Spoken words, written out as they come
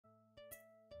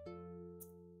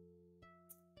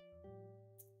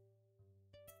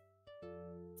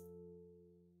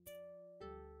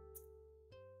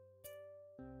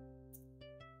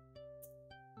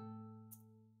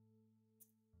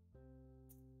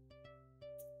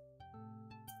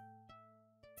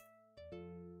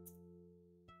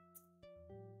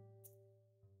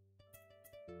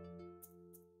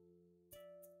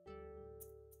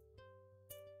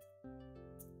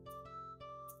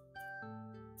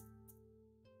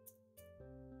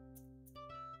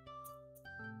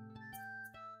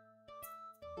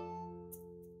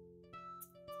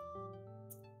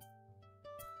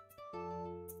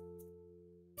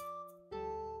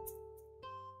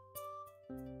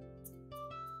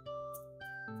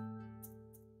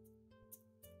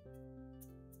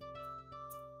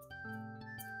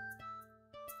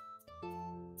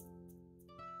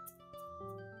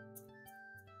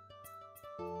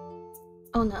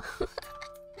Oh no.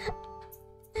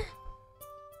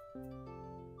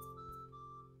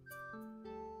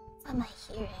 What am I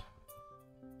hearing?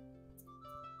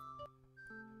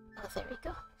 Oh, there we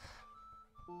go.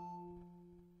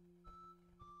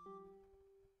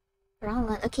 Wrong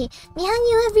one. Okay. Mihan,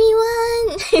 everyone!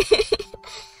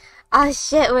 Oh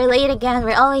shit, we're late again.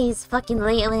 We're always fucking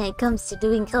late when it comes to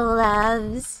doing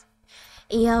collabs.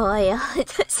 Yo.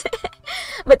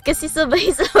 Ba't kasi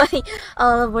sabay-sabay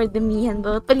all aboard the Mihan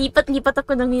boat? Palipat-lipat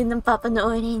ako ng yun ng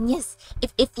papanoorin. Yes,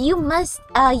 if you must,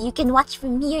 you can watch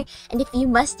from here. And if you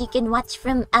must, you can watch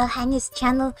from Hannah's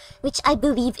channel, which I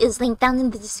believe is linked down in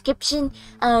the description.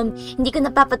 Hindi ko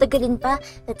napapatagalin pa.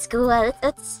 Let's go,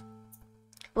 let's...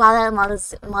 While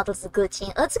models are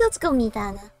glitching. Let's go meet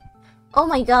Hannah. Oh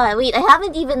my god, wait, I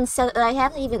haven't even set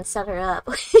her up.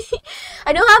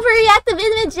 I don't have her reactive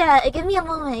image yet. Give me a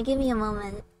moment.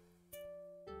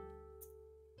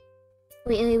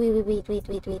 Wait.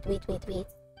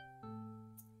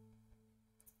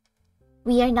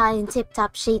 We are not in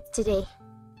tip-top shape today.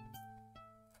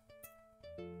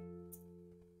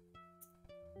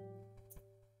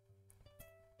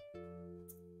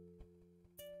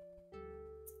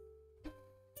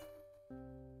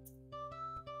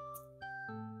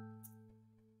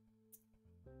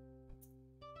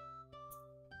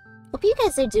 Hope you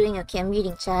guys are doing okay. I'm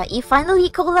reading chat. You finally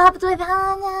collabed with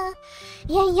Hannah!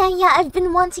 Yeah. I've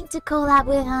been wanting to collab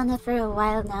with Hannah for a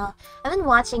while now. I've been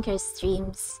watching her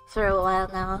streams for a while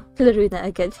now. Laro na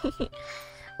agad.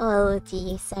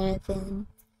 Loti, Seraphim,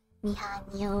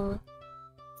 Mihan,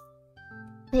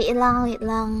 Wait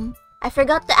lang. I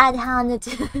forgot to add Hannah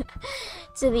to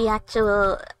the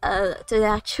actual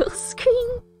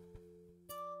screen.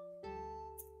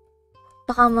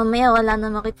 Baka mamaya wala na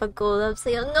makipag-collab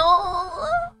sa'yo. No!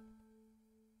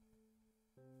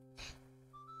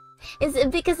 Is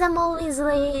it because I'm always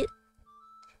late?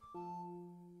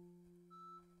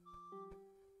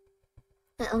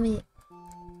 Let me...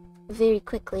 very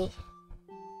quickly.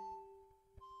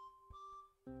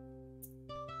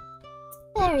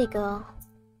 There we go.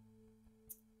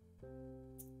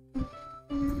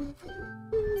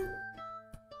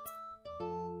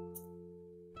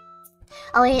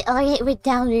 Alright, we're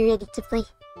down, we're ready to play.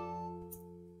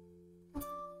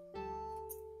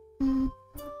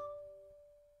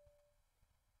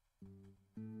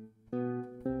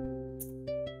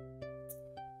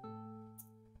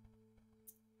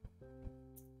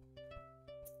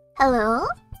 Hello?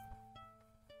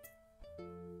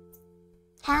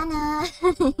 Hannah!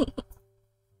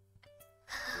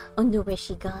 Oh no, where's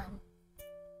she gone?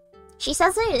 She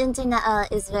says her internet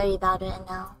is very bad right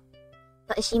now.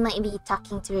 But she might be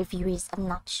talking to her viewers, I'm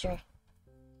not sure.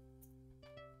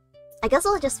 I guess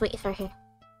I'll just wait for her.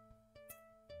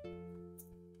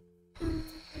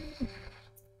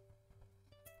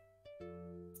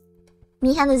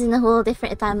 Mihan is in a whole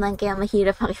different timeline kaya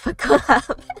mahirap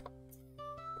makipag-collab.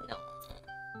 No.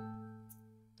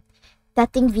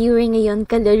 Dating viewer ngayon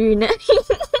kalaro na.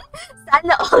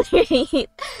 Sana all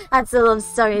right. That's a love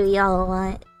story we all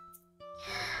want.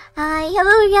 Hi,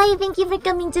 hello Rai, thank you for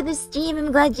coming to the stream.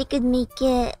 I'm glad you could make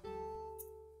it.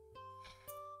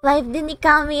 Live din ni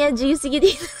Kamiya, juicy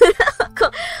dito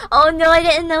ako. Oh no, I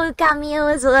didn't know Kamiya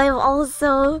was live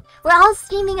also. We're all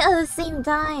streaming at the same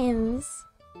times.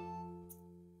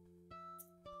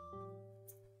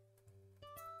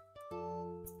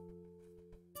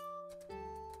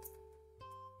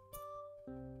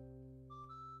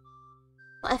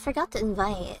 Well, I forgot to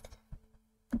invite.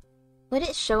 Would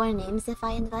it show our names if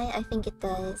I invite? I think it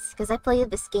does, because I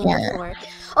played this game before.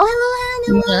 Oh, hello,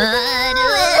 Hannah!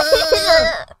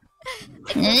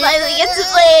 Finally get to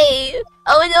play!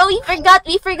 Oh no, I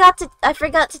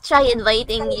forgot to try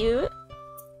inviting you.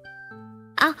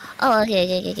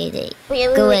 Okay.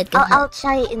 Wait, go ahead. I'll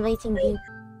try inviting you.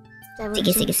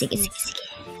 Sige.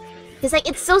 Because like,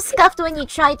 it's so scuffed when you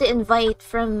try to invite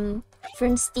from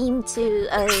Steam to,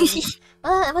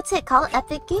 what's it called?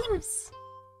 Epic Games?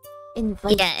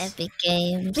 Invite. Yeah, Epic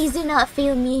Games. Please do not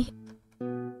fail me.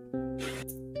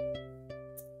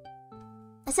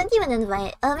 I sent you an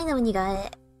invite. Let me know when you got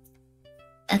it.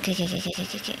 Okay.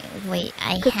 Wait,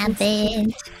 I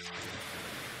haven't.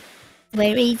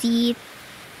 Where is it?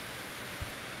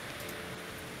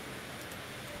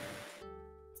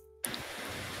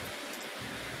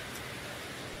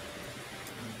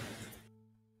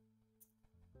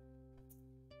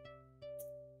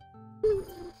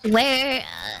 Where?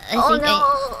 Oh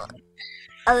no!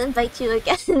 I'll invite you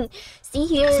again. See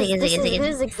here, Sige, this sige, sige.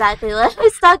 is exactly what I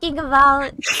was talking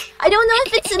about. I don't know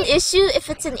if it's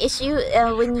an issue.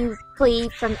 When you play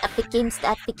from Epic Games to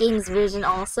Epic Games version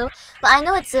also, but I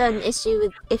know it's an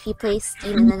issue if you play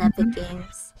Steam and then Epic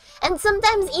Games. And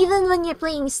sometimes even when you're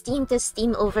playing Steam to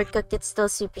Steam Overcooked, it's still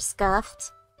super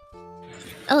scuffed.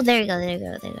 Oh, there you go.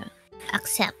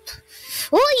 Accept.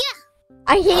 Oh yeah.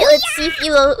 Let's see if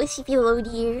you load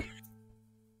here.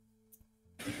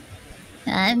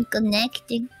 I'm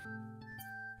connecting.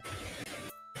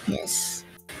 Yes.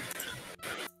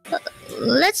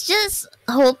 Let's just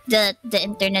hope that the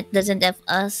internet doesn't F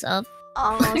us up.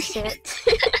 Oh shit.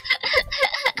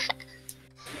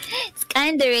 It's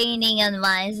kinda raining on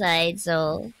my side,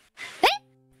 so... Hey!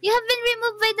 You have been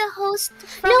removed by the host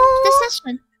from the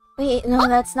session. Wait, no,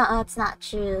 that's not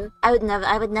true. I would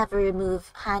never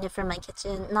remove Hana from my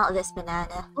kitchen. Not this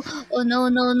banana. Oh no.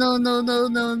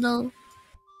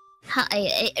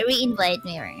 Re-invite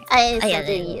me, right? I sent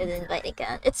you an invite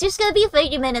again. It's just gonna be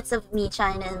 30 minutes of me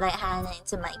trying to invite Hana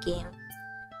into my game.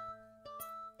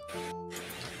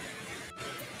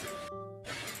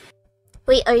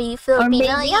 Wait, are you Filipino? Maybe...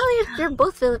 Yeah, you're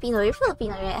both Filipino. You're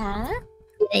Filipino, right, Hana?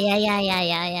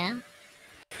 Yeah.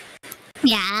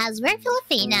 Yes, we're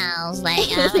Filipinos. Like,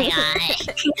 oh my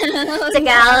god.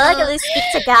 Tagalog? At least speak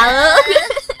Tagalog?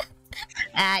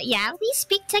 Yeah, we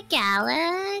speak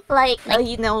Tagalog. Like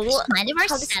you know,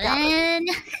 24/7.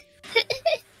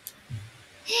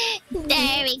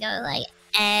 There we go. Like,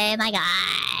 oh my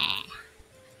god.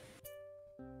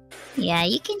 Yeah,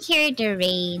 you can hear the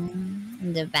rain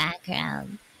in the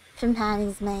background. From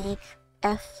Hana's mic.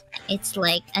 It's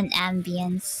like an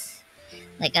ambience.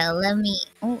 Like, let me...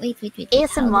 Oh, wait.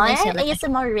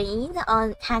 ASMR rain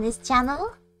on Hana's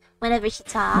channel whenever she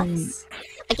talks.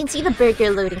 I can see the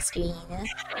burger loading screen.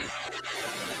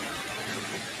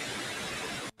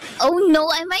 Oh no,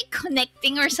 am I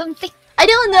connecting or something? I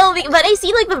don't know, but I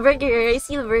see like the burger. I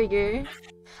see you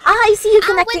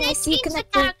connecting. I see you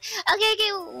connecting.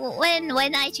 Okay.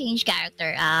 When I change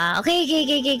character. Okay.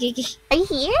 Are you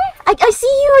here? I see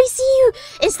you.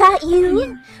 Is that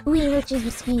you? Wait, let's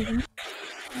just screen.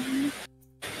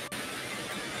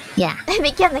 Yeah.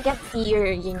 I can't see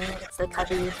your name. It's the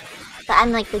cover. But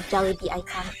I'm like the Jollibee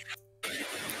icon.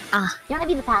 You wanna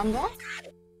be the panda?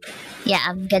 Yeah,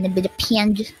 I'm gonna be the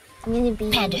panda. I'm gonna be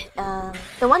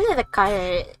the one with the car.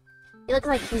 He looks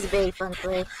like he's very fun to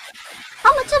play.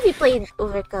 How much have you played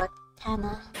Overcooked,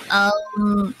 Hana?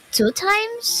 2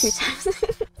 times? 2 times.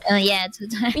 Yeah, 2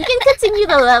 times. You can continue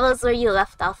the levels where you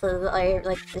left off of, or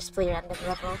like just play random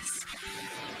levels.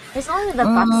 There's only the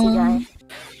boxy guy.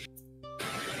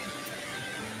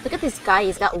 Look at this guy,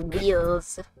 he's got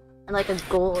wheels. And like a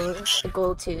goal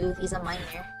too. He's a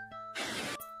miner.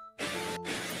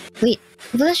 Wait,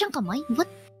 wala siyang kamay? What?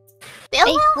 This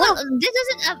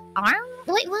doesn't have arm?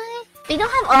 Wait, what? They don't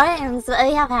have arms, but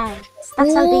they have hands.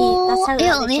 That's how they're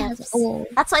better chefs.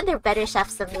 That's why they're better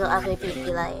chefs than the other BB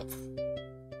life.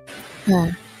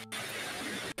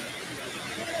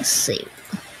 Let's see.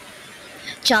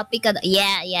 Choppy ka.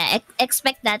 Yeah.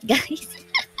 Expect that, guys.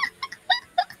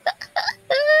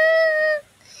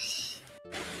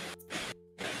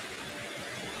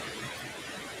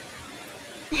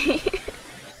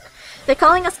 They're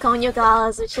calling us konyo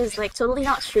galas, which is like totally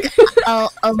not true. oh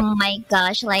my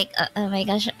gosh, like oh my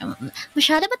gosh,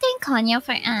 masyado ba tayong konyo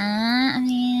for I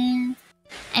mean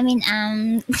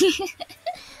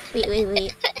Wait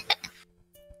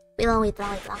long.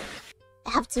 I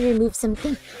have to remove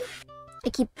something. I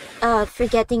keep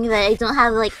forgetting that I don't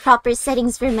have like proper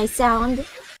settings for my sound.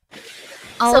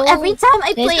 So every time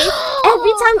I play,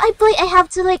 I have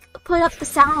to like put up the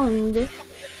sound.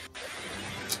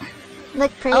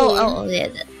 Like praise.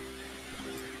 Yeah.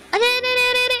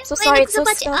 So sorry, it's so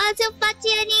stuck.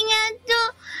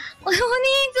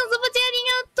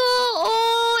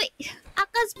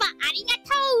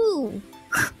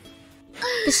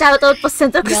 Shoutout po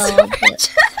Santa Cruz.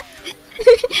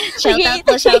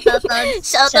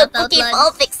 Shoutout po Keep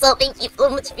All Pixel. Thank you so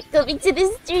much for coming to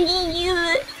the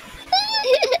stream.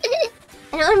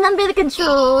 I don't remember the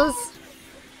controls.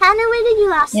 Hana, where did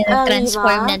you last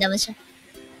transform na naman siya.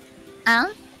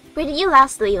 Where did you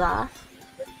last leave off?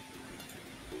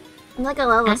 I'm like a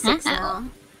level 6 now.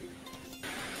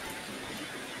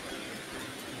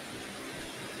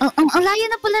 Ang layo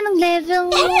na pala ng level.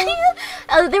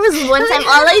 There was one time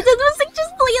all I did was like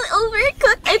just play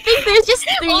Overcooked. I think there's just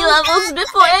 3 levels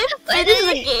before I finished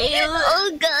the game.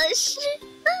 Oh gosh.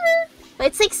 But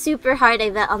it's like super hard,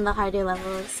 I bet, on the harder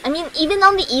levels. I mean, even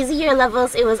on the easier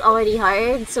levels, it was already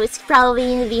hard. So it's probably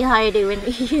gonna be harder when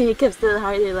it comes to the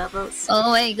harder levels.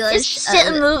 Oh my gosh. Just shit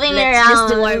moving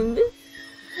around.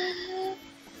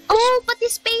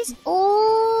 this space.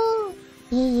 Oh.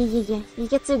 Yeah. You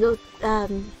get to go.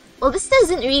 Well, this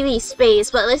isn't really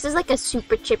space, but this is like a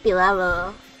super trippy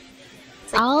level.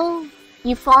 It's like Oh.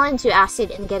 you fall into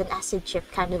acid and get an acid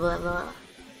trip kind of level.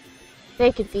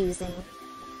 Very confusing.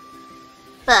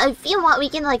 But if you want, we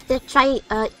can like try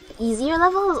easier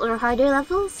levels or harder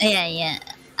levels. Yeah.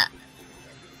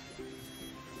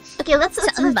 Okay, let's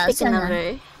pick a Saan na?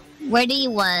 number. Where do you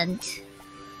want?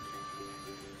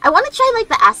 I want to try like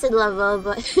the acid level,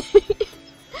 but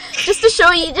just to show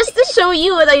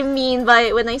you what I mean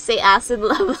by when I say acid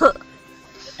level.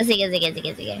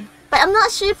 Sige. But I'm not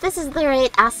sure if this is the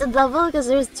right acid level because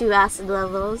there's 2 acid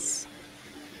levels.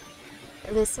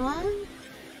 This one?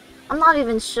 I'm not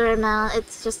even sure, man.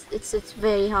 It's just it's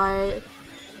very hard.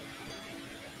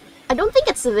 I don't think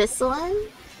it's this one.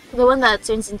 The one that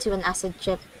turns into an acid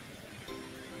chip.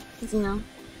 'Cause, you know.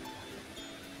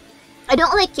 I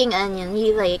don't like King Onion.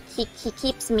 He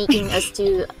keeps making us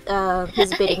do his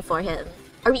bidding for him.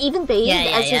 Are we even paid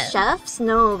as his chefs?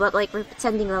 No, but like we're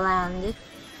pretending to land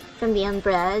from the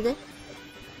unbread.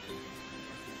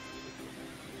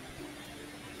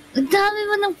 Ang dami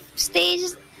mo ng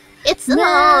stages. It's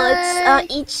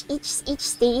each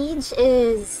stage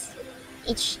is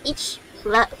each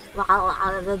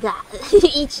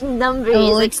number is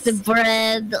like, it's the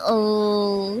bread.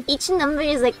 Oh. each number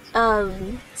is like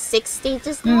 6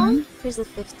 stages long. Here's the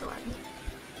 5th one.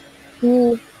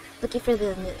 Ooh. Looking for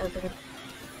the other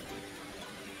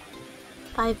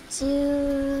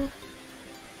 5-2.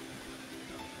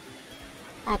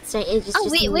 That's right. It just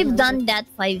We've done that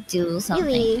 5-2 something.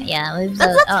 Really? Yeah, we've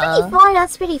done. That's pretty far.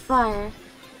 That's pretty far.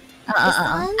 This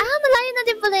one? Malayo na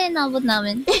din pala yung nabot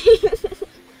namin.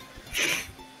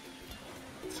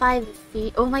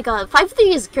 5-3. Oh my god,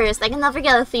 5-3 is cursed. I can never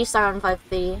get a 3-star on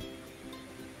 5-3.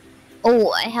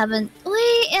 Oh, I haven't.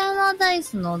 Wait, ano tayo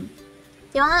sunod?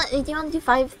 Do you wanna do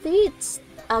 5-3? It's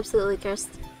absolutely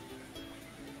cursed.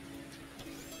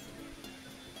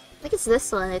 I think it's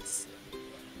this one. It's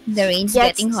The rain's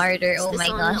getting harder. Oh my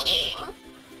gosh.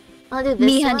 Wanna do this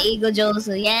Mihan one? Eigo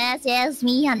Jozu. Yes,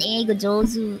 Mihan Eigo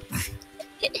Jozu.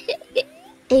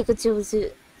 Eigo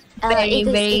Jozu. Very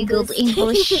good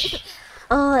English.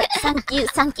 Oh, thank you.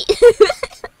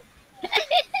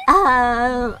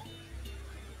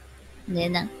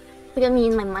 Then na. Look at me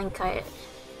in my minecart.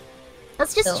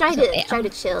 Let's just try to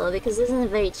chill because this isn't a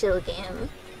very chill game.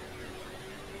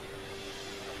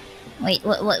 Wait,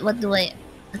 what do I?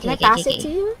 Can I pass it to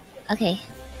you? Okay.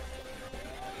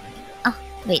 Oh,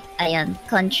 wait, ayan.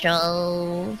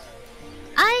 Control.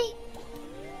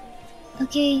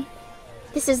 Okay.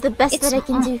 This is the best that I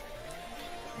can do.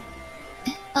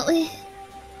 Oh, wait.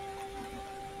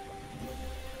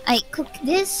 I cook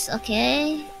this,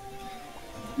 okay.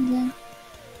 And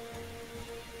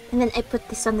then I put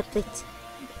this on the plate.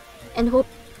 And hope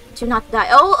to not die.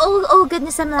 Oh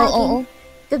goodness, I'm lagging.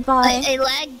 Goodbye. I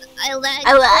lagged. I lagged.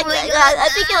 Oh I my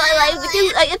think God. I lagged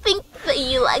because I think that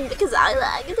you lagged because I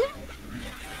lagged.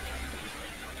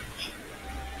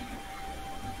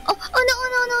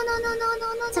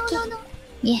 No.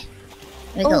 Yeah.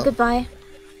 There we go. Goodbye.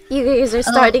 You guys are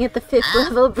starting at the 5th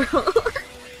level, bro.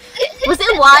 Was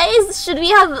it wise? Should we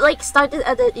have like started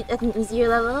at an easier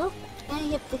level?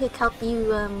 Yeah, they could help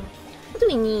you. What do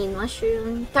we need?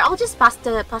 Mushroom. They're all just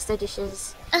pasta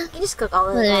dishes. You can just cook all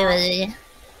of that. Wait.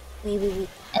 Maybe.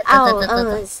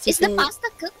 Is the pasta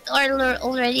cooked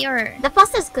already or? The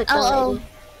pasta's cooked already.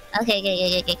 Okay.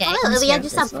 Oh, we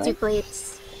just have 2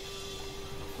 plates.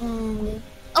 And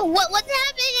what's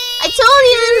happening? I told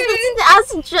you this is the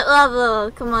acid trip level.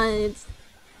 Come on,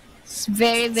 it's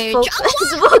very let's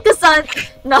focus on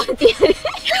not the.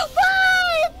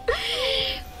 What?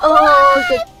 Oh,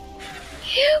 good.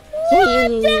 What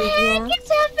the heck is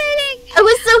happening? I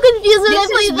was so confused when I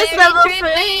played this level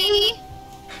first.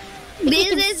 This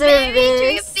is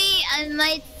very trippy. I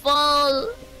might fall.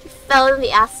 Fell in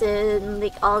the acid and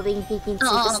like all the ingredients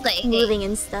are just okay. moving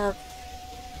and stuff.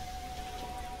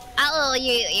 Oh,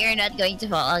 you're not going to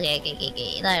fall.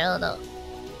 Okay. No.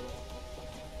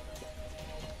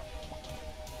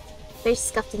 They're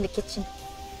scuffed in the kitchen.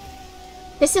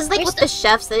 This is like what the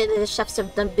chefs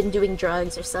have been doing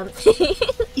drugs or something.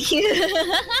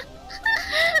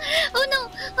 Oh no!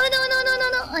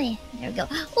 Oh yeah, there we go.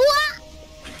 What?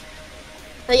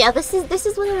 But yeah, this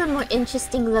is one of the more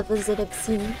interesting levels that I've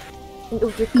seen in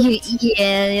Overcooked.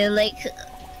 Yeah, like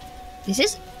this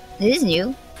is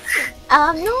new.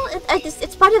 No,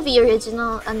 it's part of the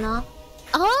original,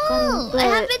 Oh, I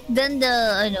haven't done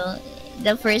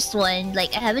the first one.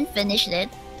 Like I haven't finished it.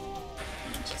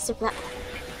 Just a black.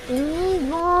 We need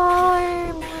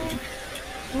more.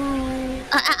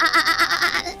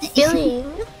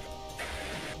 Filling.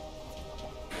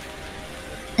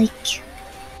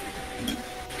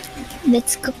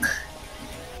 Let's cook.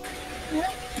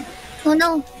 Oh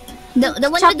no. The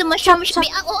one Chop, with the mushroom should chop, be.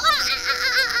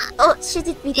 Oh, should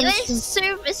it be the mushroom?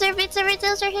 Serve it.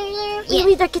 Yeah,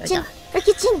 wait, our kitchen. Our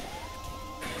kitchen.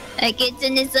 Our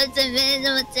kitchen is such a mess.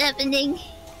 What's happening?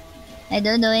 I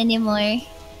don't know anymore.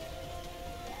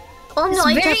 Oh no, It's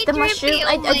I very dropped the drippy, mushroom. oh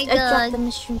I my dropped God. the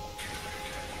mushroom.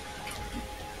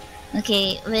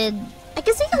 Okay, with. I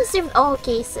guess we can serve. Oh,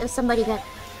 okay, so somebody got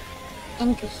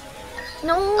angry.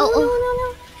 No,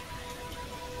 no.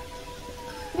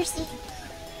 Mercy.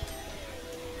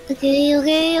 Okay. Oh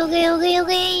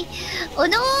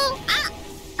no!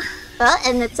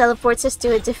 And it teleports us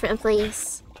to a different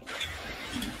place.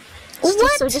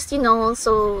 What? So just you know,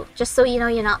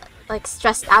 you're not like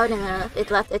stressed out enough. It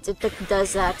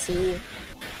does that to you.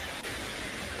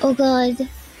 Oh god.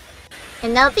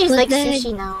 And now there's What like the heck?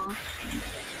 sushi now.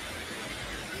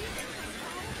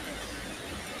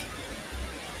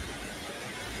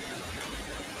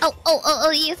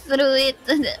 Oh, you threw it.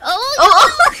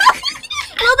 Oh!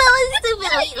 Well, that was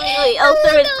stupid. Wait, I'll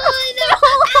throw it.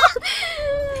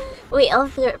 Wait, I'll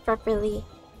throw it properly.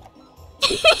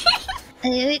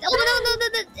 Wait, oh no,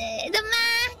 the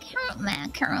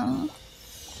macaron.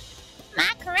 I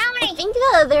Macaroni. think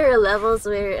there are levels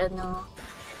where, no.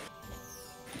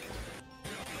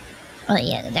 Oh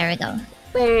yeah, there we go.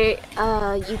 Where,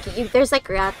 there's like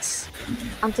rats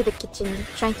onto the kitchen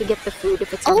trying to get the food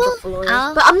if it's on the floor.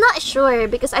 But I'm not sure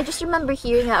because I just remember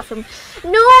hearing that from.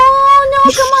 No,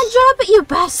 come on, drop it, you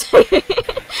bastard!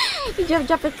 You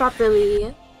drop it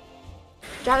properly.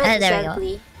 Drop it There we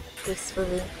gently,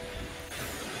 gracefully.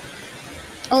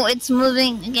 Oh, it's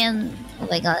moving again. Oh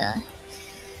my god.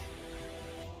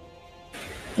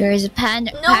 There is a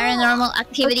paranormal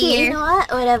activity Okay, here. you know what?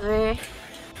 Whatever.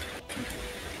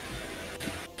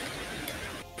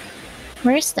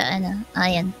 Where's the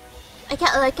iron? I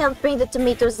can't bring the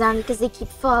tomatoes down because they keep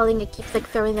falling. I keep like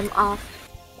throwing them off.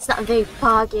 It's not very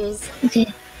poggers.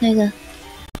 Okay, there you go.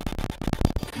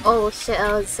 Oh shit!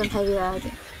 That was some heavy lag.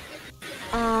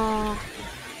 I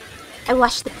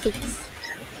washed the plates.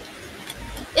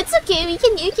 It's okay. You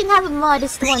can have a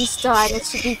modest 1 star. That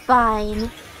should be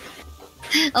fine.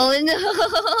 Oh no!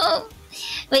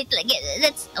 Wait,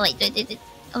 let's wait.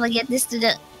 I'm gonna get this to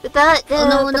the. The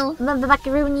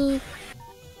macaroni.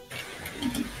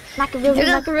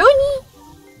 Macaroni.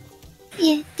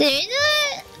 Yeah, there it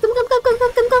is. Come.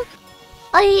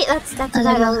 Oh, that's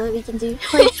about all that we can do.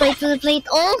 Wait for the plate.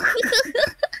 Oh!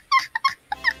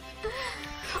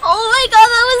 Oh my god,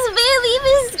 that was barely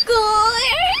the score!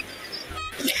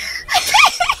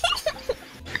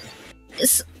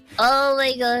 Oh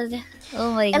my god.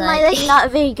 Oh my god. Am I like not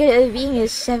very good at being a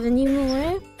chef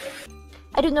anymore?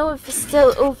 I don't know if it's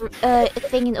still a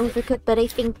thing in Overcooked, but I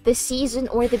think the season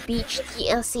or the beach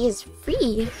DLC is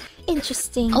free.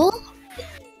 Interesting. Oh?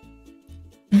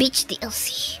 Beach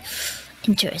DLC.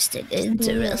 Interesting. Yeah.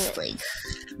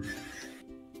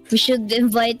 We should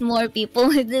invite more people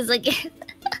with this again.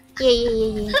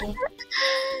 Yeah.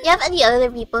 You have any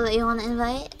other people that you want to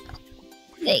invite?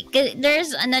 Like,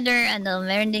 there's another,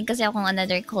 meron din kasi akong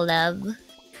another collab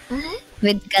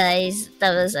with guys.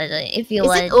 That was, if you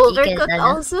want, is it Overcooked you can,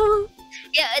 also?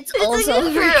 Yeah, it's also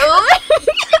Overcooked.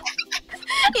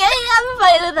 Yeah, I'm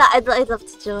fine with that. I'd love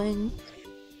to join.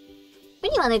 Where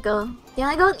do you want to go? Do you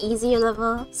want to go on easier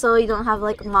level so you don't have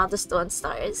like modest 1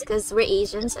 stars? Because we're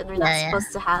Asians and we're not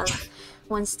supposed to have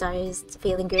 1 stars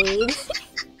feeling grade.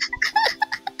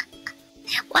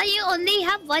 Why you only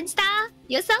have 1 star?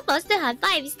 You're supposed to have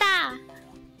 5 star.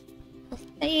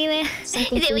 Anyway,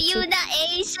 you're not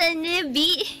Asian,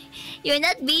 you're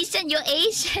not Asian, you're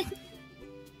Asian.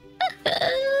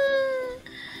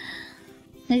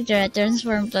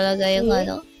 Nag-transform talaga yung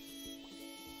ano.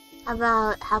 How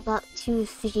about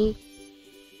 2-3?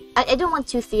 I don't want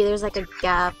 2-3. There's like a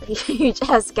gap, a huge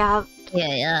ass gap.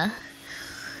 Yeah.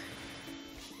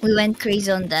 We went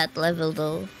crazy on that level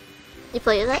though. You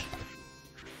played it?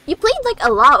 You played like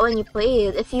a lot when you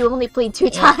played. If you only played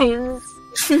 2 times,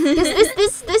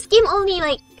 because this game only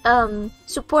like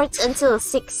supports until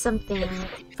 6 something,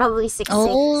 probably 6.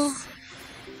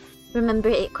 Remember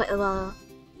it quite well.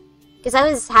 Because I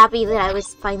was happy that I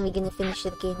was finally gonna finish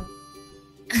the game.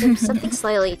 Something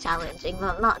slightly challenging,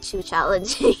 but not too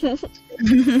challenging.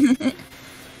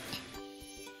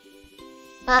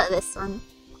 Not this one.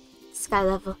 Sky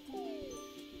level.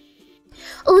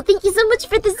 Oh, thank you so much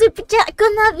for the super chat,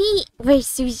 Konabi! Where's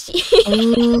sushi?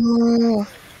 Oh.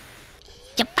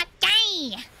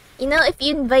 You know, if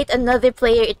you invite another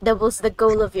player, it doubles the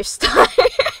goal of your star.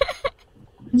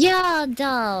 Yeah,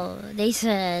 though, they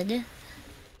said.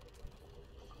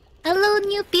 Hello,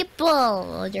 new people!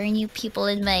 Oh, there are new people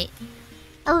in my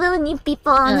Hello, new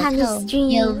people on Honey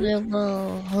stream.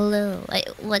 Hello.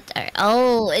 What are...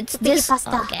 Oh, it's this...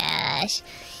 pasta. Oh, gosh.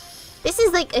 This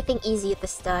is like, I think, easy at the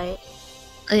start.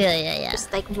 Oh, yeah.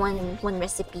 Just like one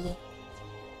recipe.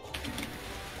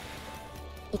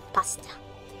 Eat pasta.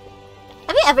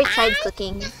 Have you ever tried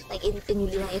cooking? Like in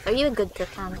real life? Are you a good cook,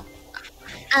 Hannah?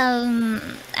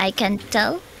 I can't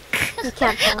tell. You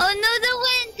can't tell. Oh no, the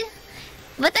wind!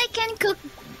 But I can cook,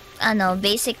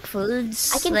 basic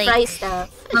foods. I can like, fry stuff.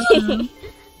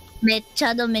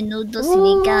 Mechado, menudo,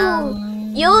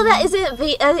 sinigang. Yo, that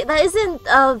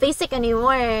isn't basic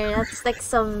anymore. That's like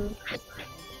some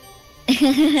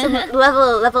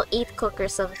level 8 cook or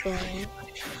something.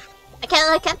 I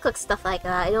can't cook stuff like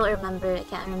that. I can't remember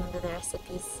the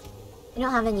recipes. I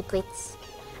don't have any plates.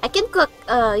 I can cook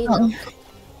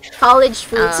college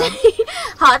foods.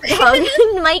 Hot dog,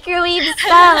 microwave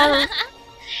stuff.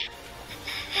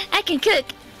 I can cook.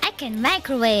 I can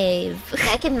microwave.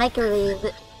 Yeah, I can microwave.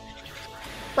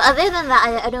 But other than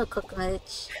that, I don't cook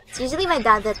much. It's usually my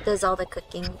dad that does all the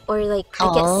cooking. Or like,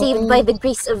 I get saved by the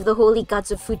grace of the holy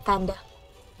gods of Food Panda.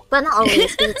 But not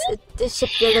always, because the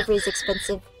ship delivery is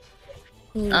expensive.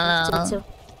 Yeah.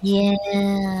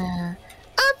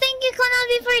 Oh, thank you,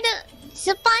 Konabi, for the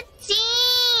Sapatsi!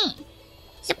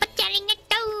 Sapatsi na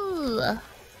to!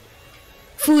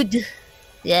 Food.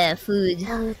 Yeah, food.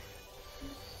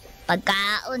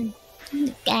 Pagkaon.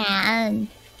 Pagkaon.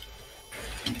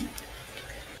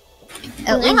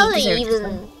 I wonder how they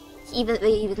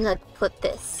even like put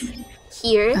this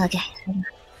here. Okay.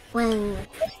 When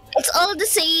it's all the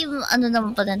same. Ano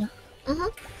naman pala, no?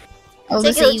 All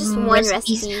it's the like same just one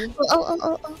recipes. recipe.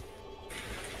 Oh.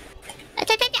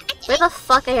 Where the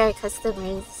fuck are our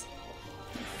customers?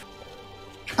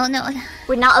 Oh no.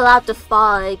 We're not allowed to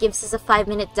fall. It gives us a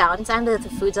 5-minute downtime that the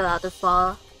food's allowed to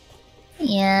fall.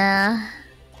 Yeah.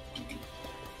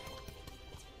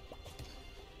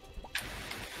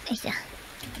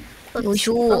 Oh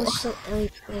shit,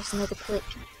 wait, there's another plate.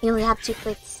 You only have 2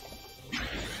 plates.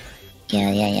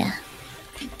 Yeah.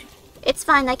 It's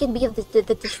fine, I can be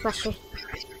the dishwasher.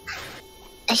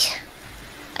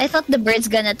 I thought the bird's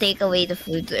gonna take away the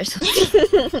food or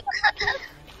something.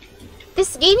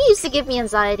 This game used to give me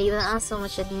anxiety, but not so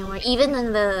much anymore. Even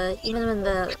when the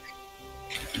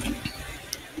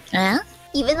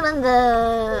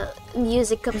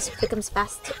music becomes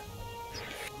fast.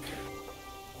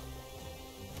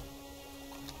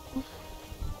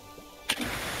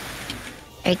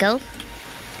 There you go.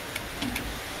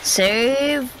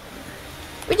 Serve.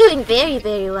 We're doing very,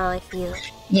 very well, I feel.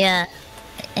 Yeah.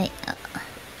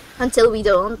 Until we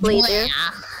don't later.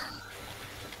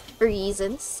 For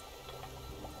reasons.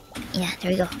 Yeah,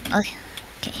 there we go. Okay.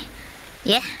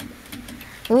 Yeah.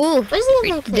 Ooh. What is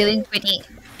the other thing? Doing pretty.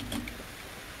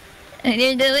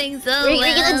 You're doing so well.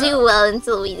 We're gonna do well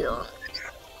until we don't.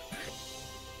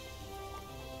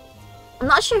 I'm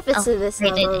not sure if it's to this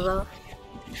level though.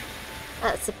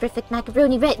 That's a perfect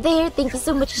macaroni right there. Thank you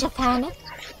so much, Chef Hannah.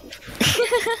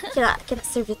 Cannot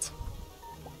serve it.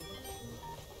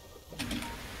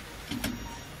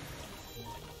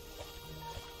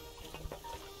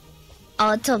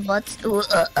 Autobots.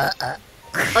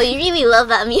 Oh, you really love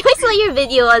that meme. I saw your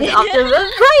video on the Optimum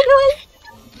Prime one.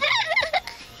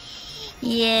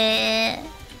 Yeah.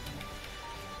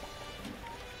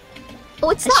 Oh,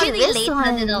 it's not this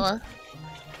one.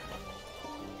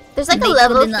 There's like a They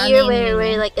level put in here anime.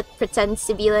 where like it pretends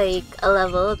to be like a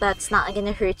level that's not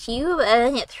gonna hurt you,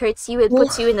 and then it hurts you. It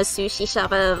puts you in a sushi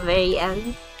shop at the very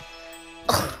end.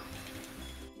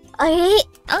 Alright.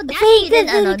 Oh, that's very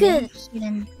hidden, good.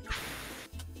 Hidden.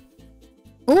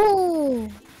 Ooh.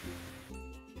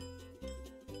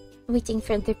 Waiting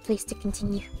for their place to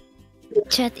continue.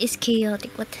 Chat is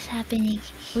chaotic. What is happening?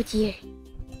 Oh dear.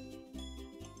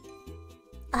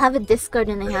 I have a Discord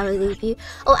and I have a debut.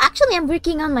 Oh, actually, I'm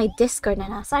working on my Discord right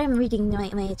now. Sorry, I'm reading my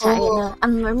chat right now.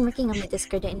 I'm working on my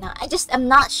Discord right now. I'm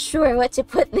not sure what to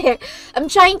put there. I'm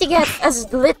trying to get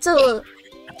as little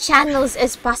channels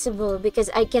as possible because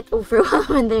I get overwhelmed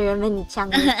when there are many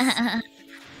channels.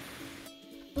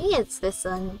 Maybe it's this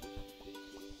one.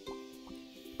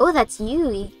 Oh, that's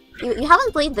you. You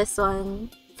haven't played this one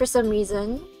for some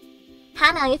reason.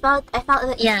 Hannah, I thought that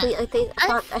you played.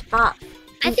 I thought.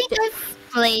 I think I've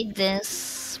played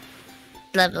this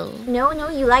level. No,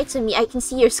 you lied to me. I can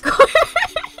see your score.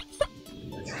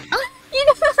 You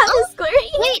don't have the score.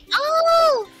 Wait,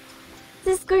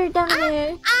 the score down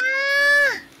there.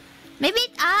 Maybe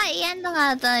yan na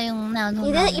nga ata yung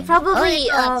You probably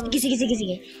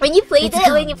sige. When you played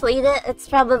it, it's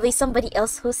probably somebody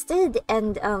else hosted,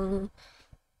 and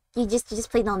you just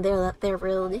played on their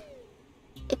world.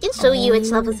 It can show you which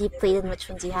levels you played and which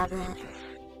ones you haven't.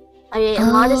 Alright,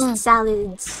 modest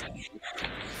salads.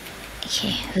 Okay,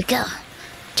 here we go.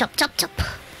 Chop, chop, chop.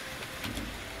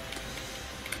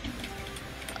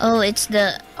 Oh, it's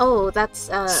the... Oh, that's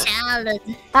salad.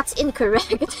 That's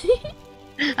incorrect.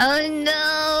 Oh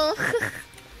no!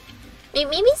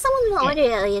 Maybe someone will order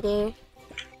it later.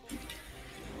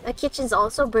 The kitchen's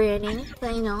also burning,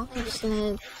 but you know, I'm just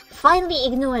gonna finally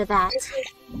ignore that.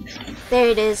 There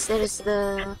it is. There's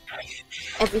the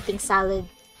everything salad.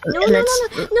 No, you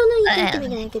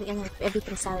can get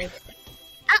everything salad.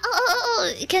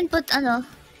 Oh, you can put tomato.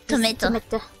 Tomato.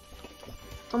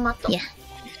 Yeah.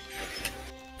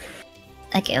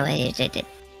 Okay, wait.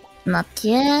 Not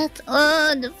yet.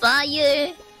 Oh, the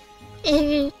fire.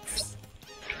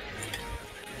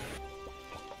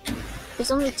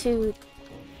 There's only 2.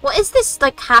 What is this,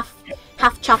 like, half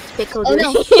chopped pickle doing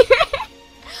no. here?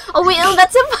 Oh wait, no,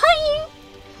 that's a fire!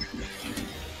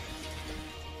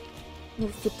 I have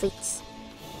a few plates.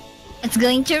 It's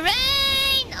going to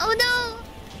rain! Oh no!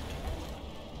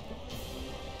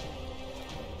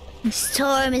 The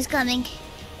storm is coming.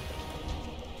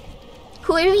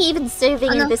 Who are we even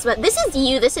serving in this one? This is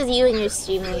you and you're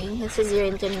streaming. This is your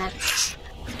internet.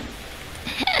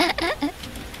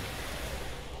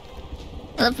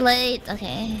 The plate,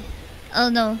 okay. Oh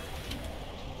no.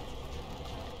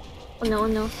 Oh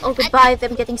no. Oh goodbye,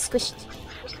 them getting squished.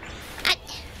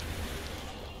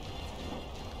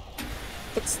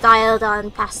 It's styled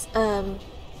on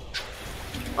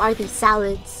are these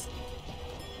salads.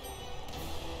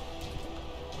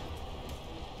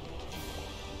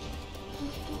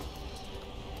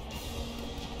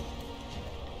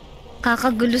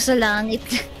 Kakagulo sa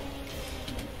langit.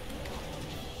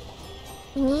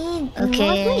 We need more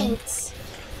plates.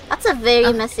 That's a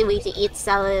very messy way to eat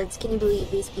salads. Can you believe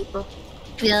these people?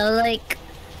 Feel like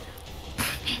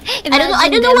I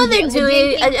don't know what they're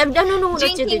doing. I don't know what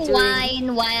they're doing. Drinking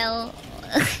wine while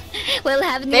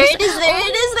having there it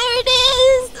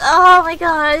is. Oh my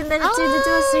god! And then to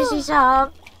a sushi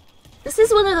shop. This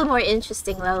is one of the more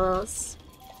interesting levels.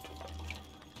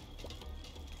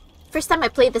 First time I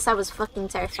played this, I was fucking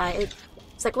terrified.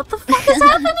 It's like, what the fuck is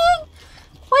happening?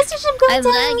 Why is your ship going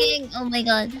down? I'm lagging. Oh my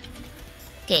god.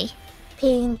 Okay.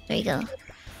 Pain. There you go.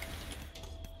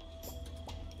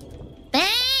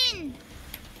 Pain!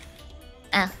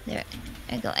 Ah, there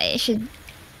we go. I should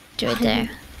do it there.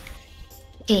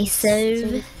 Okay,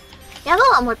 serve. We have a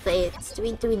lot more plates. Do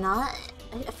we not?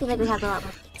 I feel like we have a lot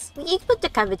more plates. We can put the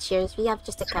cabbage here. We have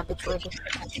just a cabbage order.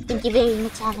 Thank you very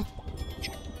much, Anna.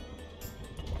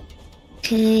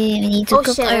 Okay, we need to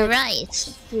cook our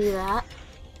rice. Do that.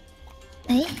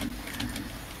 Hey?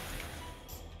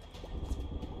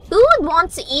 Who would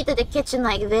want to eat at a kitchen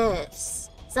like this?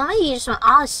 Somebody just went,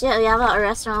 oh shit, we have a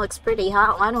restaurant, looks pretty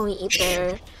hot, why don't we eat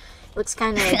there? Looks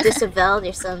kind of disavowed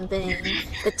or something.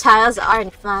 The tiles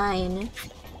aren't fine.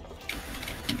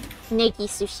 Negi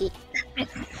sushi.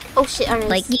 Oh shit, alright.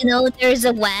 Like, you know, there's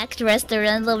a whacked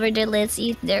restaurant over there, let's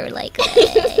eat there, like,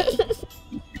 hey.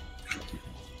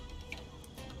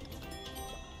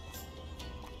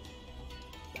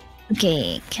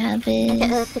 Okay, cabbage.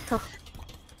 Pickle.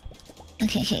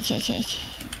 Okay.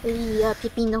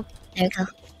 Pipino. There we go.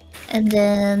 And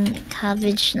then,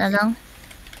 cabbage na lang.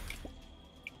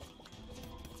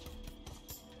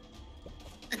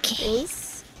 Okay.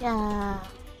 Rice? Yeah.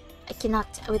 I cannot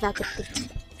without the plate.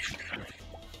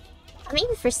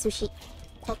 Maybe for sushi.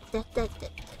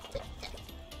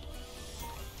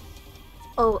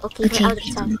 Oh, okay, we're out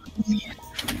of time.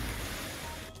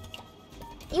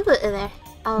 You put it there.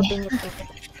 I'll bring it there.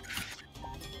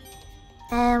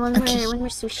 And one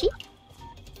more sushi.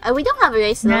 We don't have a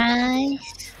rice though.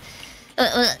 Rice.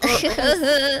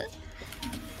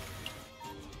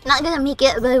 Not gonna make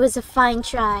it, but it was a fine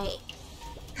try.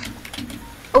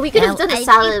 Oh, we could have done a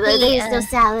salad, but there is no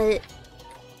salad.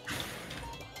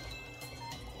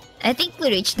 I think we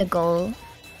reached the goal.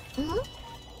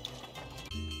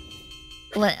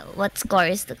 What score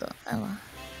is the goal? Oh.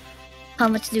 How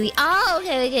much do we? Oh,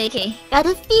 okay. Got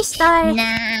a 3-star.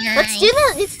 Nice.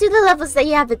 Let's do the levels that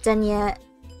you haven't done yet.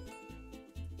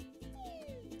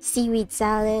 Seaweed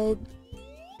salad.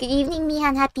 Good evening,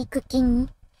 Mihan. Happy cooking.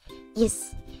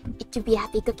 Yes, it to be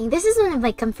happy cooking. This is one of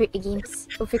my comfort games.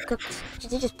 Overcooked.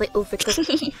 Should you just play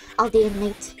Overcooked all day and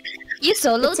night? You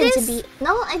solo this?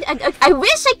 No, I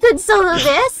wish I could solo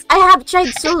this. I have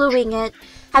tried soloing it.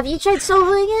 Have you tried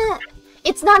soloing it?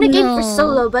 It's not a game for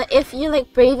solo, but if you're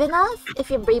like brave enough, you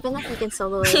can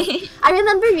solo it. I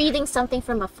remember reading something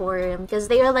from a forum because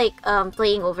they were like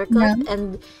playing Overcooked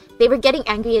and they were getting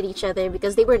angry at each other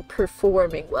because they weren't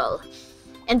performing well.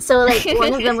 And so like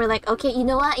one of them were like, okay, you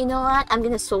know what, I'm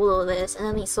gonna solo this, and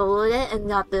then he soloed it and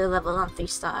got the level on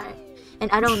 3-star.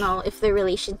 And I don't know if their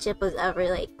relationship was ever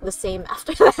like the same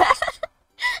after that.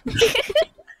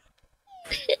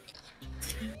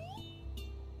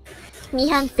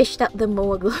 Mihan fished up the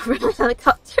Moa Glover on a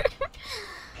helicopter.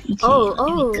 Okay,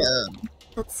 oh.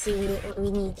 Let's see what we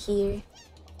need here.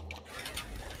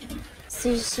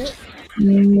 Sushi?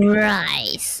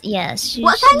 Rice. Yes. Sushi.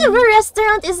 What kind of a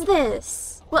restaurant is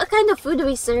this? What kind of food do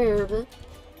we serve?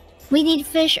 We need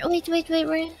fish. Wait.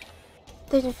 Where?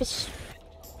 There's a fish.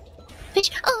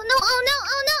 Fish. Oh no!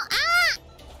 Ah!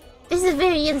 This is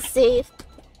very unsafe.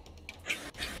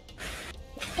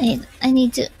 I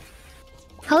need to.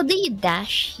 How do you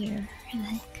dash here?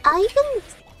 Like... You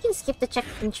can skip the check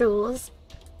controls.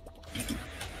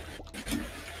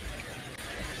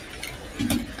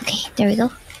 Okay, there we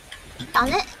go.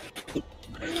 Found it?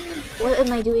 What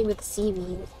am I doing with the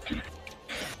seaweed?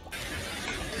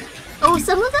 Oh,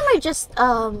 some of them are just,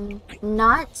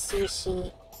 not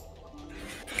sushi.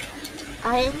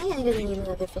 I think I'm gonna need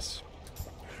another fish.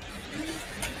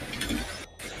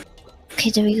 Okay,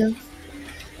 there we go.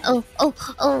 Oh,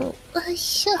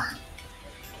 sure.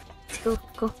 Let's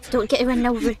go. Don't get run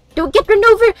over. Oh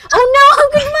no,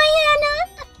 goodbye,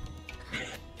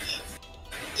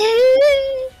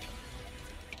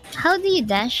 How do you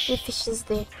dash? the fish is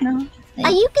there. No.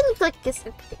 You can click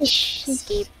Fish.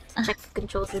 escape to check the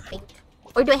controls, I think.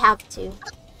 Or do I have to?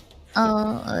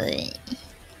 Oh.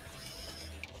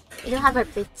 We don't have our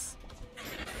plates.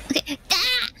 Okay.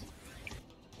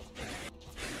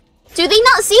 Do they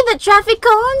not see the traffic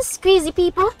cones? Crazy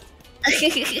people.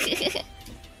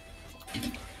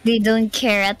 They don't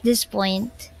care at this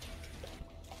point.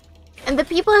 And the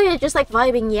people are just like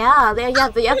vibing. Yeah. No,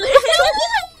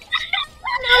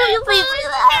 you pay for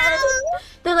that.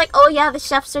 They're like, oh yeah, the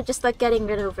chefs are just like getting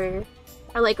rid over.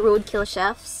 Or like roadkill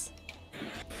chefs.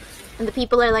 And the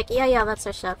people are like, yeah, that's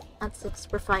our chef.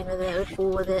 We're fine with it. We're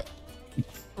cool with it.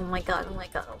 Oh my god.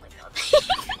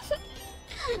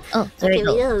 Oh, there okay, we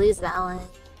go. we didn't lose that one.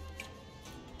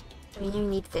 I mean, you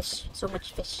need fish. So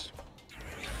much fish.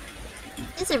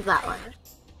 Deserve that one.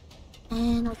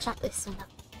 And I'll chop this one up.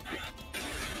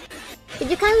 Could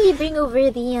you kindly bring over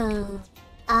the,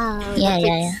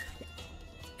 Yeah.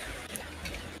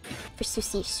 For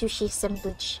sushi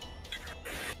assemblage.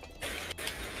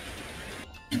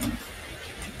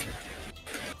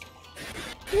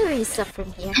 Where is stuff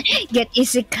from here? Get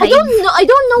isekai. I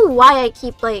don't know why I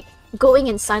keep like going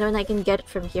inside when I can get it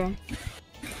from here.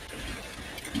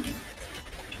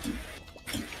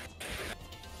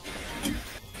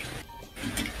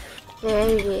 There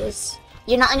it is.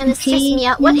 You're not gonna stress me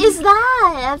out. What is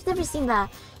that? I've never seen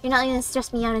that. You're not gonna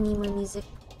stress me out anymore, music.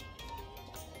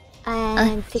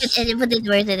 And fish. Put it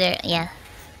where there. Yeah.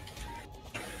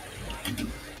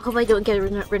 Hope I don't get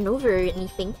run over or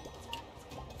anything.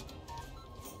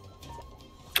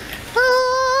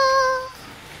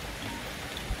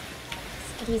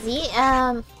 Easy.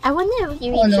 I wonder if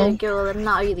you reach your girl. I'm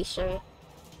not really sure.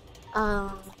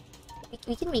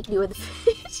 We can make do with the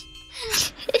fish.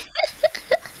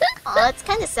 Oh, that's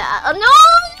kind of sad. Oh no!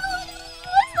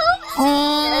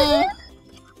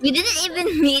 We didn't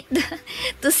even meet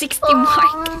the 60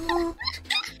 mark.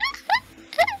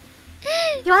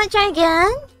 You wanna try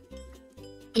again?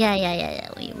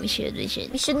 Yeah. We should. We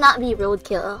should not be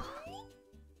roadkill.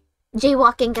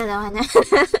 Jaywalking ka naman.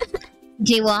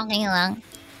 Jaywalking lang.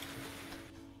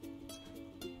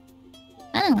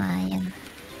 Ano nga yan?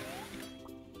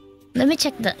 Let me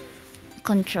check the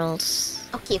controls.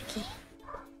 Okay.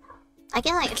 I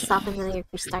can like stop and then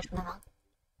restart na lang.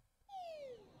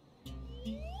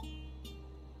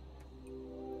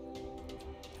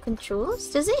 Controls?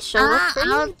 Does it show up for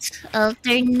you?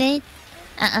 Alternate.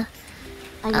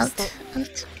 Alt.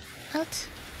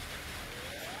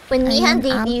 When Mihan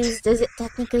debuts, does it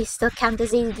technically still count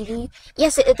as a debut?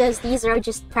 Yes, it does. These are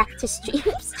just practice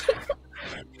streams.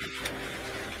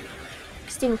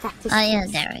 Doing practice. Oh yeah,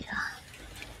 there we go.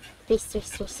 Race.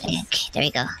 Okay, there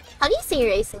we go. How do you say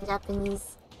rice in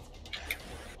Japanese?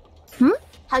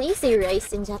 How do you say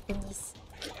rice in Japanese?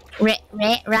 Rice?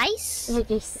 Yeah,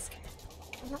 rice.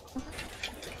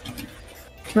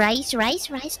 Rice?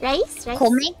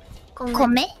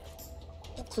 Kome?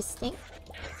 Interesting.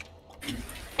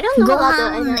 I don't know about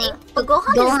the...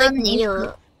 Gohan is like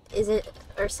meal. Is it?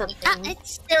 Or something?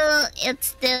 It's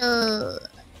still...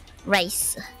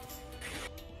 rice.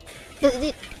 Do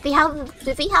they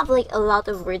have like a lot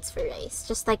of words for rice,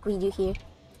 just like we do here?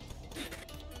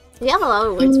 Do they have a lot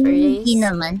of words for rice? Hindi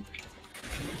naman.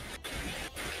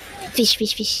 Fish.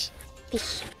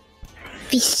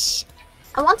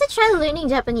 I want to try learning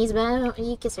Japanese, but I don't.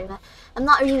 You can say that. I'm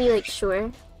not really like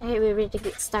sure. Alright, we're ready to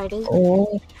get started.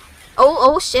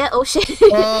 Oh shit! Oh shit!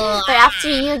 Oh, We're after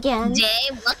you again.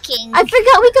 Jaywalking. I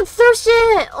forgot we could throw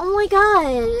shit. Oh my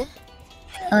god.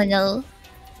 Oh no.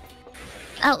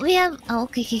 Oh, we have. Oh,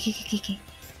 okay.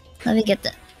 Let me get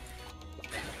the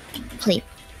plate.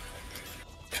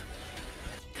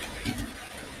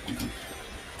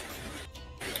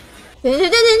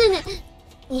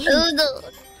 Oh no.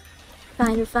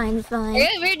 Fine.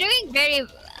 We're doing very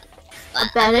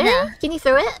Better? Can you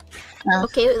throw it? Oh.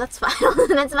 Okay, that's fine.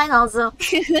 That's fine also.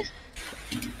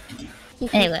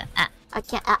 Anyway, I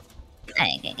can't. okay.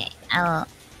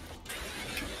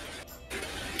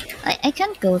 I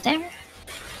can't go there.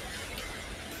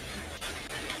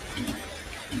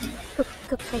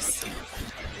 Cook first.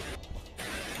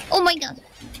 Oh my god.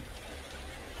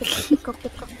 Cook.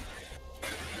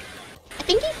 I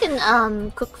think you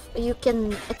can cook. You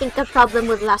can. I think the problem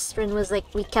with last run was like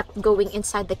we kept going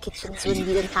inside the kitchens when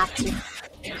we didn't have to.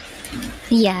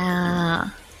 Yeah.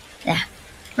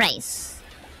 Rice.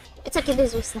 It's okay.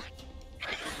 There's rice now.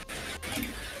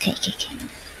 Okay.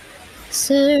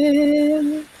 So.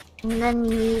 And then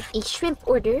we need a shrimp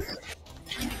order.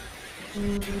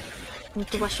 Need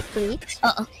to wash a plate.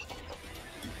 Okay.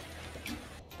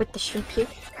 With the shrimp here.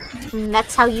 And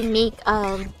that's how you make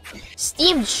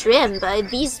steamed shrimp.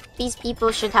 These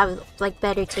people should have like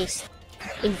better taste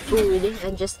in food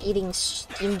than just eating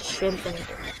steamed shrimp. And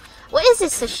what is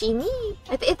this, sashimi?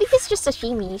 I think it's just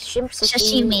sashimi. Shrimp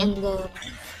sashimi. And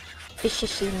fish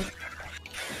sashimi.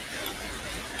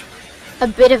 A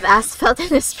bit of asphalt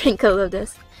and a sprinkle of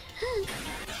this.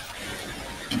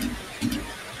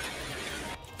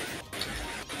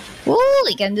 Ooh,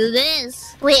 we can do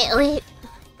this. Wait.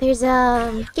 There's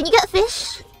can you get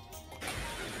fish?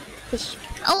 Fish.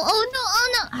 Oh no.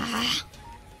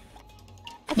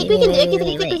 I think we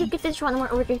can finish one more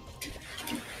order.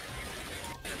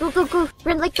 Go.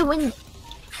 Run like the wind.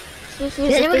 There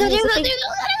we go.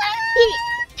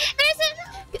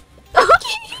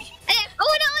 Okay.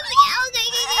 Oh no.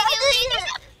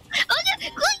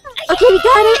 Okay, we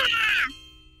got it.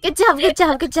 Good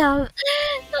job.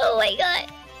 Oh my god.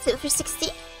 Is it for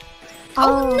 60?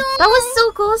 Oh no. That was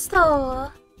so close though.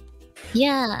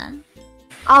 Yeah.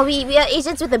 Oh, we are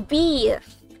agents with a B.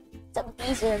 Some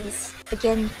agents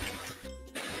again.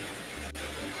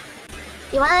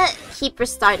 You wanna keep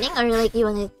restarting or like you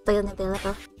wanna play on the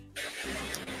level?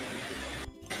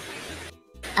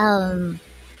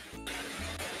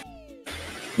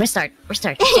 Restart.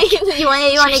 you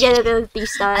wanna get a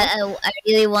 3-star? I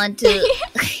really want to.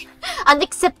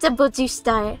 Unacceptable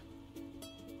 2-star.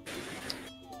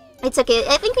 It's okay.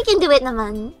 I think we can do it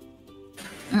naman.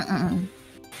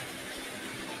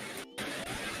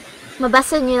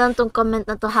 Mabasa niyo lang tong comment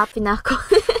na to. Happy na ako.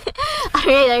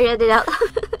 Alright, I read it out.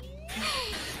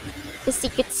 The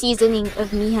secret seasoning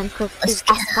of Mihan cook is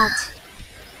asphalt.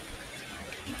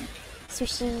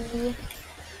 Sushi.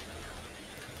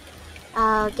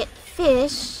 I'll get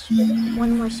fish.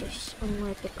 One more sushi. One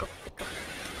more pickle.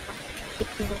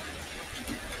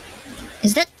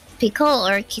 Is that pickle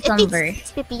or cucumber?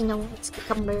 It's pepino. It's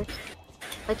cucumber.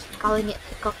 I keep calling it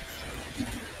pickle.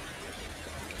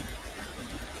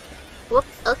 Whoop.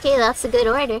 Okay, that's a good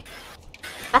order.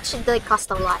 That should like cost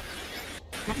a lot.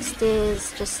 Next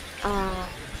is just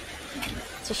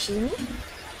sashimi.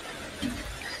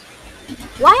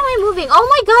 Why am I moving? Oh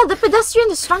my god, the pedestrian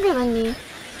is stronger than me.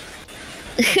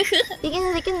 They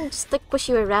can just like push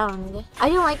you around. I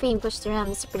don't like being pushed around.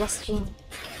 It's a pedestrian.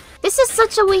 This is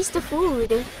such a waste of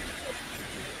food.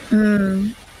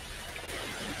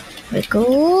 We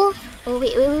go. Oh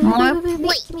wait.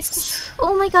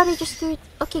 Oh my god, I just threw it.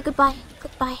 Okay, goodbye.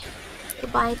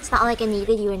 It's not like I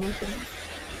needed you or anything.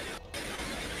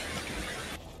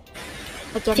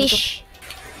 Again, Fish.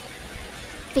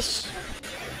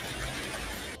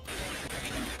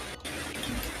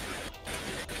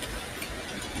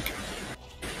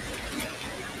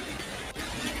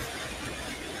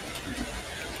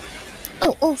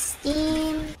 Oh.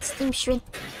 Steam shrimp.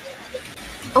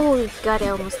 Oh god, I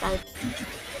almost died.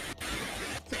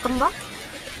 Cucumber?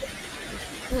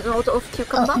 Out of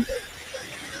cucumber?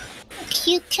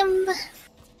 Cucumber.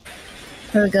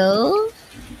 Here we go.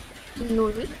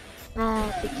 Nori. I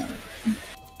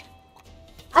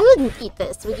wouldn't eat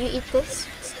this. Would you eat this?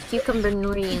 It's cucumber,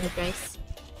 nori, and rice.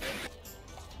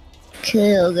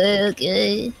 Cool, good.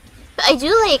 But I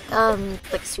do like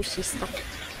sushi stuff.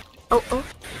 Oh.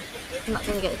 I'm not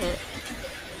gonna get hit.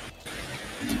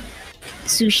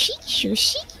 Sushi?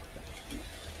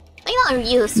 Like not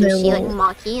real sushi, No. like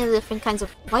maki, and different kinds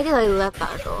of. Why did I let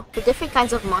that go? The different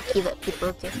kinds of maki that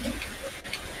people do.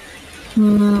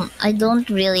 I don't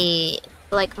really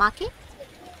like maki.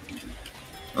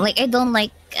 Like I don't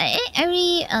like. I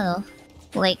really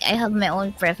like I have my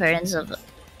own preference of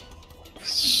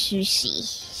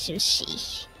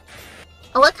sushi.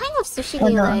 Oh, what kind of sushi do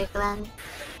you like, then?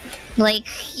 Like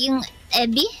yung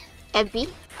ebi? Ebi?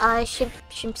 Shrimp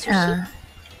sushi?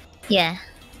 Yeah.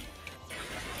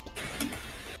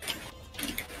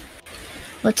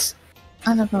 What's...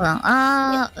 Ano pa bang?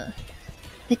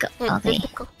 Pickle. Okay.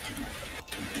 Pickle.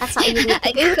 That's not even a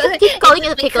pickle. You keep calling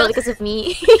it a pickle because of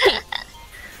me.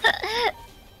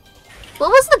 What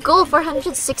was the goal?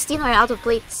 416? We're out of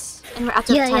plates. And we're out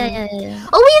of time. Yeah.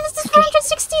 Oh wait, this is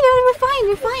 416!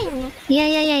 We're fine.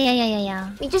 Yeah.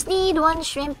 We just need one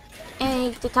shrimp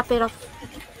egg to top it off.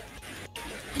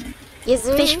 Yes,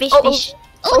 sir. Fish.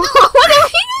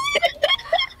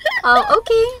 Oh,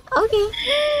 okay.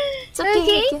 It's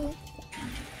okay.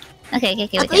 Okay.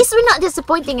 At least we're not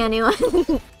disappointing anyone.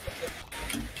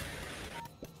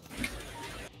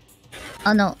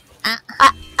 Oh no.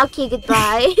 Okay,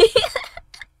 goodbye.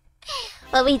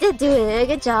 Well, we did do it.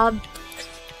 Good job.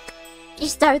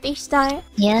 Each star.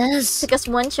 Yes. Took us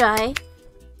one try.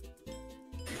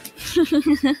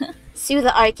 Sue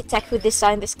the architect who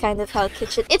designed this kind of hell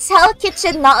kitchen. It's hell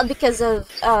kitchen not because of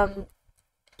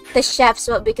the chefs,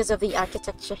 but because of the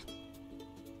architecture.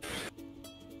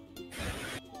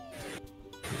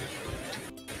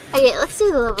 Okay, let's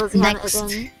do the levels we haven't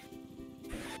done.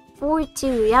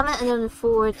 4-2. We haven't done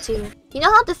 4-2. You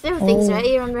know how to throw things, right?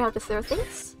 You remember how to throw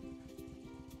things?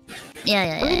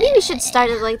 Yeah. Maybe we should start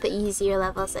at like the easier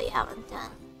levels that you haven't done.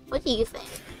 What do you think?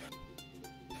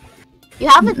 You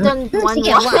haven't done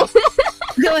 1-1.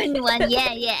 Doing 1, yeah,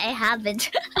 I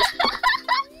haven't.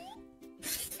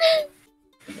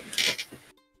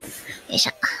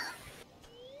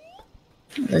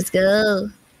 Let's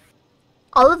go.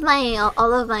 All of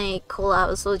my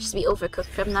collabs will just be overcooked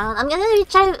from now on. I'm gonna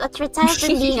retire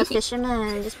from being a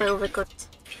fisherman just by overcooked.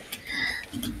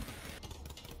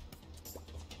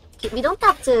 Okay, we don't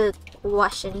have to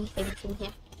wash anything from here.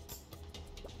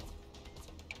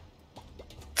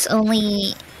 It's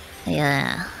only...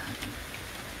 yeah.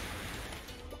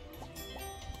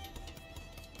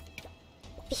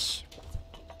 Fish.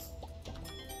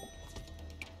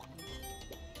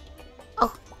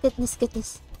 Oh, goodness.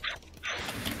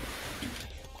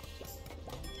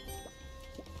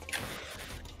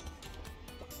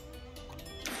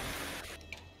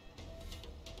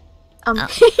 I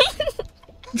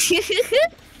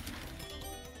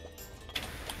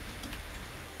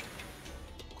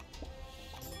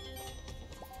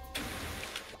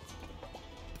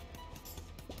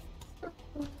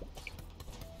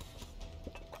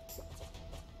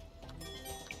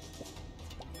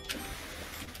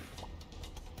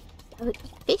would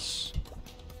eat fish.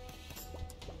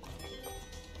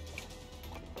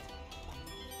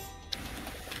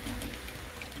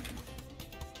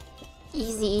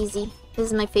 Easy. This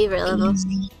is my favorite level.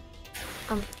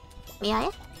 May I?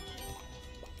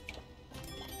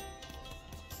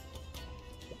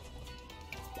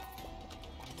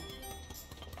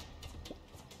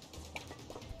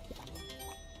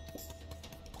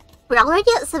 We're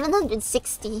already at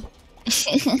 760.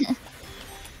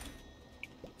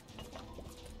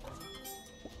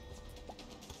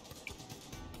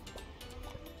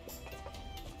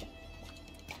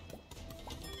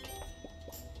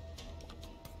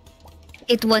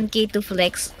 Hit 1k to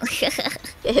flex.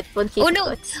 Hit 1k oh to no!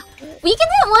 flex. We can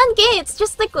hit 1k! It's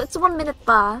just like, it's 1 minute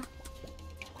pa.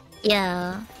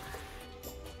 Yeah.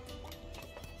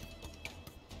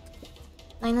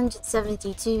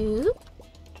 972.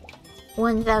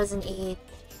 1008.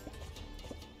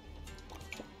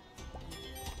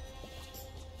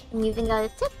 And you even got a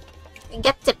tip. We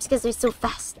get tips because they're so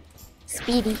fast.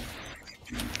 Speedy.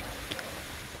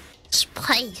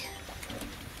 Spy.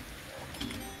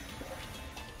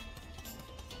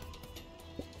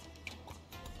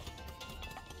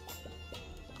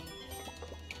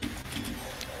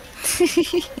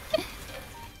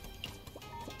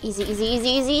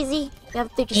 Easy. We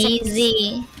have 30 seconds.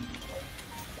 Easy.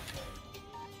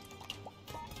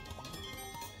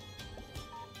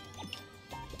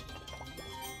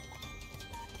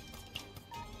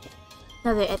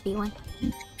 Another epi one.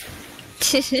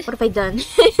 What have I done?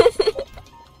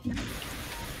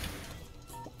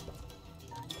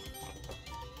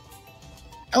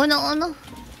 Oh no.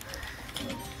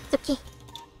 It's okay.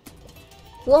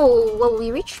 Whoa,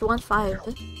 we reached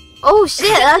 1.5. Oh shit,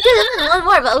 I could have done one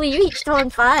more, but we reached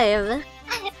 1.5.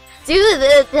 Dude,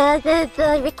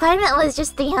 the requirement was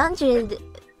just 300.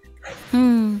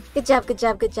 Good job.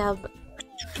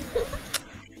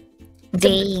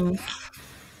 Dang.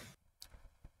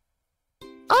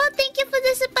 Oh, thank you for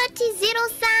the Sapachi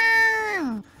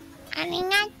Zero-san!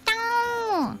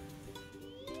 Arigato!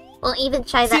 We'll even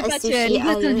try that as sushi.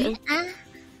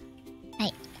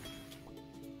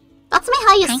 That's my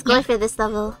highest score for this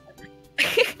level.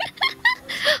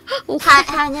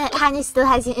 Hannah still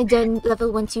hasn't done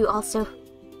level 1, 2 also.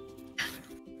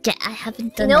 Yeah, I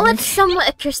haven't done. You know what's somewhat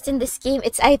accursed in this game?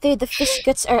 It's either the fish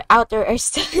guts are out or are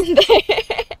still in there.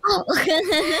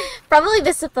 Probably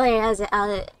the supplier has it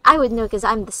out. I would know because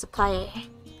I'm the supplier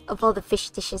of all the fish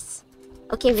dishes.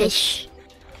 Okay, fish.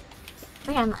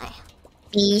 Where am I?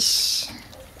 Fish.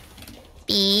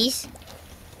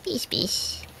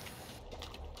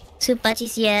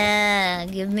 Supachis, yeah.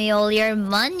 Give me all your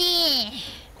money.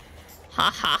 Ha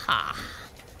ha ha.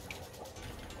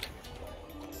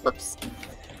 Whoops.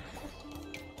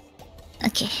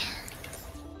 Okay.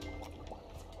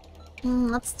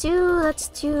 Let's do.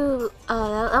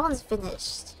 That one's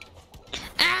finished.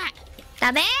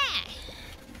 Tabe!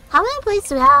 How many plates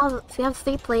do we have? If we have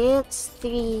 3 plates,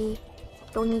 3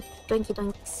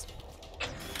 doinks.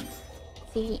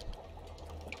 3.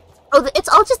 Oh, it's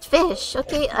all just fish.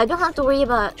 Okay, I don't have to worry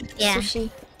about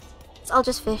sushi. It's all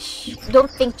just fish.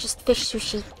 Don't think just fish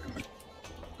sushi.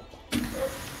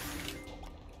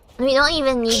 We don't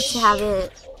even need to have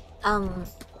it. You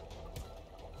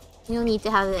don't need to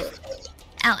have it.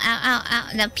 Ow, ow, ow, ow.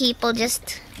 The people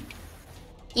just...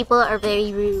 People are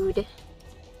very rude.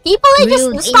 People are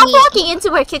just... Stop walking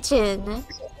into our kitchen.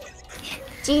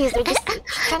 Jeez, they're just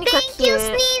trying to cook here.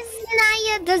 Thank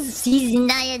you,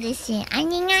 Sneeznaya desu.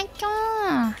 Arigato.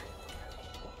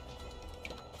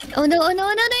 Oh no,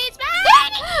 it's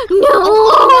bad! No!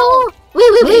 Oh, no.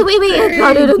 Wait, I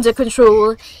got it under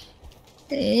control.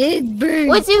 It burns.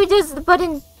 What's the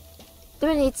button?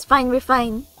 It's fine, we're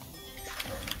fine.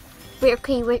 We're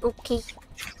okay.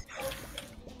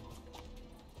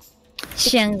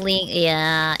 Shangling,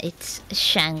 yeah, it's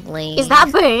Shangling. Is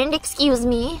that burned? Excuse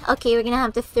me. Okay, we're gonna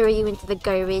have to throw you into the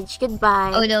garbage.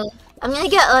 Goodbye. Oh no. I'm gonna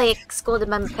get, like, scolded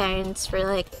by my parents for,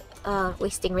 like,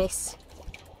 wasting rice.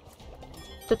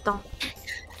 Tutong.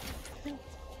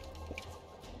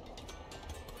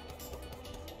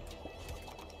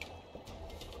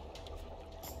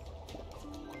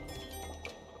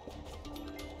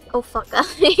 Oh fuck.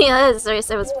 Yeah, sorry,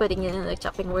 I was putting it in the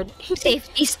chopping board.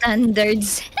 Safety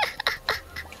standards.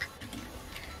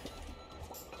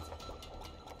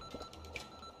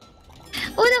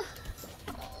 Oh no!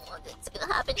 Oh, what's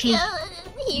gonna happen? Here, Hannah.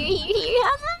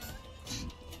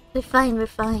 We're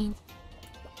fine.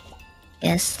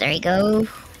 Yes, there you go.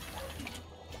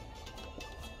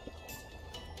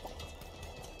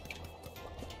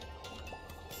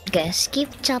 Guys,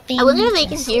 keep chopping. I wonder if they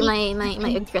can hear my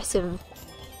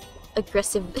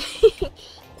aggressive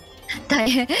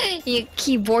your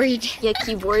keyboard. Yeah,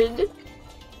 keyboard.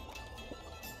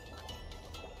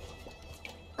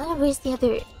 Oh, where's the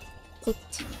other the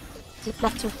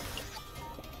platter?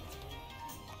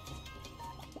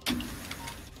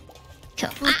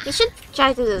 We should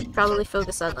try to probably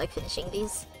focus on, like, finishing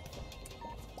these.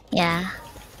 Yeah.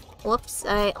 Whoops,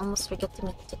 I almost forgot to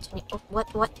make the turning. Oh,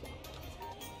 what?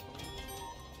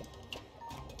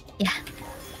 Yeah.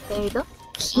 There you go.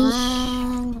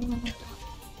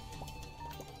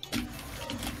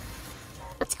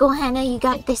 Let's go, Hannah, you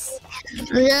got this.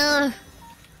 Oh.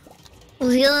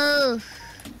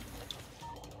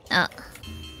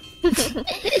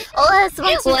 Oh, that's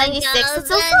 196.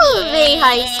 It's also a very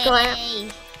high score.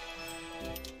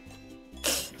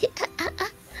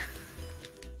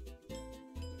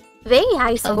 Very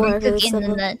high score. Overcooked in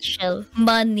a nutshell.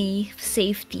 Money,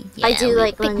 safety. Yeah, I do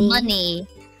like money. Money.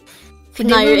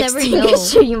 Fire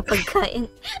extinguisher yung pagkain.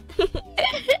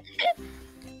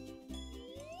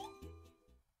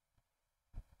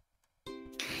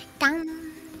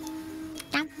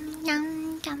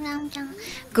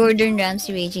 Gordon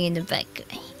Ramsay raging in the back.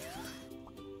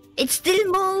 It's still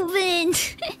moving!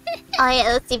 Oh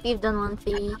yeah, let's see if you've done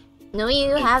 1-3. No,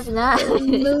 you have not.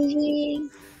 Moving.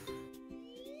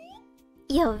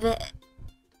 Yo,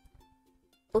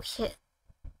 oh shit.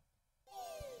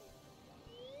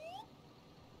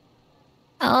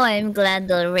 Oh, I'm glad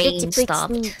the rain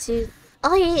stopped.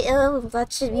 Oh yeah, oh,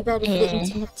 that should be better for the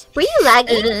internet. Were you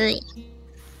lagging?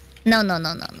 No.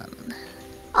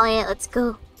 Oh yeah, let's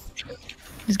go.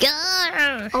 Let's go!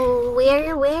 Oh,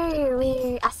 where?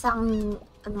 Asang,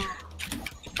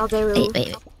 Caldero.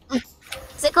 Wait.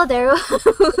 Is it Caldero?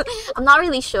 I'm not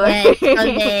really sure. Yeah,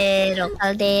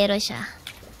 Caldero siya.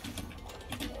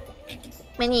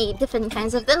 Many different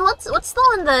kinds of. Then what's the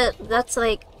one that's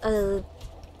like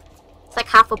it's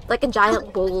like like a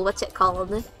giant bowl. What's it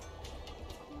called?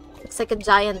 It's like a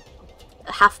giant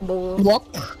half bowl.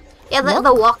 Wok. Yeah,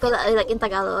 the walk, like in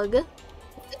Tagalog.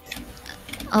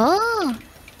 Oh.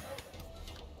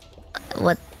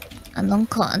 What? Anong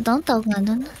tawag nga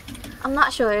dun? I'm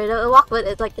not sure. The walk with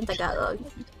it like in Tagalog.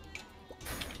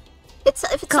 If it's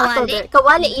not called there.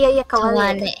 Kawali. Yeah,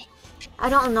 kawali. I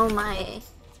don't know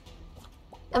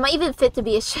am I even fit to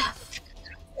be a chef?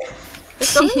 There's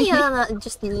so many that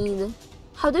just need.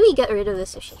 How do we get rid of the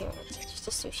sushi here? It's just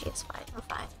a sushi. It's fine. We're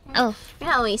fine. Oh. You're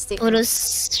not wasting. Puro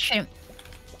shrimp.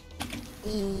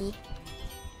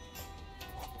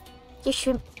 Your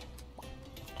shrimp.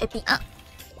 Epi.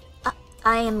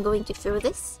 I am going to throw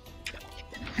this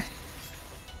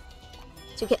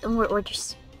to get more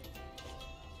orders.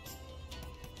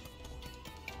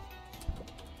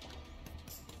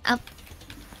 Up.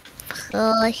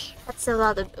 Oh. That's a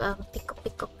lot of pico.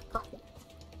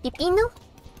 Pipino?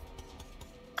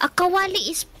 Kawali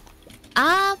is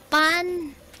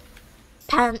pan.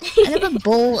 Pan. Ano ba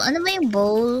bowl? Ano ba yung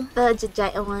bowl? The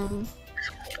giant one.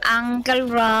 Uncle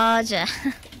Roger.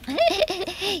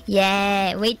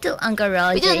 Yeah, wait till Uncle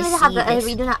Roger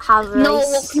we do not have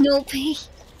rice. No pay.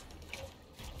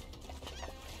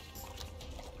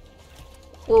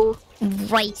 Whoa.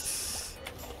 Rice.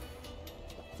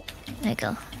 There you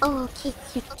go. Oh, okay,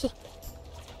 cute.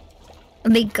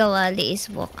 Big kawali is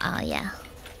walk. Yeah.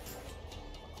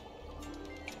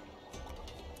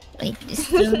 Wait, we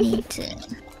still need to.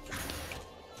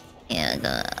 Yeah,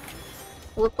 go.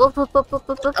 Whoop.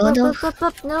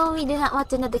 No, we do not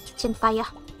want another kitchen fire.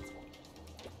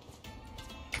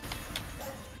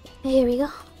 Here we go.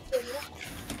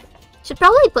 Should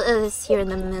probably put this here in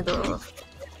the middle.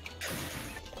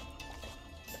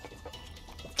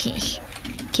 Okay.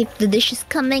 Keep the dishes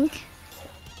coming.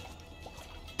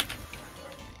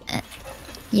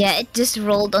 Yeah, it just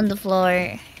rolled on the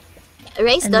floor.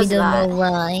 Rice and does we don't that. know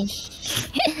why.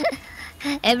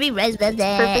 Every rice does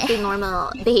that. Perfectly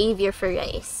normal behavior for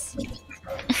rice.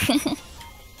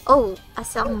 Oh,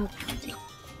 asam.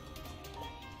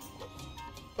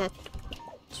 Good.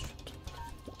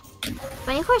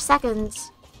 24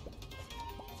 seconds.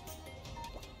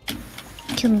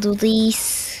 Can do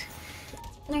this.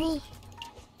 Nori.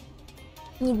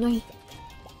 Need Nori.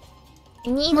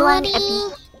 You need one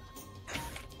epi.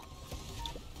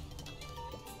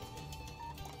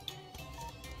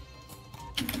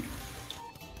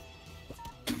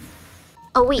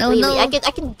 Oh wait, wait.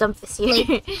 I can dump this here.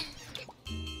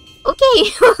 okay,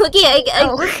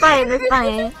 we're fine.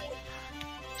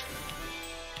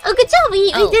 Oh, good job, we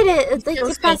did it.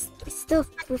 Still,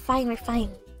 we're fine.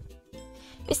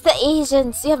 It's the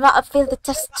Asians. You have not failed the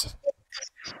test.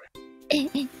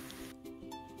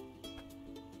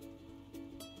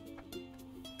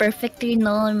 Perfectly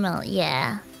normal,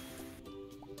 yeah.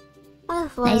 Oh,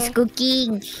 nice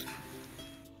cooking.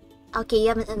 Okay, you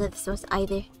haven't done this one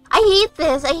either. I hate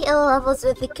this. I hate levels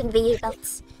with the conveyor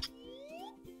belts.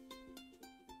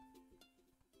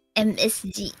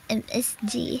 MSG.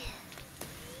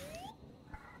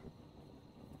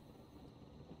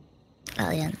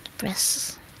 Oh, yeah,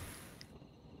 press.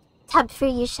 Tab for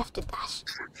you, Chef to Dash.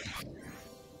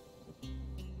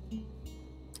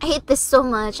 I hate this so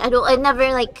much. I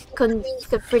never like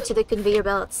confer to the conveyor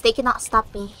belts. They cannot stop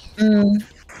me.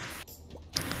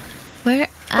 Where?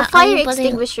 The fire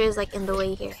extinguisher is like in the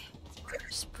way here.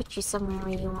 Just put you somewhere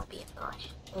where you won't be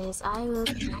annoyed. Because I will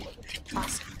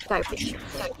toss garbage.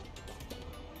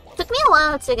 Took me a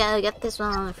while to get this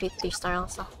one on a 3-star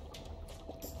also.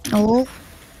 Oh.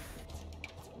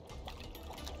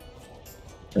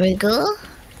 Where we go?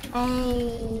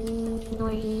 Hey,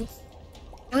 Nori.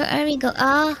 Where are we go?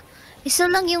 Isa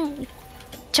lang yung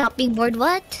chopping board.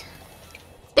 What?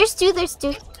 There's two.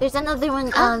 There's another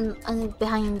one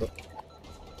behind it.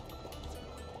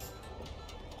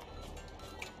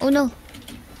 Oh no.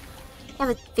 You have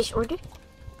a fish order?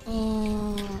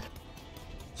 And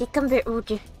cucumber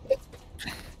order. Let's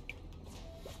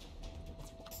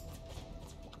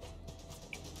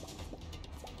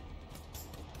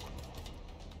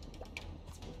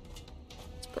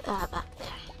put that back there.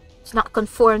 It's not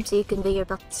conform to your conveyor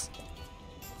belts.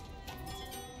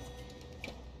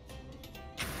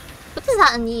 What does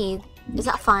that need? Is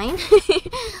that fine?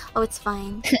 Oh, it's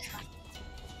fine.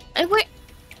 Where?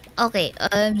 Okay,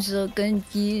 I'm so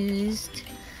confused.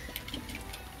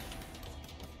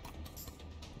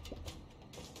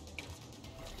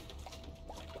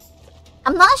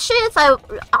 I'm not sure if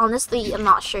I'm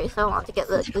not sure if I want to get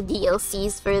the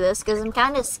DLCs for this because I'm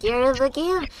kind of scared of the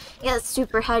game. It gets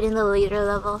super hard in the later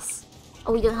levels.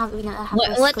 Oh, we don't have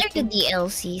What are the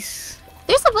DLCs?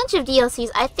 There's a bunch of DLCs.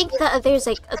 I think that there's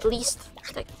like at least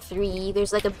like 3.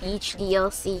 There's like a beach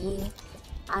DLC.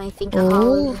 I think a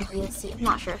Halloween DLC. I'm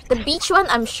not sure. The beach one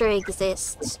I'm sure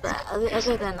exists, but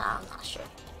other than that, I'm not sure.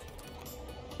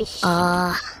 Fish.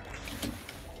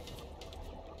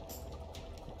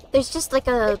 There's just like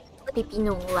a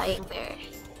pipino lying there.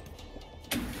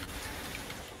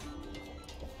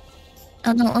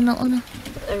 Oh no, oh no, oh no.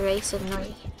 A rice and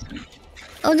nori.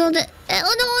 Oh no, oh no, oh no,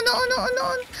 oh no, oh no.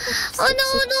 Oh no,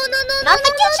 no, no, no, not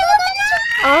the kitchen, not the kitchen!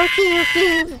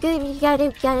 Okay, good, you got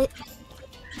it.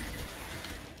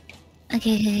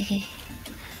 Okay.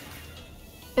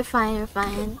 We're fine.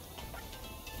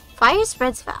 Fire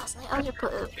spreads fast. I'll just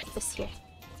put this here.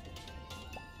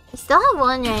 We still have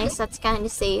one rice that's kind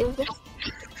of saved.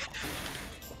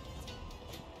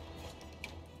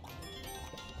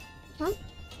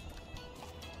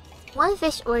 One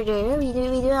fish order. We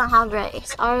do not have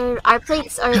rice. Our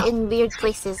plates are in weird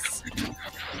places.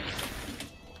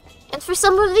 And for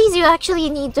some of these, you actually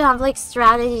need to have like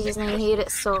strategies, and I hate it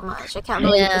so much. I can't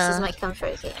believe this is my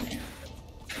comfort game.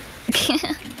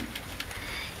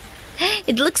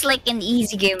 It looks like an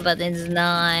easy game, but it's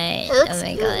not. It looks oh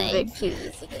my god. a cute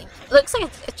easy game. It looks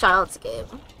like a child's game.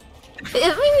 I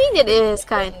mean, it is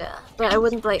kinda, but I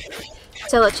wouldn't like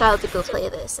tell a child to go play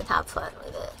this and have fun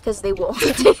with it because they won't.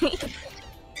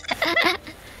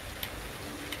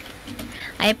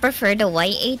 I prefer the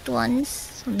Y8 ones.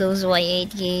 Those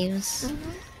Y8 games.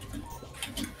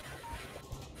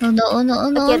 Oh no!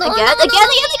 Again.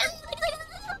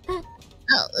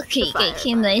 Oh,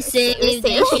 okay, nice save. We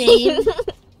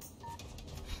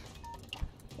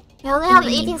only have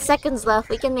 18 seconds left.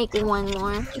 We can make one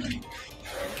more.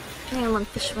 Maybe one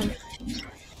fish one.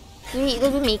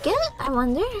 Did we make it? I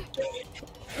wonder.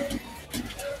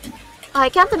 I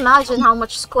can't imagine how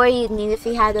much score you'd need if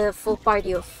you had a full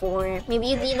party of 4. Maybe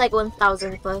you'd need like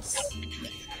 1,000 plus.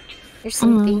 Or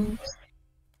something.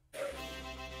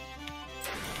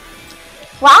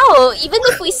 Wow! Even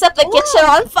if we set the kitchen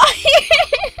on fire!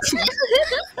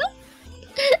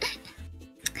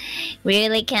 We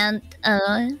really can't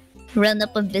run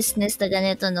up a business na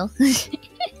ganito, no?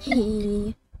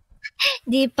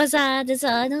 Di pasado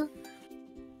sa ano?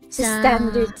 Sa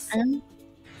standards.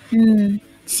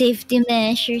 Safety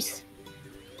measures.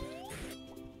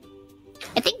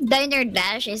 I think Diner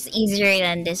Dash is easier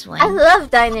than this one. I love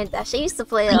Diner Dash. I used to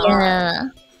play it a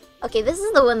lot. Okay, this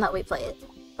is the one that we played.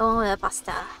 The one with the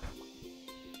pasta.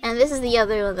 And this is the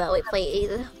other one that we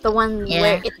played. The one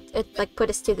where it like put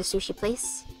us to the sushi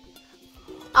place.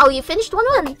 Oh, you finished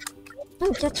one?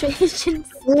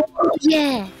 Congratulations. Oh,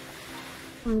 yeah.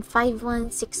 5-1,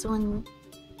 6-1,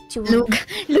 2-1.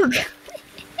 Look.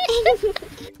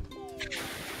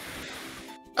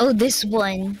 Oh, this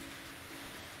one.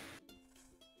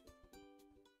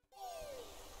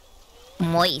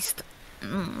 Moist.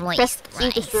 Press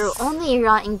Q to throw. Only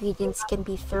raw ingredients can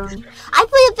be thrown. I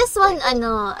played this one.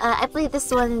 I played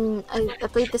this one. I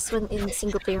played this one in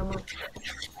single player mode.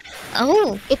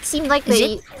 Oh, it seemed like I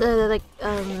mean,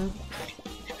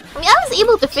 I was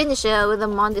able to finish it with a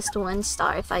modest 1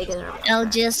 star if I can remember. I'll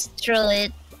just throw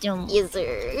it. Yes,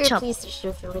 sir. Chop. Please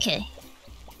throw it. Okay.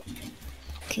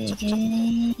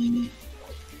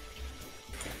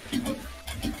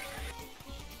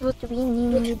 What do we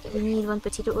need? We need 1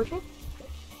 potato order.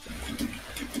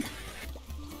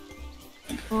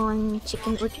 1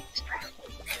 chicken order.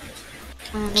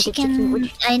 Another chicken order.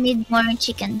 I need more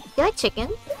chicken. You like chicken?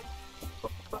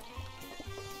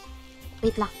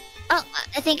 Wait lang. Oh,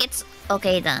 I think it's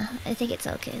okay na. I think it's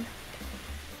okay.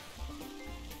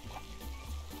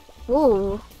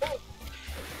 Whoa.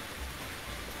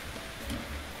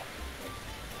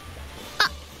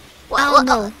 Oh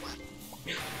no.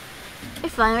 We're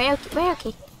fine, we're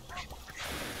okay.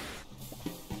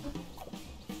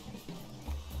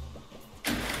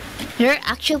 There are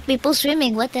actual people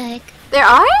swimming, what the heck? There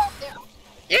are?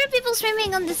 There are people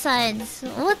swimming on the sides.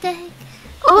 What the heck?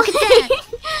 Oh, look at that!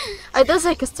 Are those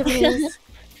our customers?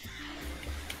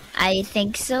 I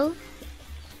think so.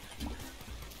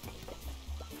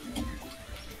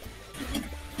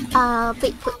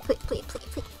 Plate.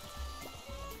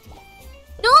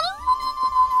 No!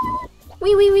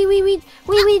 Wait.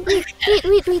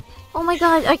 Oh my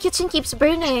god, our kitchen keeps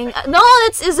burning. No,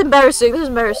 this is embarrassing. This is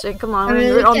embarrassing. Come on,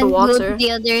 we're on the water. Go to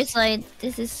the other side.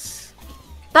 This is...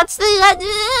 That's the...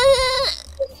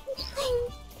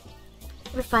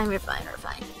 We're fine.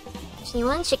 Just need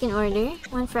 1 chicken order,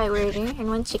 1 fry order, and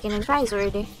 1 chicken and fries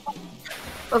order.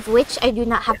 Of which I do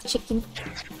not have chicken.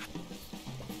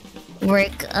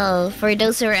 Work, for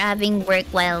those who are having work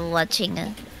while watching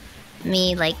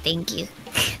me, like, thank you.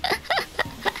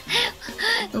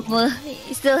 Well,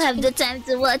 you still have the time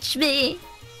to watch me.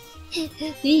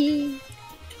 The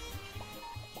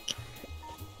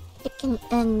and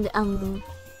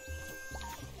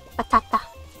patata.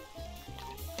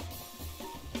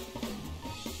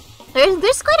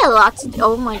 There's quite a lot to do.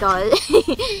 Oh my god.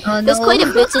 Oh, There's no. quite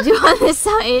a bit to do on this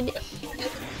side.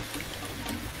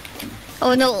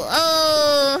 Oh no!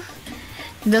 Oh,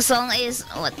 the song is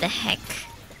what the heck?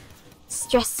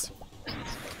 Stress.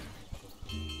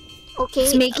 Okay,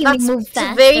 It's making me move it's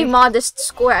a very faster. modest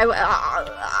score.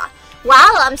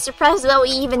 Wow, I'm surprised that we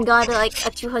even got like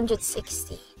a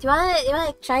 260. Do you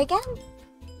wanna try again?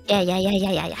 Yeah.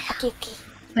 Okay.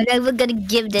 But I'm gonna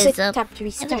give this Click up. tab to I'm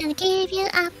restart. gonna give you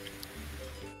up.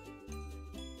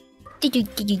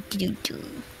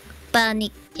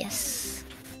 Panic, yes.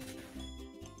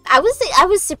 I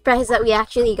was surprised that we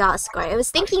actually got a score. I was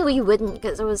thinking we wouldn't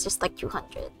because it was just like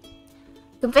 200.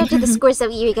 Compared to the scores that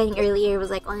we were getting earlier, it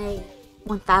was like only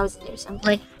 1,000 or something.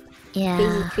 Like,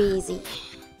 yeah. Crazy.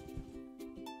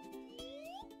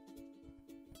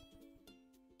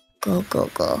 Go.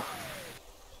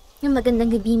 Yung magandang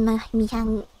gabi,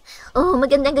 Mihan. Oh,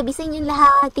 magandang gabi sa inyong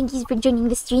lahat. Thank you for joining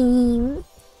the stream.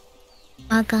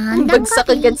 Magandang Bagsak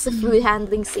gabi. against the food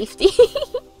handling safety.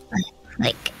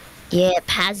 Like, yeah,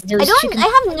 pass those chicken. I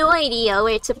have no idea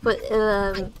where to put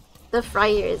the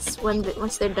fryers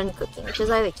once they're done cooking, which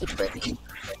is why they keep burning.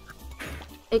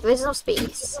 Like, there's no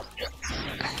space.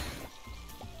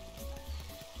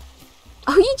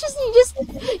 Oh, you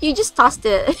just tossed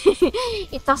it.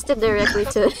 You tossed it directly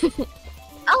to.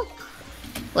 Oh,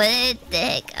 what the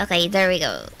heck? Okay, there we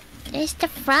go. There's the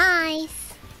fries.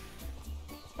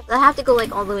 I have to go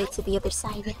like all the way to the other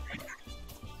side.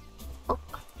 Oh.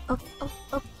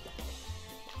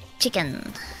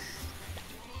 Chicken.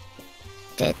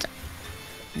 Dead.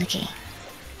 Okay.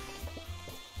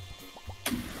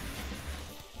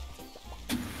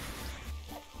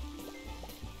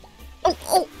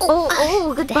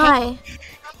 Oh, goodbye.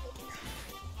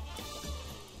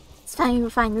 It's fine, we're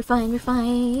fine.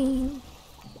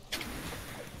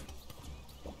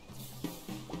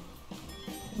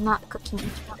 I'm not cooking it.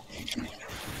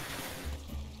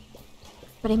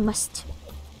 But I must.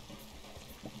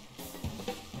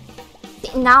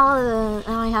 Now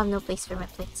I have no place for my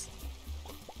plates.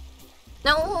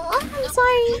 No, I'm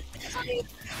sorry.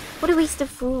 What a waste of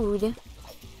food.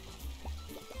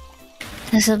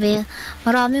 Nasabi,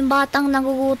 maraming batang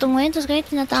nagugutom ngayon, tapos kaya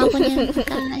tinatapon niya ng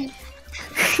pagkain.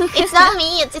 It's not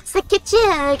me, it's the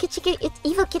kitchen. It's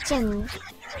evil kitchen.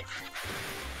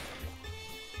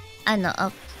 Ano,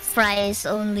 fries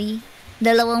only.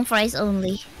 Dalawang fries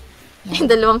only.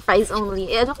 Yeah. Dalawang fries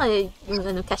only. Ano ka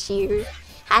yung cashier?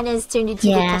 Hannah's turned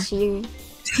into the cashier.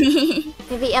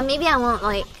 Maybe I won't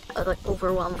like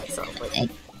overwhelm myself with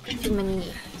too many.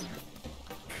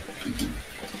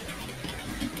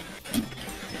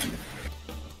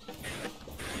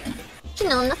 You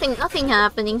know, nothing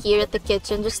happening here at the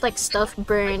kitchen. Just like stuff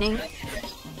burning.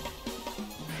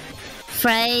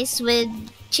 Fries with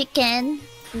chicken.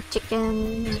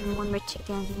 Chicken, one more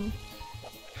chicken.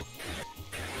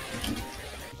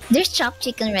 There's chopped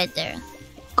chicken right there.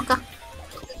 Okay.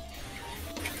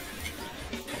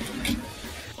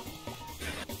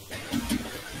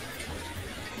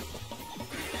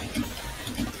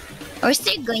 Are we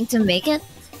still going to make it?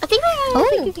 I think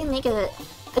we can make it.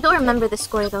 I don't remember the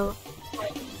score though.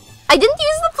 I didn't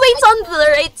use the plates on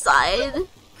the right side.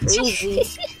 Crazy.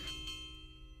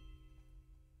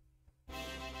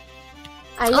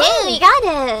 Yay, we got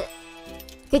it!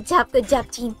 Good job,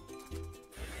 team.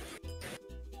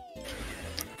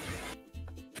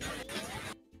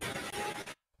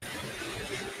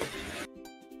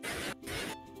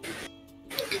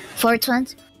 Fortune.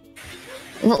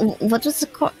 What was the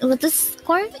score? What the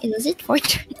score? Was it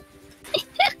Fortune?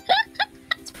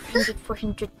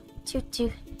 400, 2.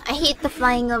 I hate the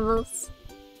flying levels.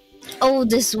 Oh,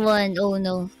 this one. Oh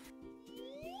no.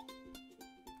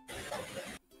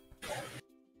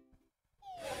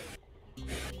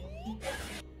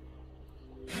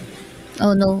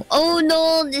 Oh no. Oh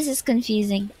no, this is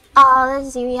confusing.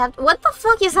 Let's see, we have... What the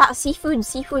fuck is that?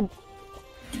 Seafood.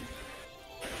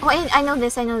 Oh, I know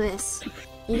this.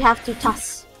 You have to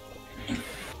toss.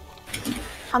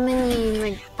 How many,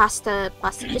 like, pasta?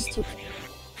 Just 2.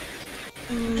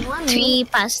 3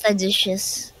 pasta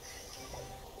dishes.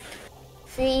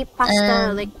 3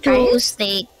 pasta, like, 2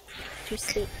 steak. 2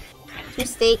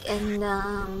 steak and,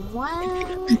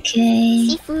 1...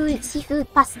 Okay.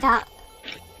 Seafood pasta.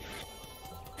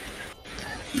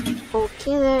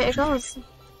 Okay, there it goes.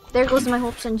 There goes my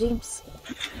hopes and dreams.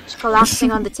 Just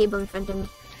collapsing on the table in front of me.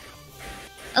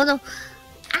 Oh no.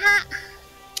 Ah!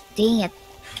 Dang it.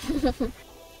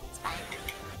 It's fine.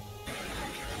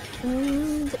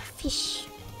 Fish.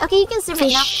 Okay, you can serve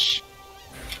it now.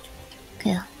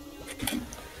 Okay.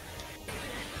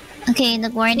 Okay,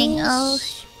 the warning. Oh.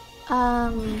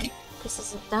 This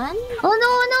is done. Oh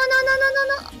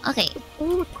no. Okay.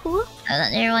 Ooh, cool.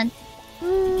 Another one.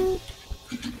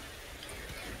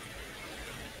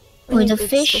 We Or the need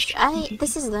fish.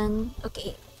 This is done.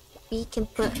 Okay. We can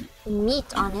put meat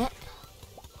on it.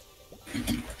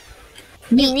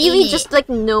 You really just like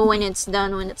know when it's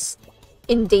done, when it's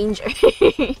in danger.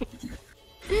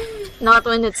 Not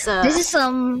when it's This is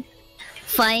some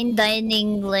fine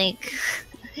dining, like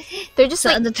they're just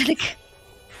so like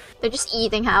they're just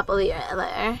eating happily right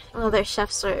there while their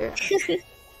chefs are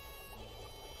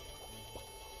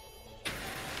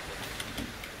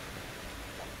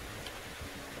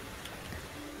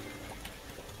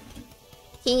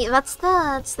okay, that's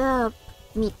the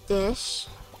meat dish.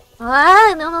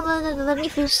 Ah, no, let me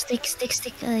finish. Stick.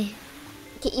 Okay,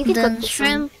 you can Then cook this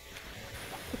shrimp. one.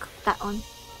 You cook that one.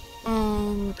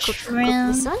 And cook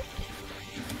this one.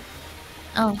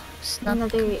 Oh, it's not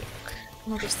another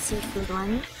seafood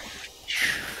one.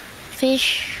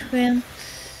 Fish, shrimp.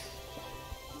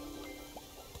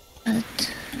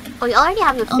 Oh, you already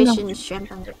have the fish and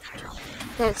shrimp under control.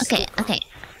 Okay.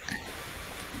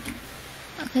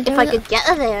 If I could get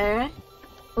there, it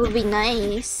would be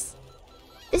nice.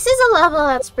 This is a level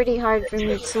that's pretty hard for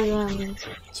me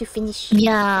to finish.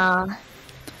 Yeah.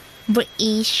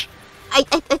 British. I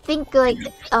think like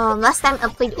last time I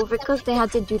played Overcooked, I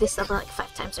had to do this level like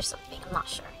 5 times or something. I'm not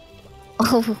sure.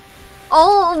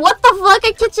 Oh, what the fuck?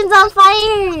 Our kitchen's on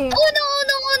fire! Oh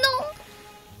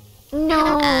no!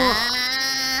 No.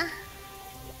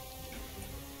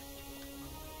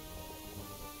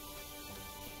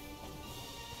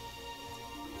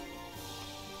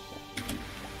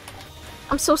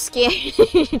 I'm so scared.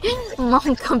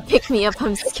 Mom, come pick me up.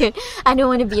 I'm scared. I don't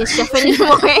want to be a chef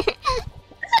anymore.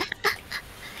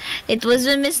 It was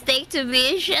a mistake to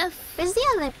be a chef. Where's the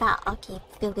other part? Okay,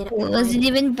 filled it up. I wasn't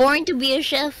even born to be a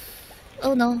chef.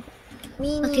 Oh no.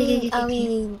 Okay.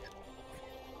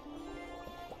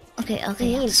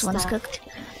 This one's cooked.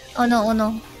 Oh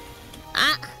no.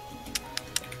 Ah!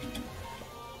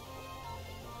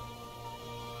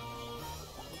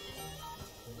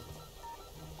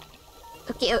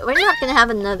 Okay, we're not gonna have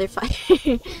another fire.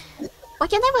 Why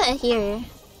can't I put it here?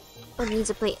 Oh, it needs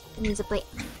a plate.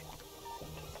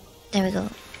 There we go.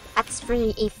 That's for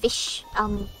a fish,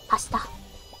 pasta.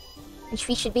 Which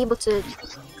we should be able to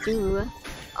do.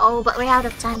 Oh, but we're out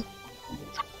of time.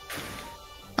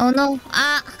 Oh no.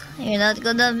 Ah! You're not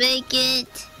gonna make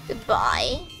it.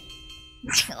 Goodbye.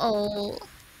 Oh.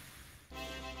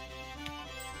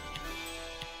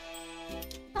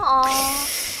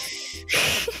 Aww.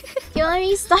 You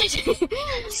already started.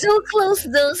 So close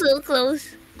though, so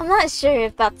close. I'm not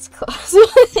sure if that's close.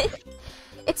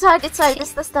 It's hard. This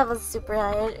level is super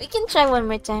hard. We can try one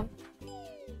more time.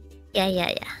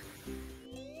 Yeah.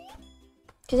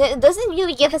 Because it doesn't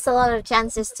really give us a lot of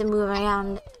chances to move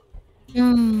around.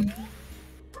 Alright,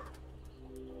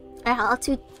 I'll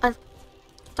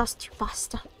toss 2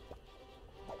 pasta.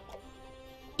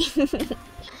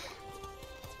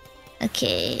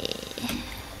 Okay.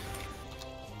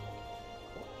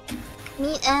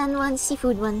 Meat and 1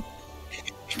 seafood one.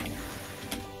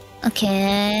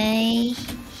 Okay.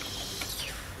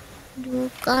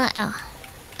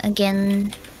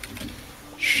 Again,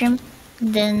 shrimp.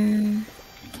 Then.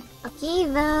 Okay,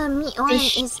 the meat one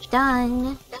is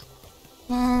done.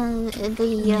 And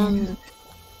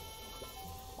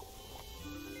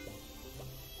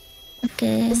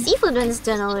okay. The seafood one's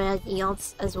done already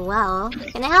as well.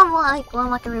 Can I have one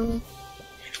macaroni?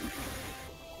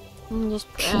 Just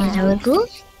there we go.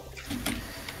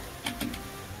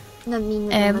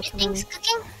 Everything's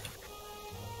cooking.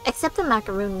 Except the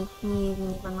macaroni. We need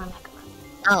 1 more macaroni.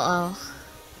 Oh.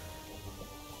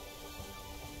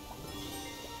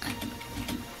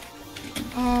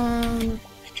 And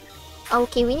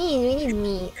okay, we need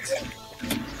meat.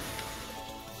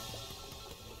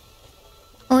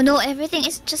 Oh no, everything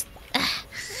is just.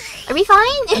 Are we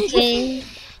fine? Okay.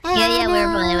 Yeah, we're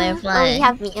fine. Oh, we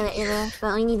have meat in it,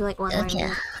 but we need like 1 more meat.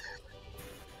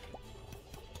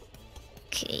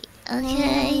 Okay.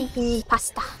 We need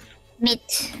pasta.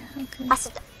 Meat. Okay.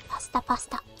 Pasta.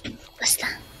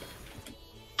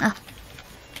 Oh.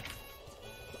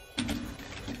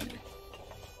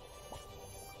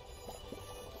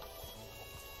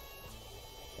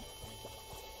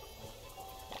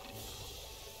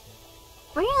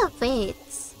 Where are the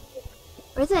plates?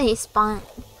 Where do they spawn?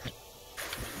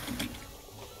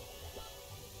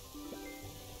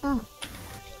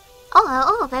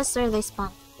 Oh, that's where they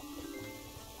spawn.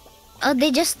 Oh,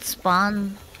 they just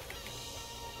spawn.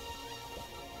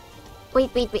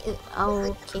 Wait.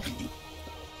 Oh, okay.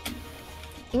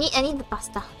 I need the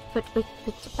pasta. put the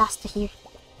pasta here.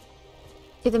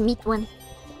 To the meat one.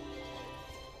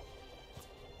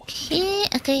 Okay.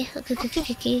 And,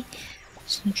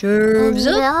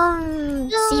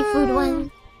 seafood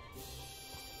one.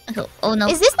 Oh no.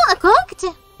 Is this not cooked?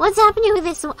 What's happening with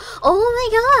this one? Oh my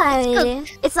god!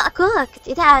 It's not cooked.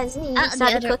 It has. You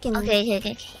started cooking.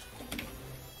 Okay.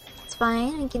 It's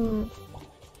fine. I can.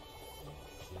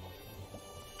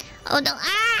 Oh no!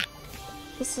 Ah!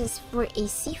 This is for a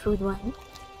seafood one.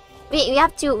 Wait, we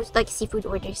have two like seafood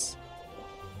orders.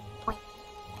 Point.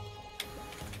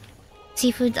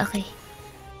 Seafood, okay.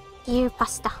 Here,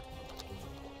 pasta.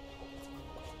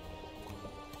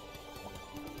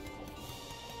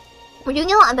 We're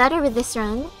doing a lot better with this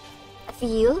run. I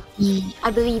feel. I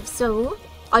believe so.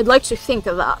 I'd like to think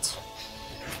of that.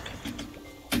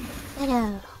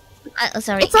 Hello.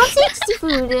 Sorry. It's also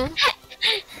seafood.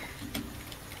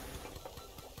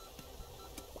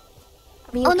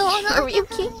 Oh no! Are we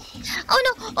okay? Oh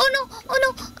no!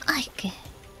 Okay.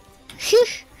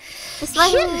 This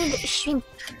one need shrimp.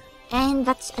 And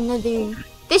that's another.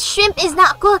 This shrimp is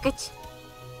not cooked.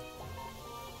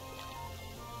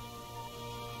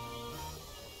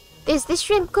 Is this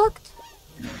shrimp cooked?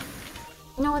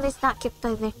 No, it's not cooked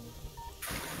either.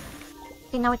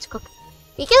 Okay, now it's cooked.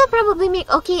 We can probably make.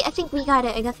 Okay, I think we got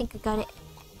it. I think we got it.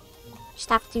 Just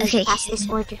have to pass this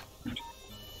order.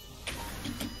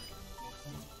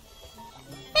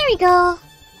 There we go.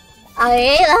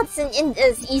 Alright, that's an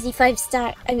easy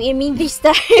 5-star. I mean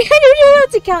 3-star. I don't know how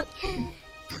to count.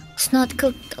 It's not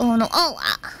cooked. Oh no! Oh!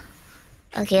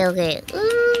 Okay.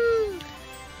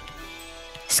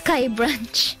 Sky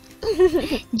Branch.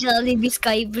 Jollibee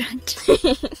Sky Branch.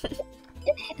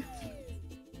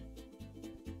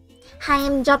 Hi,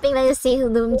 I'm dropping by to say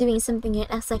hello. I'm doing something right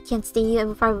now, so I can't stay. I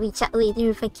will probably chat later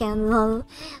if I can. Lol.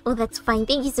 Oh, that's fine.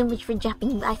 Thank you so much for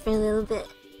dropping by for a little bit.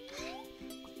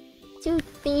 2,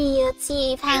 3, let's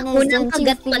see if Hannah's done 2, 3.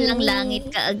 Unang kagat pa lang langit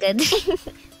ka agad.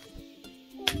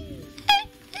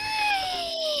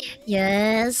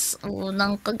 Yes,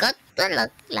 unang kagat pa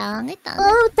lang langit agad.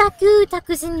 Oh,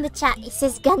 Taku's in the chat. It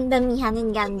says Ganda Mihan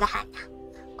and Ganda Hana.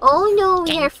 Oh no,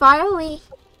 we are far away.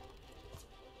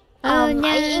 Oh no.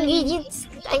 Ingredients.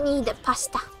 I need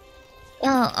pasta.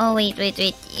 Oh wait.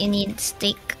 You need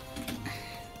steak.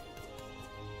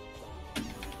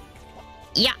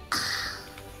 Yeah.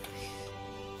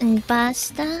 And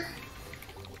pasta.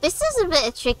 This is a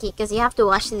bit tricky because you have to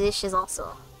wash the dishes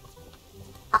also.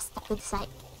 Pasta to the side.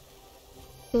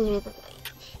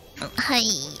 Hi.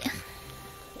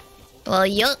 Well,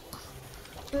 yo.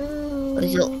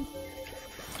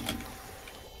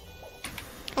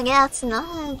 I guess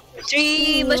not.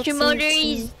 3 mushroom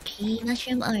orders. 3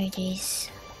 mushroom orders.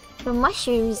 The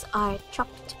mushrooms are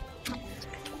chopped.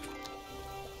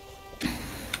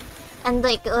 And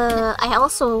like, I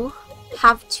also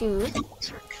have to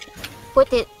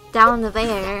put it down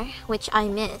there, which I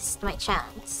missed my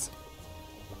chance.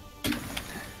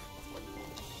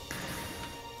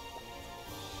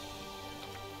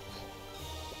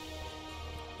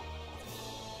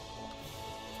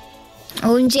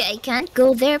 OMG, I can't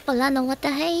go there pala, no, what the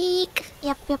heck?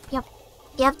 Yep.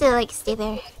 You have to like stay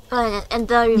there. And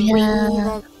the way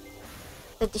that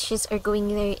the dishes are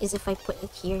going there is if I put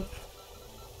it here.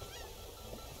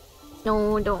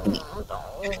 No, don't.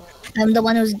 I'm the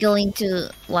one who's going to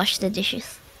wash the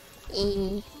dishes.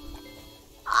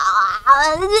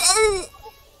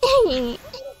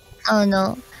 Oh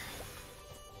no.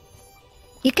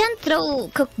 You can't throw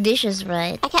cooked dishes,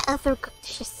 right? I can't throw cooked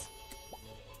dishes.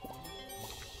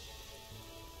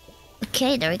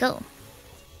 Okay, there we go.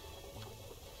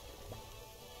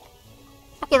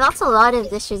 Okay, that's a lot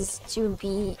of dishes to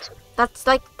be. That's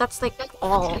like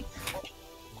all.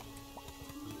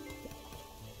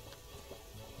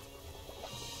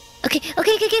 Okay,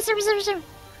 serve.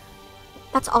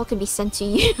 That's all to be sent to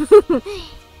you.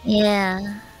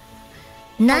 Yeah.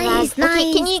 Nice.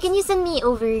 Okay, can you send me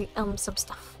over some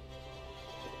stuff?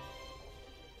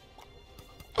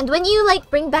 And when you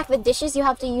like bring back the dishes, you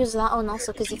have to use that one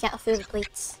also because you can't fill the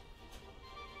plates.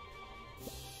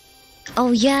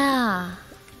 Oh yeah.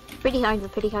 Pretty hard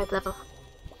level.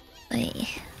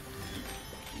 Wait.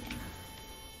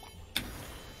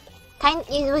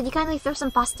 Would you kindly throw some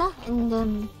pasta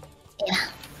and Yeah.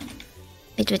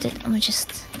 Wait. I'm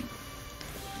just.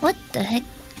 What the heck?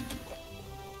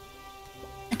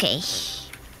 Okay.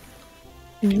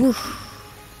 Woo.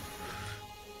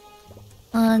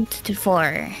 1, 2,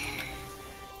 4.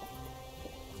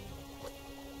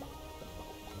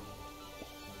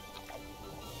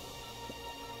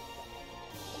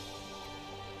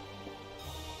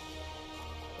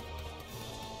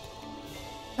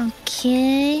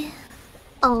 Okay.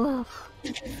 Oh.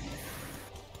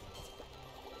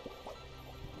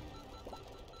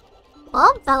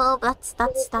 Well, that's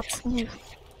me.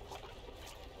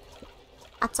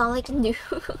 That's all I can do.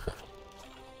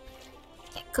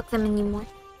 Can't cook them anymore.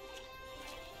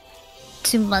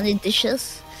 Too many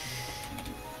dishes.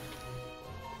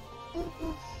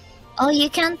 Oh, you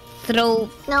can't throw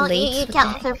No, plates. you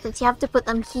can't throw plates. You have to put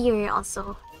them here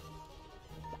also.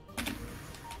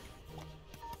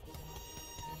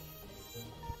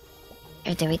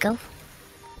 Oh, there we go.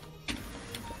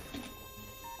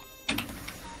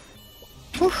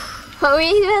 Oh,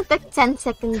 we're at the 10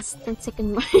 seconds.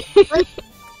 10-second mark.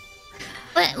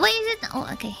 Why is it? Oh,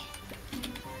 okay.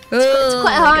 It's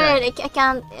quite hard. I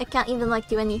can't even like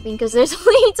do anything because there's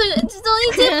only two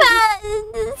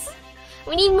pans.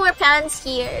 We need more pans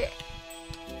here.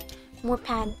 More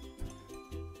pan.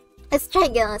 Let's try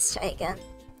again.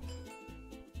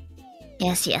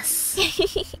 Yes.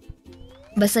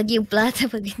 Basag yung plata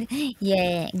pag...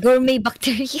 Yeah. Gourmet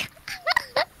bacteria.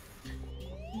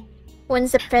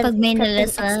 When's the pag may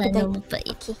nalasa,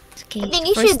 Okay. I think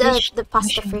you should the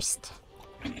pasta first.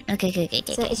 Okay.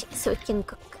 So it can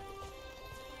cook.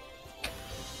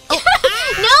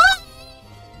 No!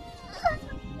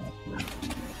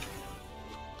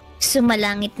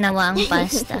 Sumalangit nawa ang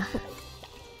pasta.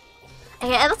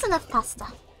 Okay, that's enough pasta.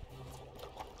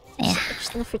 Yeah.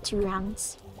 Just enough for 2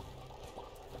 rounds.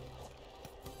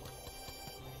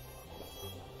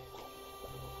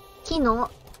 Kino.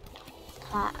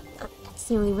 That's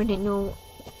the only word I know.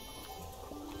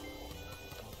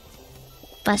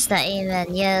 Pasta,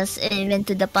 amen. Yes, amen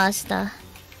to the pasta.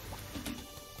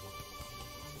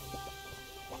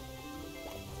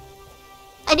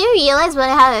 I didn't realize but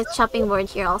I had a chopping board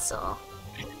here also.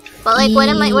 But like, what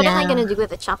am I gonna do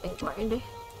with a chopping board?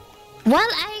 Well,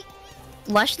 I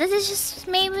wash the dishes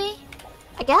maybe.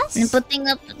 I guess. And putting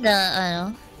up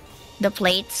the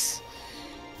plates.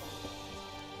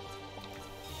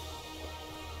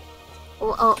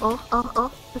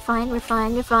 Oh. We're fine.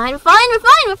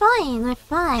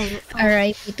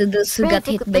 Alright, to those who got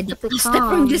hit by the pasta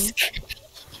from the sky.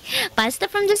 Pasta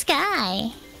from the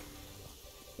sky.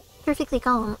 Perfectly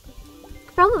calm.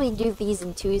 Could probably do these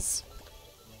in 2s.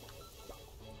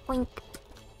 Boink.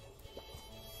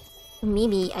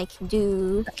 Maybe I can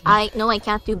do... No, I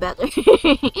can't do better.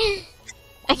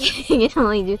 I can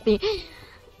only do 3.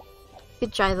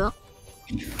 Good try though.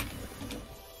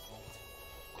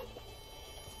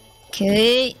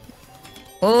 Okay.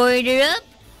 Order up.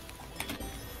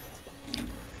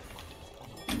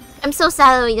 I'm so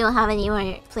sad that we don't have any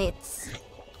more plates.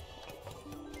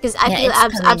 Because I feel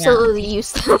absolutely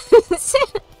useless.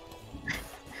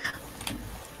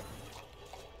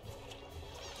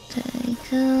 There we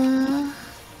go.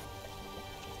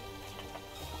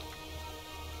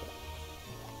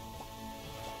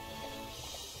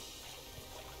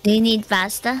 Do you need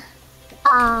pasta?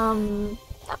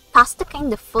 Pasta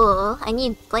kinda full. I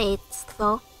need plates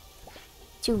though.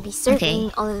 To be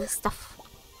serving all of this stuff.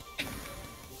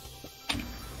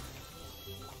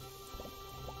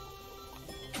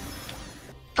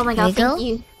 Oh my god, thank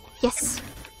you. Yes.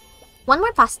 One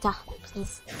more pasta,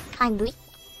 please. Kindly.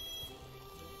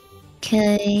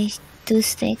 Okay, 2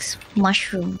 steaks,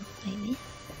 mushroom, maybe.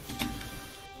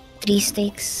 3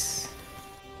 steaks.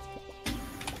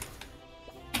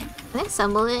 Can I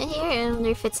assemble it here? I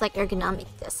wonder if it's like ergonomic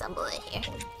to assemble it here.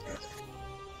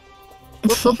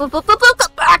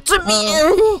 Back to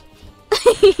me!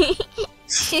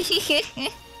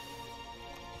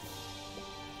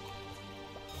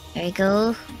 There we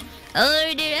go.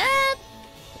 Order up!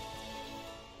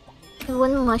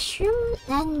 1 mushroom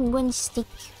and 1 steak.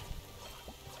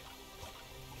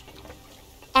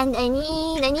 And I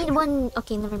need 1...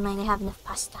 Okay, never mind. I have enough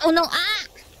pasta. Oh no!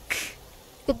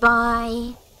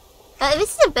 Goodbye.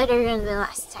 This is a better run than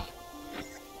last time.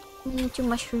 I need 2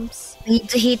 mushrooms. We need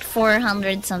to hit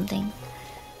 400 something.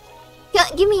 Yeah,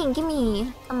 give me.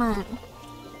 Come on.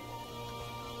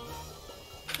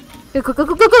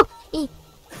 Go. Eat.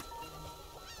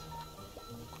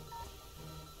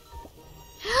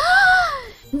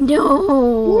 No!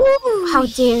 Ooh. How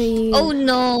dare you? Oh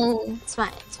no! It's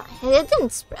fine. It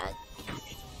didn't spread.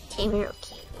 Okay, we're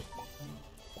okay.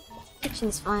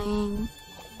 Kitchen's fine.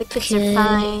 The kids are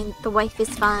fine. The wife is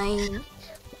fine.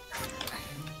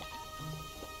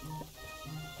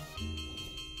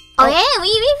 Oh yeah, we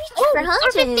reached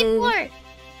 400!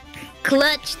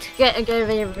 Clutched! Good,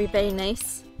 very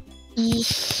nice.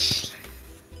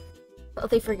 Oh,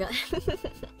 they forgot.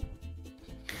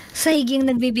 Sahig yung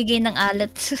nagbibigay ng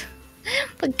alat sa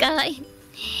pagkain.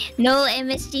 No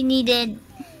MSG needed.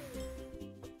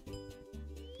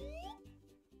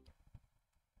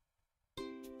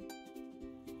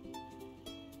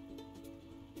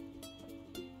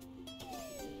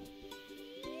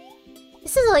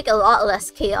 This is like a lot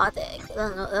less chaotic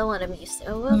than what I'm used to.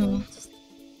 Oh, well, just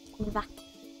give me back.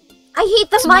 I hate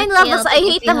the mine levels. I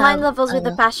hate the mine levels with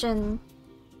the passion.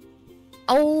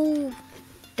 Oh,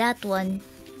 that one.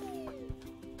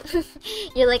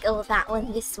 You're like, oh, that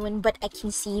one, this one, but I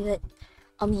can see that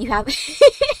you have.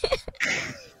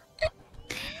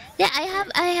 Yeah,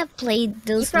 I have played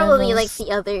those. You probably levels. like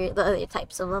the other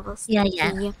types of levels. Yeah.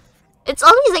 It's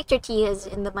always like tortillas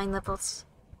in the mine levels.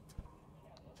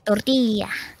 Tortilla.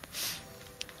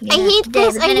 I hate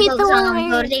this. I hate the one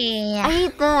where tortilla. I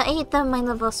hate the mine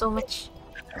level so much.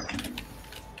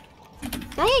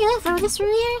 Can I throw this from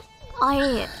here? Oh, I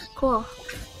hate it. Cool.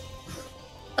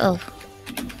 Oh.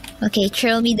 Okay,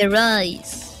 throw me the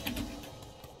rice.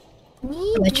 I'm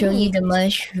gonna throw you the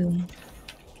mushroom.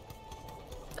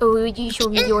 Oh, would you show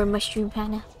me your mushroom,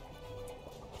 Hannah?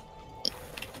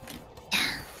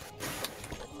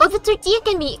 Oh, the tortilla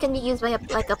can be used by a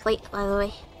plate, by the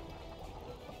way.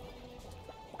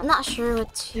 I'm not sure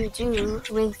what to do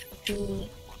with the.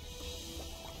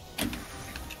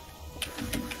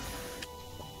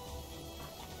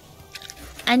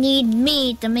 I need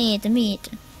meat. The meat. The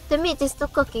meat is still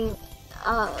cooking,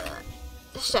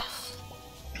 chef.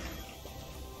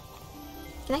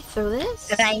 Can I throw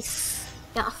this? Rice.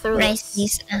 Yeah, I'll throw rice,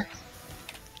 this. Please.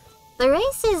 The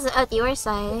rice is at your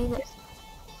side.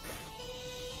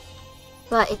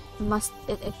 But it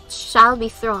shall be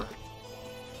thrown.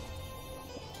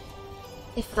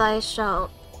 If I shall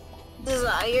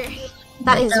desire.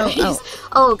 That is rice.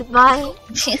 Oh, goodbye.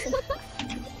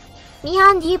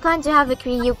 Mihan, do you plan to have a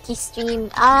karaoke stream?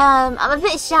 I'm a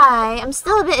bit shy. I'm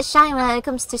still a bit shy when it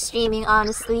comes to streaming,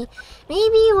 honestly.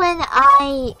 Maybe when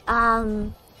I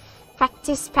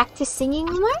practice singing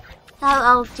more,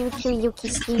 I'll do karaoke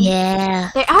stream.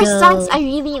 Yeah. There are songs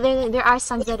there are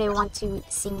songs that I want to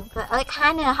sing, but like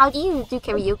Hannah, how do you do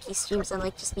karaoke streams and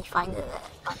like just be fine with it?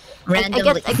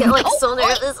 Randomly. I get like so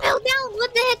nervous. Oh no!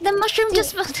 What the heck? The mushroom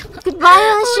just fell down.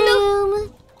 Goodbye,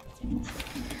 mushroom.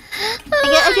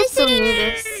 I get so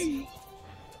nervous.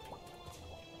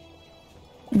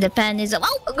 The pan is up.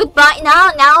 Oh, goodbye.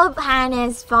 Now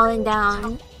Hannah's fallen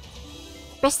down.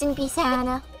 Rest in peace,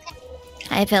 Hannah.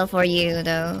 I fell for you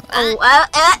though. Oh,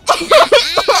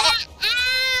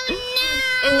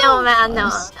 no man, no.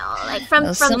 Like from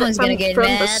the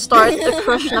start, the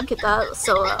crush na kita.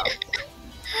 So.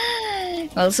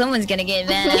 Well, someone's gonna get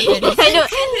mad after this. I know.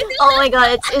 Oh my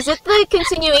god, is it the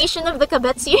continuation of the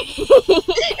Kabet series?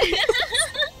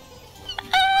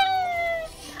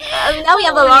 Now we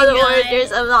have a lot of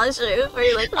orders. I'm not sure if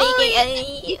we're like taking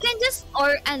any. You can just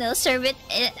serve it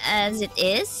as it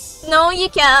is. No, you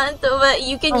can't. But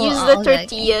you can use the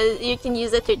tortillas. Okay. You can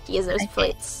use the tortillas as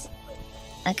plates.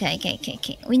 Okay.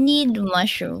 We need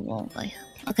mushroom.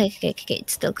 Okay.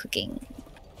 It's still cooking.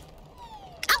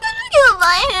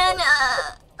 Goodbye,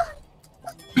 Hannah.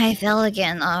 I fell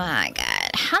again. Oh my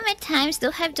god. How many times do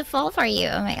I have to fall for you?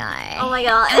 Oh my god. Oh my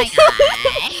god.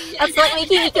 That's like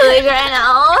making me killing right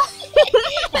now.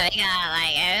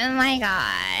 Oh my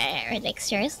god. Like,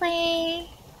 seriously?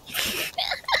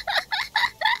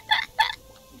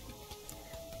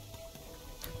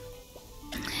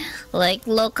 Like,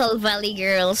 local valley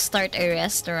girls start a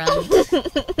restaurant.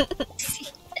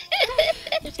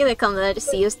 Just gonna come there to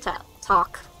see us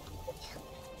talk.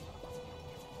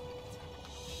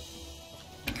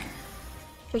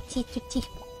 Tutti.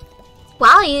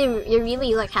 Wow, you're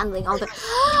really like handling all the.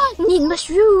 Need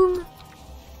mushroom.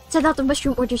 Send out the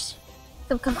mushroom orders.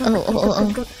 Come.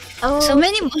 Oh. So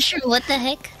many mushroom. What the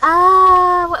heck?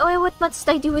 What must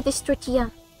I do with this tortilla?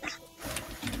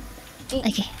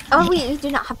 Okay. Oh, we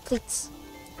do not have plates.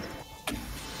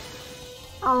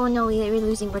 Oh no, we're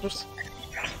losing orders.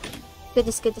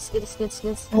 Goodness. Where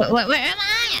am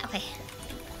I? Okay.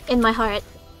 In my heart.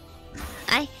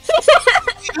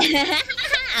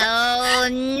 Oh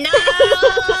no!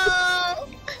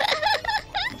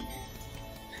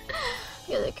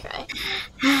 I'm gonna cry.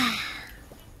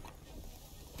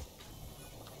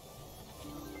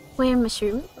 Where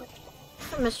mushroom?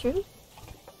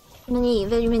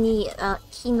 Very many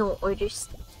kino orders.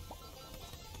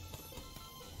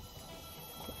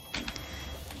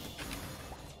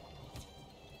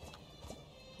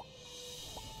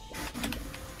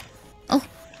 Oh,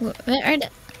 where are the?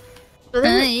 But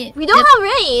then we don't have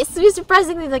rice. We're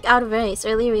surprisingly like out of rice.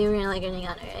 Earlier we were like running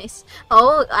out of rice.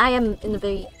 Oh, I am in a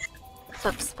very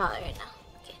tough spot right now.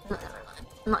 Okay, no, never mind.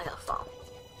 I'm not gonna fall.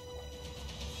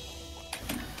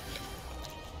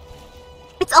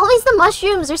 It's always the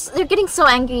mushrooms. They're getting so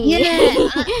angry. Yeah.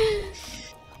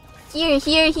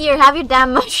 Here. Have your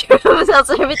damn mushrooms. I'll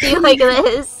serve it to you like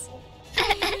this.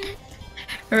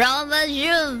 Raw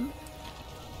mushroom.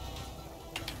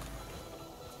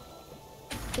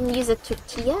 Can you use a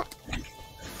tortilla?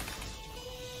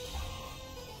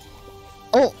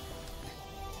 Oh!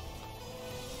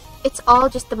 It's all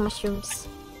just the mushrooms.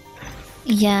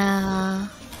 Yeah.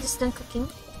 Just done cooking?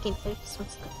 Okay, there, this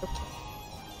one's done cooking.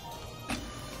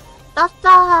 I'll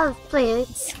have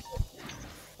plates.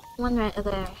 One right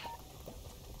there.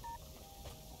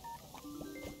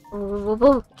 Whoa,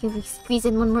 whoa. Can we squeeze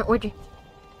in one more order?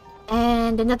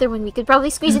 And another one. We could probably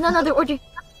squeeze in another order.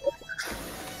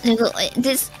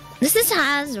 This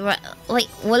has like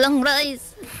walang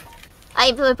rice.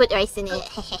 I will put rice in it.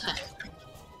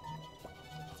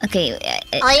 Okay.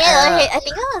 Oh yeah, I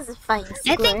think that was fine.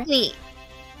 I think we.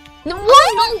 No,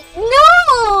 what?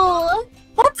 No!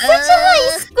 That's such a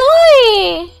high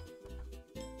score!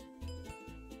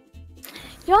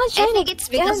 You're trying I think it's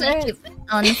because we keep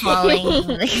on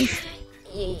falling.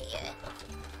 Yeah.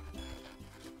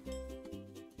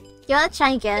 You wanna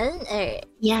try again? Or...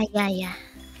 Yeah.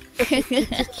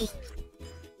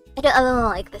 I don't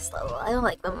like this level. I don't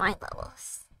like the mine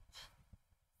levels.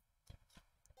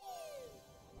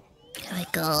 Here we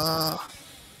go.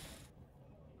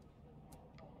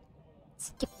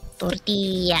 Skip.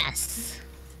 Tortillas.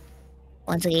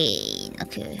 Once again.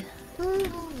 Okay.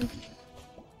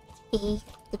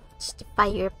 The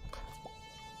fire.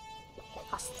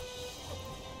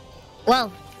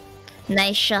 Wow.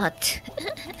 Nice shot.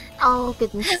 Oh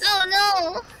goodness. Oh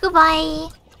no. Goodbye.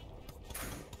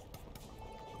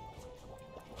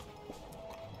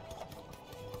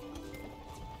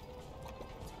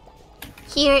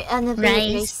 Here, another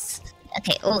rice.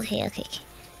 Okay, okay.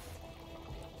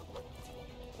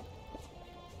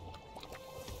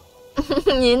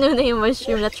 You know na yung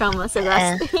mushroom na trauma sa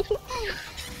last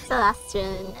sa last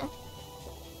run.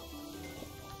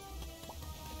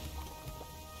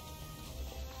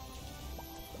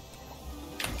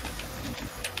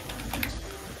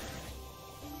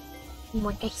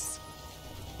 More rice.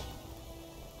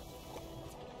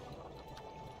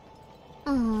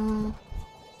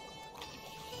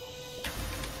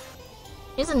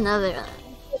 Here's another one.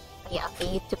 Yeah,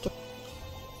 okay, you took it.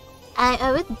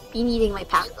 I would be needing my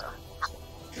pack though.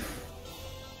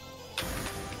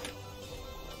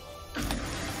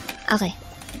 Okay.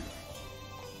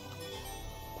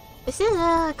 This is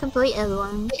a complete L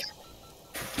one.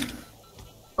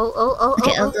 Oh.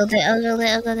 Okay, I'll go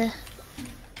there.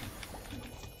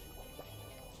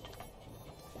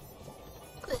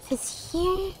 If it's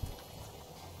here...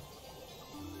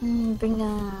 bring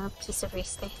a piece of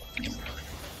rice there.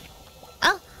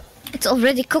 Oh! It's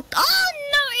already cooked. Oh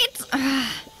no, it's...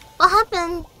 What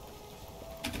happened?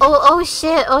 Oh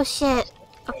shit.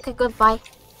 Okay, goodbye.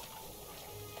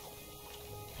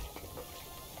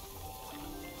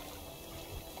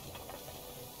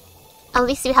 At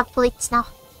least we have plates now.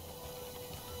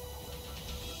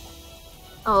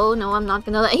 Oh no, I'm not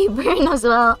gonna let you burn as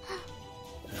well.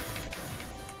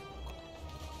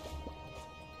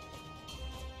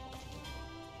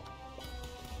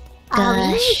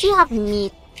 We do have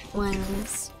meat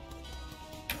ones.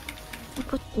 I'll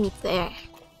put meat there.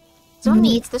 So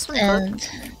meat, this one cooked.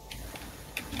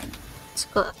 It's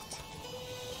cooked.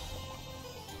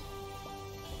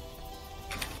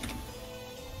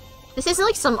 This is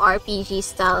like some RPG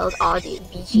styled audio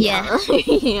BGL. Yeah.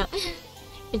 Yeah.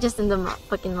 You're just in the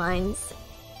fucking lines.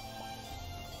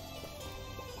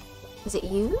 Is it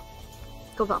you?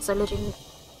 Go back to legend.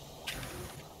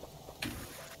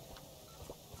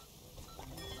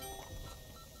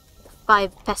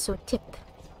 ₱5 tip.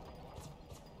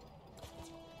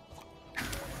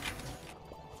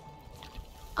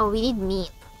 Oh, we need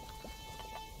meat.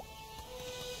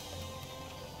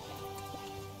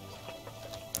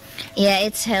 Yeah,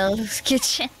 it's Hell's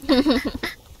Kitchen.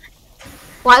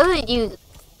 Why would you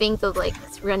think of like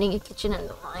running a kitchen in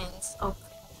the mines? Oh,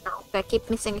 no, I keep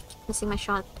missing my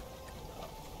shot.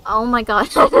 Oh my god,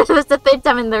 that was the 3rd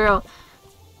time in the row.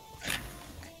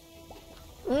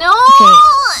 No!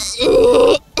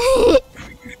 Okay.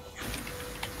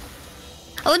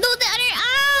 Oh no, the other!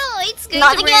 Ow! It's going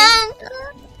Not to again!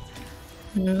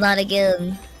 Not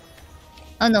again.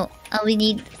 Oh no. Oh, we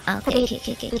need... Okay.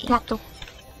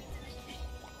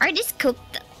 Are these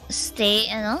cooked? Stay,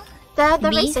 ano? The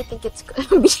Beef? rice, I think it's good.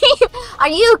 Beef? Are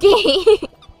you okay?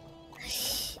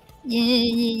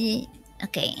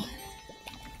 Okay.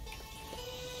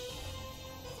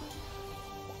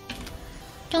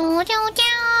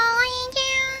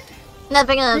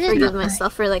 Never gonna forgive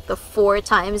myself for like the 4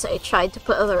 times I tried to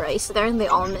put other rice there and they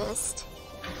all missed.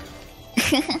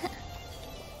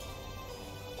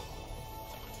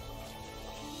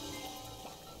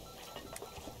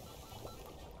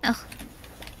 Oh.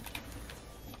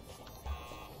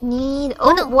 Need.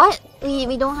 Oh no! What?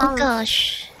 We don't have. Oh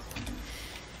gosh.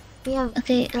 We have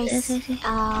Okay. rice. Okay.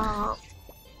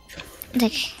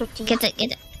 Tortilla. Get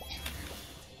it.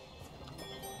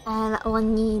 That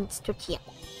one needs tortilla.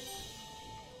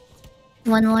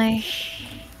 One more.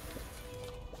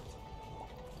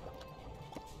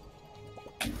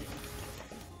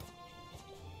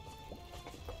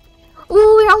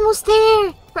 Ooh, we're almost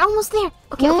there. We're almost there.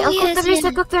 Okay, Oh, I'll yes, cook the rice. yes.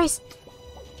 I'll cook the rice.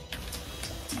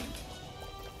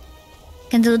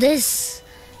 Can do this.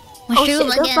 Oh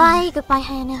Mushroom shit! again. Goodbye,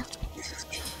 Hannah.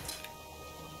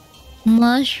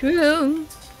 Mushroom.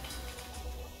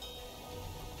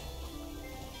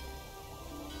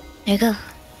 There you go.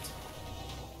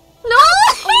 No!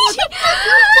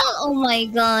 Oh my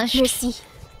gosh. Mercy.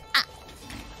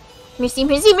 Mercy.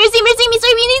 We need those food. We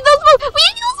need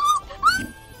those food.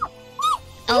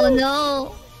 Oh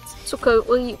no. It's okay.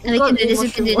 We can do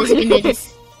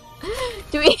this.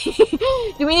 Do we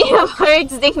need a fire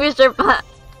extinguisher?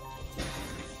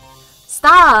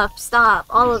 Stop!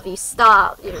 All of you,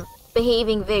 stop! You're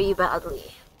behaving very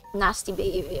badly. Nasty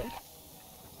behavior.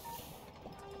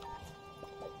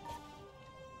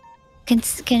 Can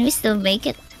we still make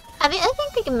it? I think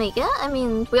we can make it. I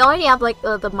mean, we already have like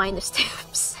the minus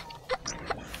tips.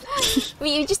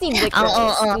 We just need like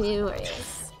rice. We need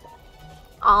rice.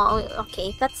 Oh,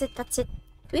 okay. That's it.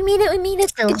 We made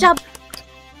it. Good job.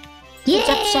 Yay! Good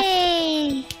job, chef.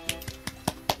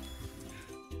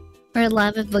 We're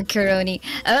laughing about Crony.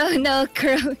 Oh no,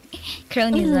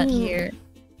 Crony's not here.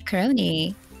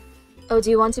 Crony. Oh,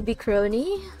 do you want to be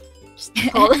Crony? Just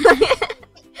call it.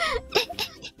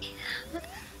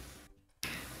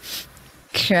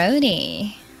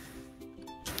 Crony.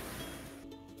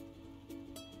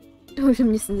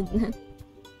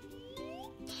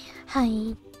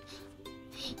 Hi.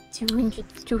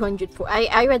 204.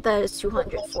 I read that as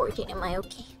 214. Am I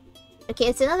okay? Okay,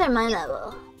 it's another mine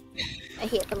level. I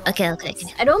hate them all. Okay.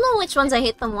 I don't know which ones I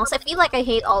hate the most. I feel like I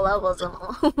hate all levels of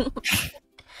them.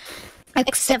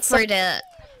 Except for the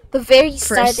very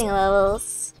first starting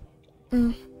levels.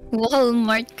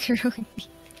 Walmart Crony.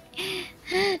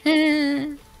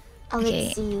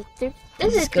 Let's see.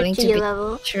 This is going to be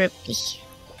level. trippy.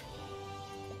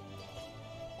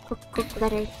 Cook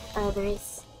better. The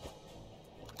rice.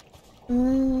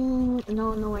 No,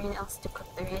 nowhere else to cook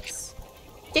the rice.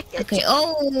 Okay.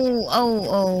 Oh.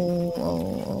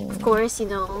 Of course, you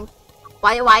know.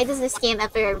 Why does this game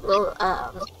ever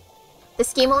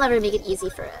this game will never make it easy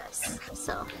for us.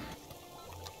 So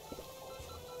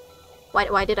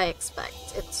why did I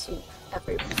expect it to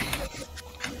ever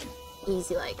be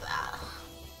easy like that?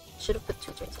 Should have put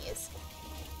 2 tortillas.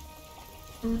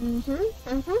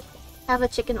 Have a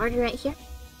chicken order right here.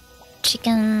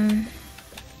 Chicken.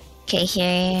 Okay,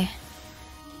 here.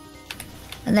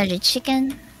 Another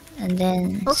chicken, and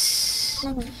then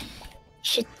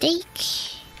should take.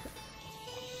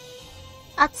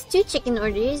 That's 2 chicken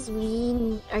orders.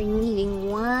 We are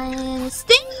needing 1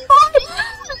 steak pot.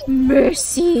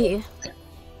 Mercy!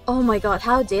 Oh my god,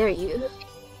 how dare you?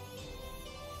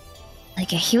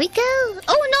 Okay, here we go.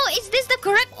 Oh no, is this the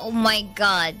correct? Oh my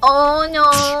god. Oh no!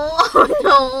 Oh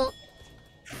no!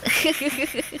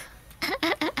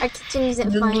 Our kitchen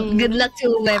isn't fine. Good luck to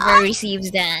whoever receives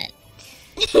that.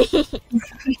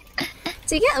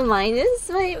 To get a minus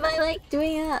by like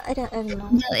doing a I don't know.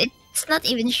 No, it's not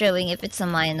even showing if it's a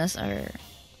minus or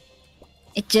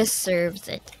it just serves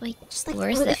it. Wait, just like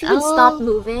where's if you could stop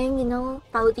moving, you know,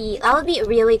 that would be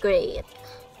really great.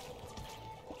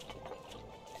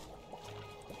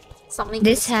 Something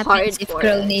this happens hard if for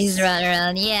cronies us. run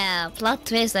around. Yeah, plot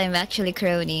twist. I'm actually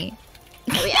crony.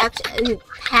 We actually,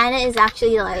 Hannah is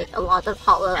actually like a lot of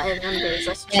Hololive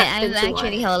members. Yeah, I'm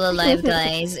actually Hololive,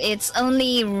 guys. It's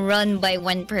only run by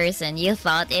one person. You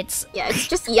thought it's it's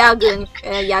just Yagu and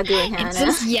Hannah. It's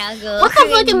just Yagu. What the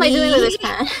fuck am I doing with this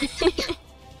pan?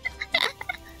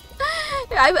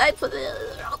 I put it in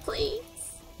the wrong place.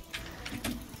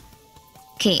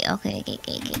 Okay. You have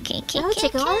a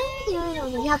chicken one?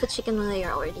 You have a chicken one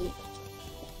layer already.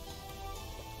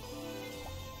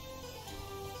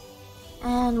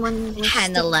 And one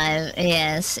Hannah live.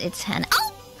 Yes, it's Hannah.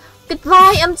 Oh!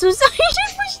 Goodbye, I'm so sorry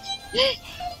I pushed you.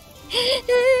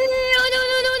 No.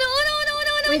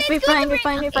 We're fine.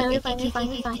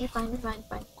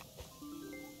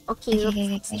 Okay,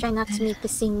 let's try not to make the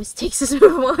same mistakes as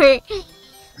before.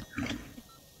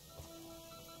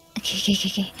 Okay.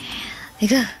 There you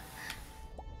go.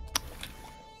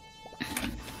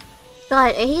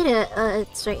 God, I hate it.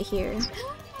 It's right here.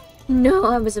 No,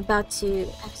 I was about to get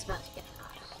it out.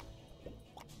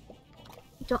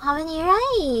 Don't have any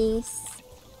rice.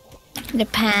 The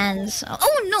pans.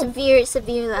 Oh no!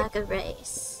 Severe lack of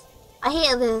rice. I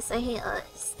hate this. I hate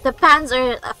this. The pans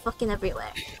are fucking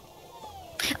everywhere.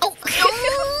 Oh!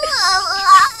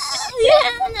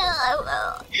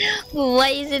 Why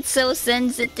is it so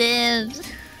sensitive?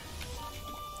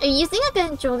 Are you using a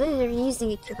controller or are you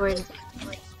using a keyboard?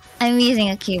 I'm using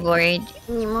a keyboard.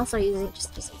 I'm also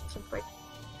just using a keyboard.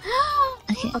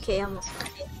 Okay. Okay, almost.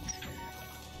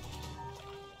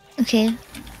 Okay.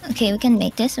 Okay, we can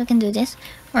make this. We can do this.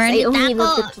 I only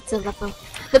love the pizza level.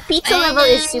 The pizza level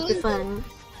is super fun.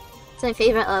 It's my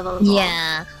favorite level.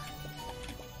 Yeah.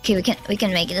 Okay, we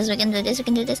can make this. We can do this. We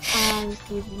can do this. And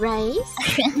the rice.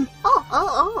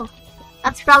 oh.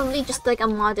 That's probably just like a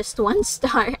modest 1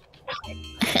 star.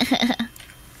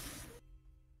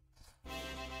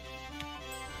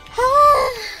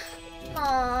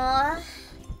 Aww.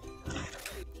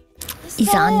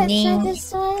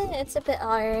 This one, it's a bit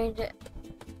hard.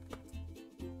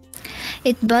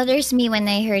 It bothers me when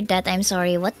I heard that. I'm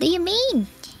sorry. What do you mean?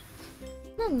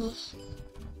 Nani?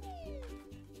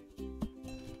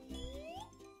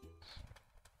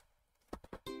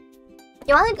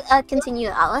 You want to continue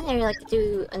that one or like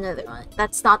do another one?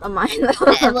 That's not on mine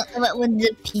though. What with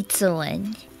the pizza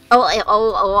one? Oh,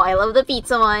 I love the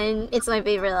pizza one. It's my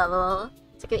favorite level.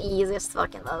 It's like the easiest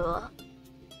fucking level.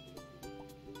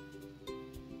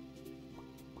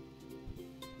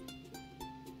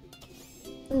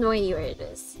 No idea where it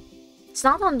is. It's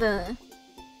not on the...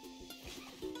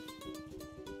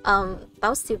 that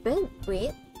was stupid.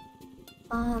 Wait.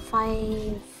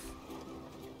 5...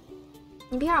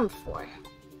 Maybe around 4.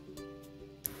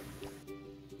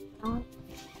 No.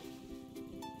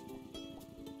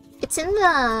 It's in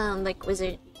the, like,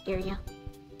 wizard area.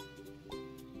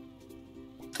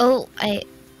 Oh, I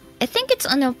think it's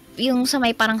on yung sa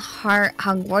may parang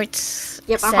Hogwarts.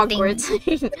 Yep, setting.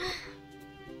 Hogwarts.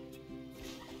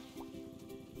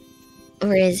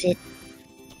 Where is it?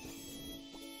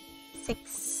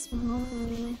 6.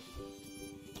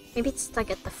 Maybe it's like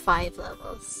at the 5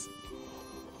 levels.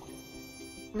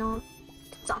 No,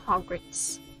 it's not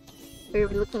Hogwarts. We're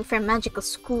looking for a magical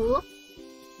school.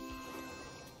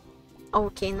 Oh,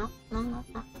 okay, no,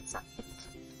 that's not it.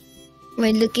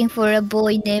 We're looking for a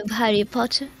boy named Harry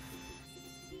Potter.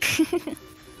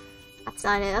 That's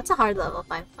not it. That's a hard level,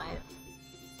 5-5.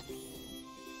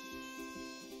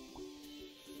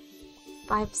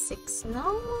 5-6.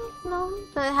 No.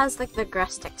 But it has like the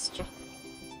grass texture.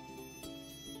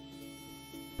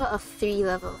 What of 3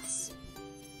 levels?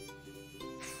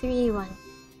 3-1.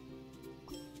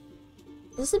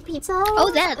 Is this a pizza level?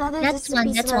 Oh, that's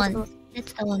one. That's one.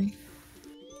 That's the one.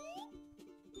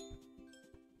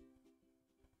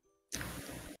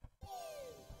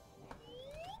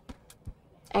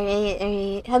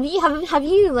 Alright. Have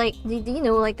you like do you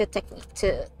know like the technique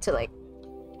to like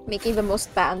making the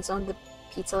most bands on the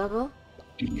pizza level?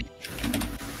 You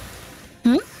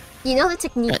know the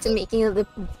technique to making the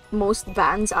most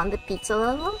bands on the pizza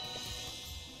level?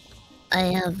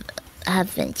 I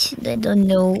haven't. I don't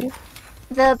know.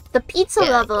 The pizza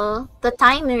level, the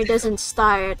timer doesn't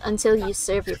start until you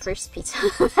serve your first pizza.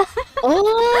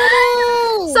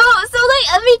 Oh! So like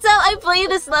every time I play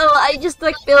this level, I just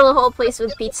like fill the whole place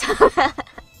with pizza.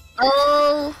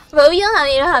 Oh! But you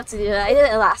don't have to do that. I did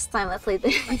it last time I played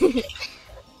this.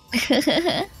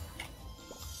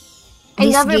 I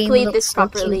never played this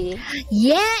properly. So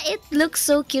yeah, it looks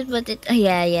so cute, but it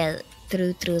yeah.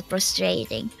 True.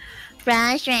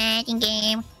 Frustrating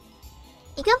game.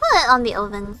 You can put it on the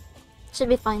oven. Should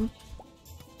be fine.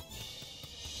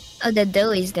 Oh, the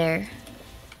dough is there.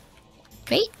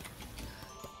 Wait.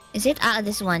 Is it?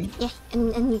 This one. Yeah,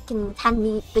 and you can hand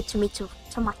me the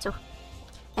tomato.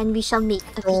 And we shall make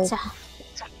a pizza.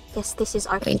 Yes, this is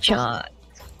our pizza.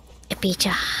 A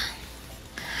pizza.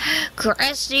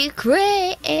 Krusty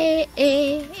Krab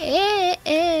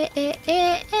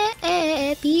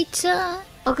pizza.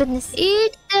 Oh goodness.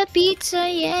 Eat the pizza,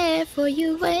 yeah, for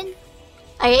you and...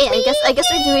 I guess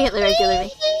we're doing it the regular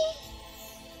way.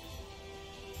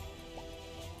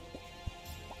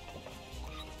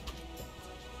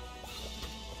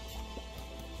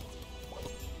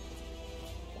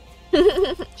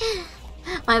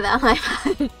 My bad.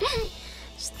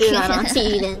 Just do that on so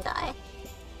you didn't die.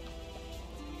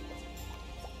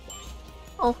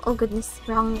 Oh goodness,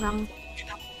 wrong.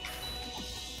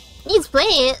 Needs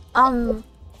plate.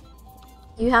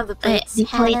 You have the plates. The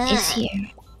plate is here.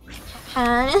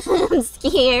 I'm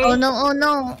scared. Oh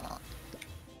no.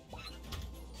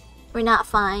 We're not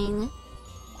fine.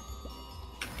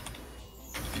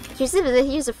 Here's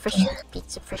a fresh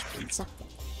pizza.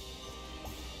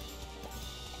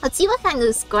 Let's see what kind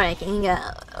of score I can get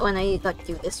when I like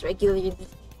do this regularly.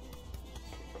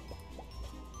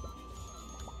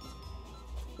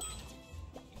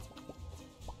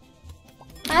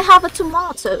 I have a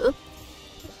tomato?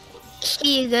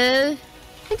 Here you go.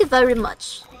 Thank you very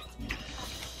much.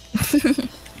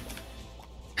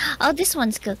 Oh, this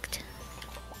one's cooked.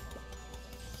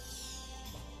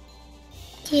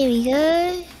 Here we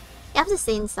go. You have to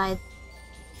stay inside.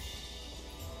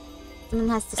 Someone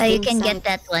has to stay you can inside. get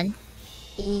that one.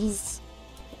 Please.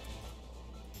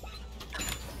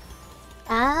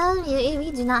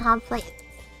 We do not have like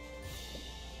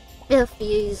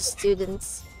filthy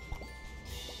students.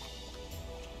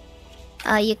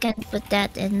 You can put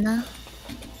that in.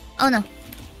 Oh no.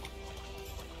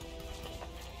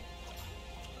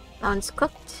 That one's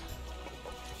cooked.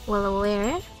 Well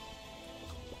aware.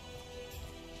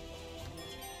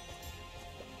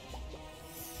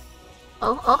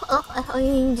 Oh,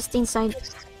 you just inside.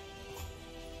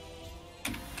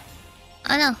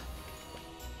 Oh no.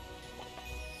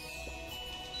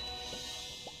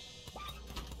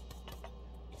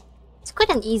 It's quite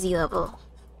an easy level.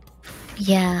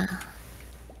 Yeah.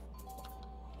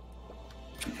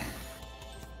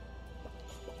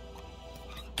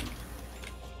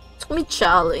 It's me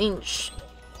challenge.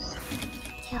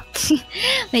 Yeah.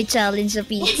 May challenge the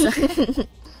pizza.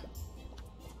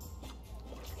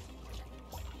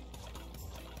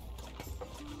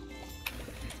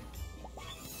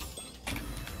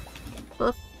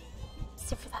 Whoop.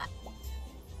 Sit for that.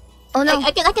 Oh no!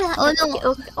 I can. Oh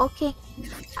no! Okay.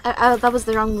 That was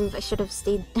the wrong move. I should have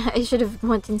stayed. I should have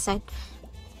went inside.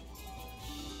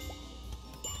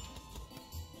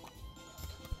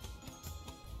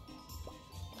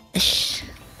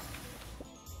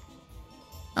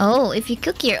 Oh, if you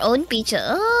cook your own pizza.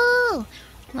 Oh,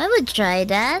 I would try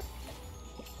that.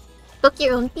 Cook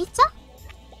your own pizza?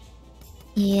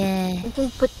 Yeah. You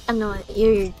can put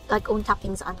your like own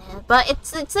toppings on it, but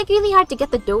it's like really hard to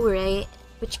get the dough right,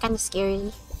 which kind of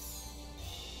scary.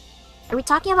 Are we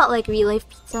talking about like real life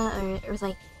pizza or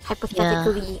like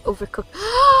hypothetically overcooked?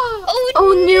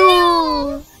 Oh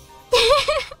no!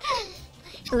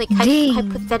 Like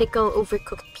hypothetical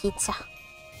overcooked pizza.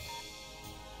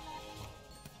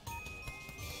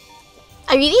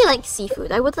 I really like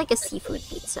seafood. I would like a seafood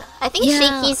pizza. I think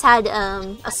Shakey's had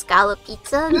a scallop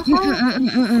pizza before.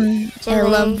 I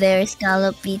love their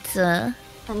scallop pizza.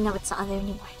 And no, it's not there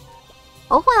anymore.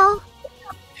 Oh well.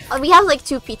 We have like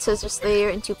 2 pizzas just there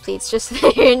and 2 plates just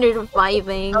there and they're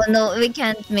vibing. Oh no, we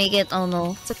can't make it. Oh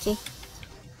no. It's okay.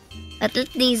 At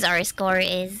least our score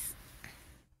is.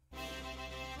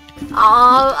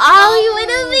 Oh, you would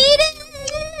have made it!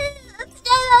 Let's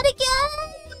try that again!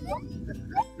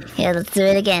 Yeah, let's do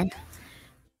it again.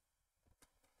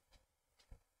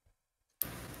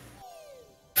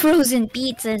 Frozen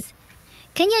pizzas.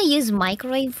 Can you use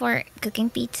microwave for cooking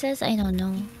pizzas? I don't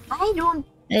know. I don't.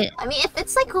 I mean, if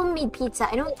it's like homemade pizza,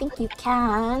 I don't think you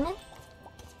can.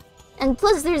 And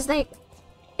plus, there's like,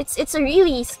 it's a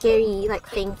really scary like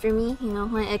thing for me, you know,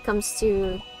 when it comes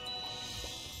to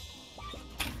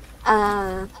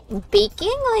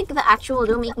baking, like the actual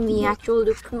dough, making the actual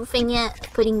dough, proofing it,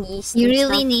 putting yeast. You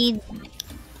really need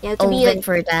to oven be like,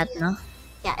 for that, no?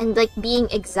 Yeah, and like being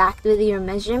exact with your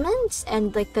measurements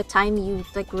and like the time you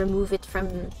like remove it from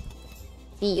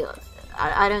the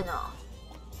I don't know.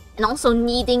 And also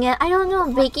kneading it. I don't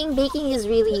know. Baking is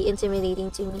really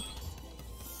intimidating to me.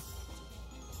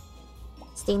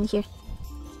 Stay in here.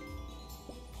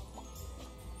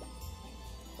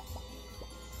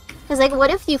 Cause like, what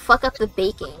if you fuck up the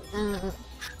baking?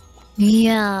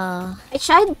 Yeah. I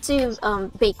tried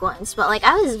to bake once, but like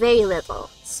I was very little,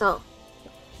 so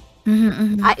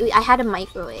I had a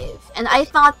microwave, and I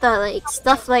thought that like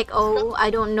stuff like I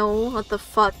don't know what the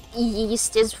fuck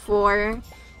yeast is for.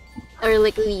 Or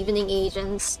like leavening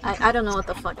agents. I don't know what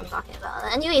the fuck I'm talking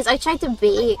about. Anyways, I tried to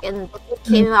bake and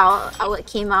what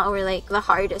came out were like the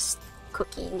hardest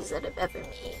cookies that I've ever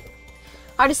made.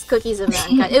 Hardest cookies of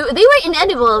mankind. They were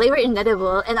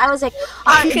inedible. And I was like,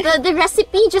 the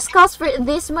recipe just calls for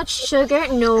this much sugar?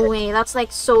 No way, that's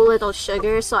like so little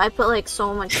sugar. So I put like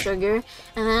so much sugar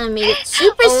and then I made it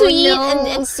super sweet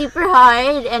and super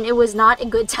hard, and it was not a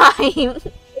good time.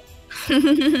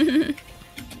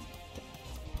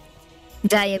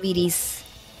 Diabetes.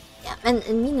 Yeah, and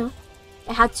you know,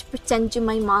 I had to pretend to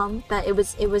my mom that it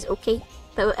was okay,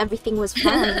 that everything was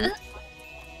fine.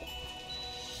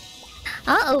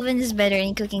 Our oven is better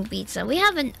in cooking pizza. We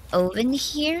have an oven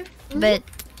here, but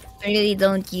we really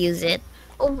don't use it.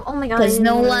 Oh my god! Because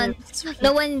no one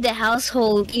in the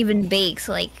household even bakes.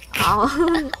 Like,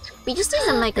 we just use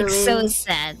a microwave. Like, so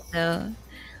sad though.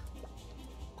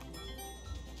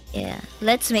 Yeah,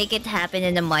 let's make it happen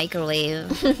in the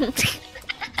microwave.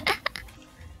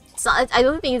 So I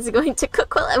don't think it's going to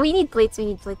cook well. We need plates.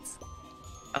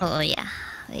 Oh yeah,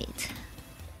 wait.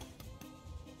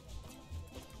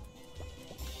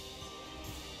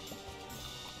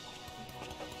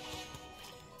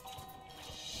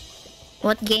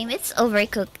 What game? It's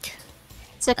Overcooked.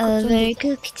 It's a cooking game.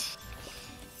 Overcooked.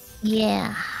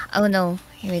 Yeah. Oh no.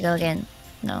 Here we go again.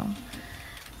 No.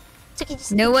 It's okay,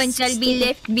 just, No one just shall be stay there.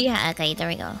 left behind. Okay, there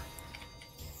we go.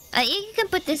 You can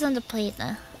put this on the plate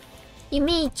now. You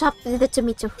may chop the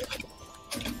tomato.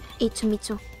 A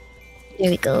tomato. There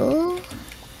we go.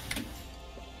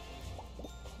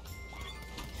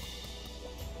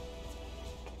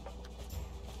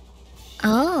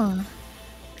 Oh.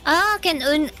 Ah,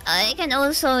 I can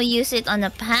also use it on a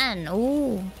pan.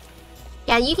 Oh.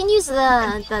 Yeah, you can use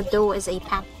the dough as a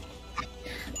pan.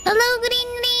 Hello,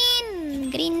 Green Green.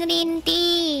 Green Green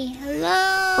tea.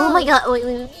 Hello. Oh my god!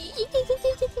 Wait.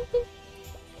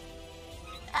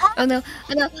 Oh no!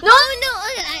 Oh no! No! Oh no!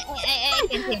 I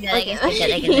can take that. I can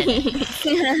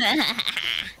take that.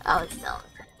 Oh no.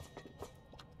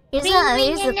 Here's a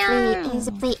plate. Here's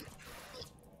a plate.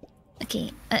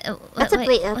 Okay. That's a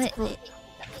plate. That's a plate.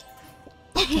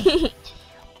 Okay.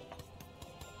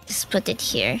 Just put it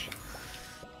here.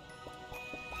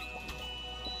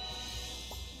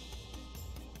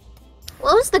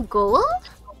 What was the goal?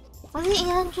 Was it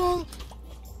 800?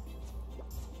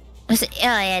 Was it?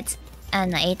 Oh yeah, it's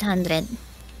 800.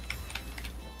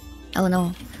 Oh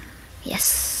no.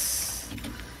 Yes.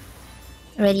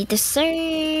 Ready to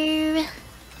serve.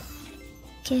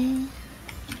 Okay.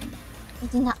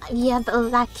 We have a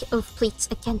lack of plates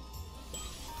again.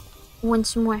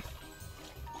 Once more.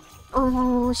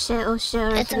 Oh shit,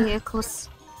 we're very close.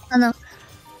 Oh no.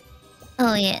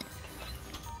 Oh yeah.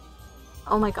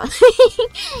 Oh my god.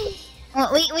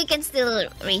 Well, we can still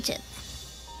reach it.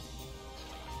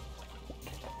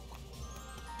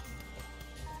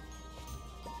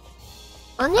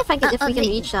 Only if we can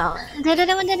reach out. Oh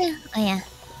yeah.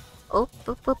 Oh,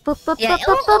 Yeah.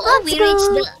 We go. reached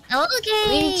the. Oh, okay.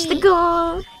 We reached the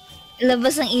goal.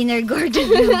 Labas ang inner Gordon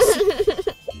Ramsay.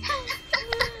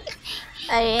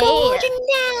 Alright. Gordon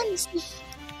Ramsay.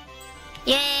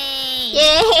 Yay!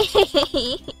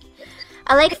 Yay!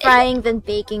 I like frying than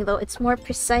baking though. It's more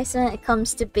precise when it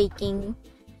comes to baking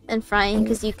than frying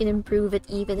because you can improve it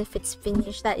even if it's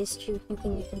finished. That is true. You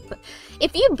can put.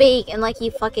 If you bake and like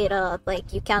you fuck it up, like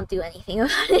you can't do anything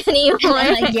about it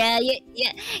anymore. Yeah.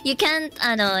 You can't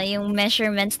yung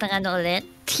measurements ng ulit.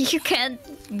 You can't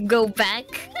go back.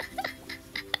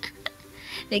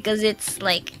 Because it's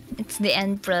the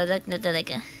end product na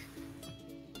talaga.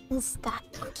 Is that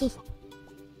okay?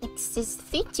 Next is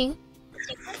 3-2.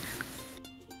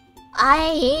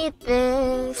 I hate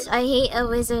this. I hate a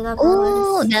Wizard of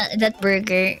Oh, Oz. that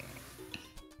burger.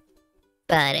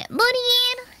 Pare.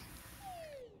 Bunin!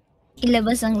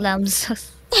 Ilabas ang lamb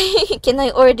sauce. Can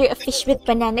I order a fish with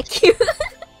banana cube?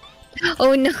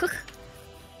 Oh no.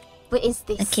 What is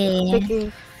this? Okay.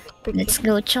 Burger. Let's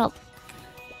go chop.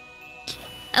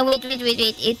 Oh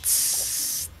wait.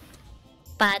 It's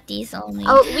patties only.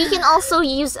 Oh, we can also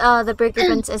use the burger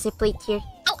buns as a plate here.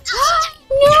 Oh,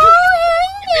 No!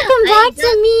 Come back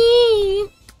to me!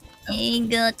 I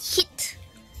got hit.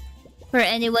 For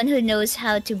anyone who knows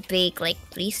how to bake,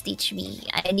 please teach me.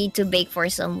 I need to bake for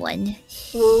someone.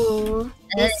 Whoa.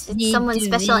 It's Someone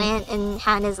special in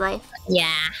Hannah's life.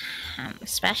 Yeah,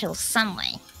 special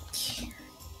someone.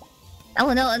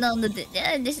 Oh no,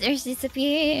 this there's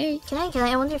disappeared. Can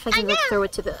I wonder if I can throw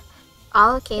it to the...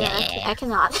 Oh, okay, Yeah. I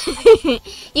cannot.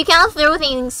 You cannot throw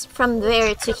things from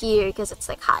there to here because it's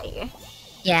like higher.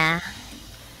 Yeah.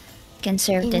 Can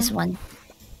serve this one.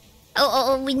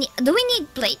 Oh, do we need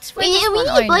plates for this one? We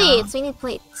need plates. We need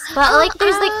plates. But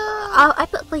there's I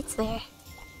put plates there.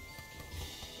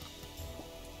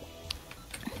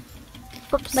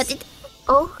 Oops. But it.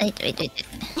 Oh. Wait.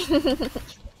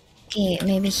 Okay,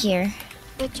 maybe here.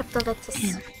 We chop the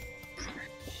lettuce.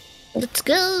 Let's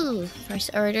go. First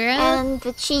order. And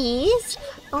the cheese.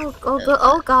 Oh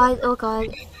god.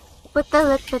 Put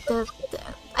the.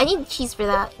 I need cheese for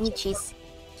that. I need cheese.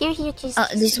 Here, cheese. Oh,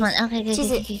 this one. Okay.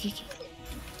 Cheese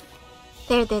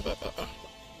There.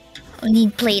 We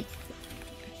need plate.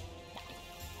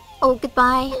 Oh,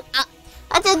 goodbye.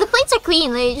 The plates are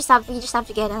clean. We just have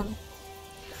to get them.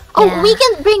 Oh, Yeah. we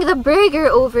can bring the burger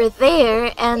over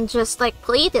there and just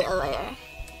plate it there.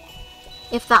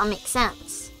 If that makes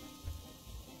sense.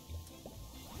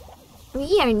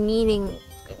 We are needing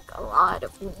a lot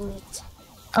of meat.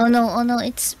 Oh no,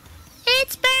 it's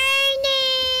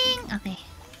burning. Okay.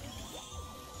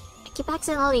 I keep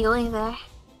accidentally going there.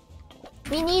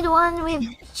 We need one with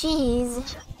cheese.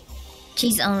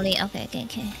 Cheese only. Okay.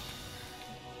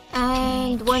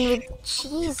 And one with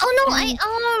cheese. Oh no,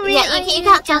 really? Yeah, you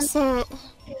can't toss it.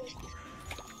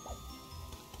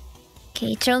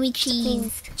 Okay, throw me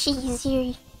cheese. Cheese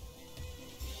here.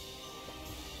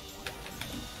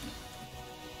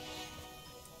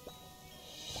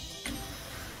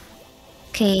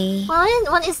 Okay.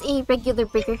 One is a regular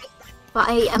burger, but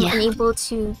I am unable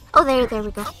to. Oh, there we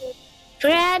go.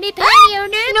 Krabby Patty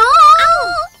order. No.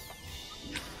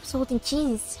 Salt and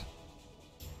cheese.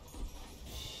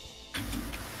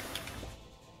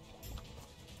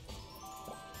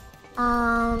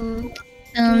 We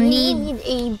need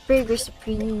a burger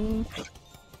supreme.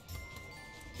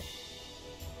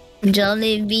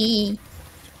 Jollibee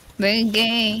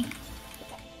burger.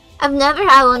 I've never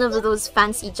had one of those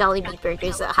fancy Jollibee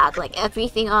burgers that had like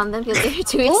everything on them because they're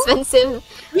too expensive.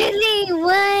 Really?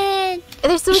 What?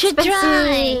 They're so expensive.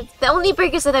 Try. The only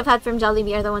burgers that I've had from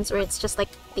Jollibee are the ones where it's just like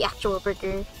the actual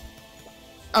burger.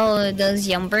 Oh, those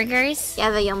Yum Burgers?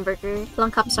 Yeah, the Yum Burger.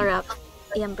 Langkap sarap.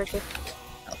 Yum Burger.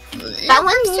 That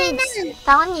one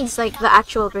needs like the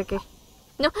actual burger.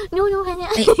 No, Hannah.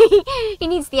 He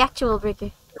needs the actual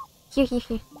burger. Here. There.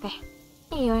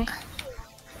 There you are.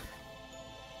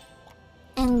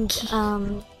 And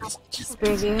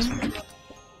cheeseburger.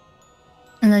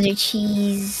 Another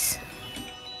cheese.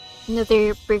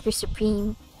 Another burger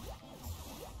supreme.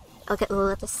 I'll get the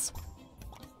lettuce.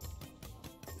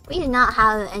 We do not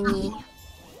have any.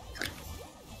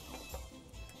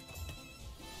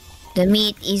 The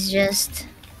meat is just.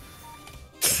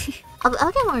 I'll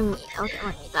get more meat.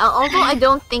 Although I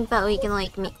don't think that we can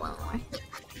like make one more.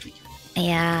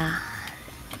 Yeah.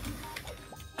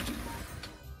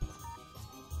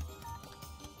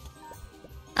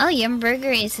 Oh, Yum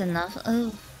Burger is enough.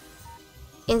 Oh.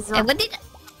 Is what did?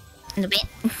 No bit.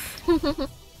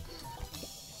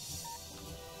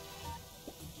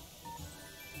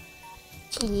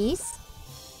 Cheese.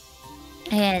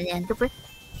 Ayan.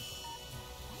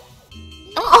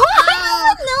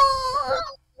 Oh no!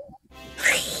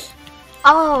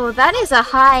 Oh, that is a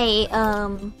high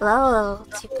blow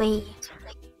to play.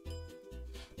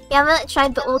 You haven't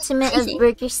tried the ultimate of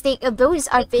burger steak. Those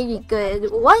are very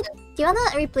good. What? Do you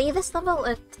wanna replay this level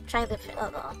or try the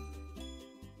level?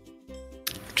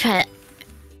 Try.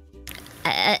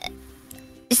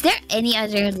 Is there any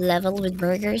other level with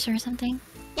burgers or something?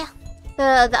 Yeah,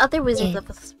 the other wizard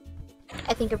levels.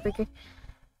 I think a burger.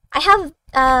 I have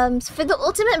for the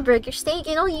ultimate burger steak,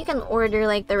 you know, you can order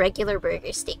like the regular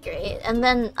burger steak, right? And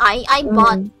then I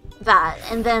bought that,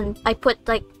 and then I put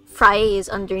like fries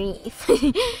underneath to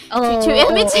imitate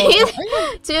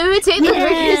the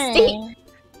burger steak.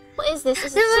 What is this?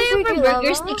 Is this a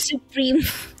burger steak supreme?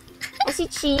 I see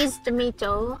cheese,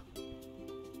 tomato,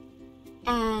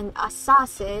 and a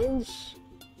sausage.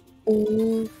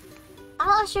 Ooh. I'm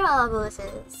not sure what level this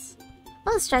is.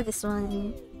 Let's try this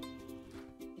one.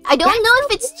 I don't know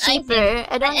if it's cheaper.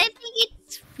 I think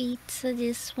it's pizza.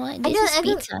 This one. This is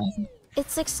pizza.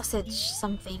 It's like sausage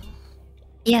something.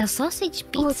 Yeah, sausage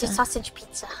pizza. Oh, it's a sausage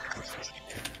pizza.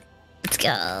 Let's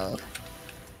go.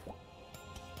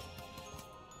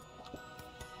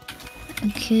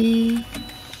 Okay.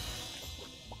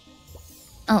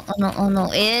 Oh no!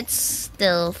 It's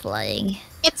still flying.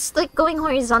 It's like going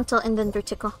horizontal and then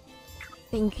vertical.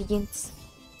 The ingredients.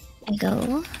 I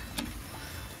go.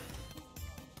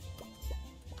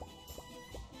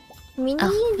 We need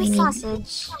the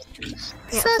sausage.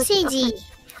 Sausage.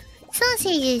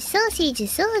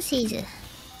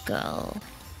 Go.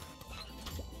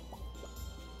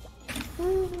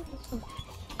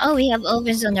 Oh, we have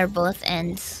ovens on our both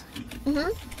ends.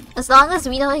 As long as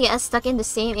we don't get stuck in the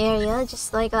same area,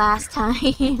 just like last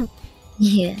time.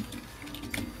 Yeah.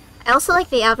 I also like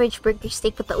the average burger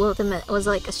steak, but the ultimate was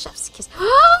like a chef's kiss. Hannah!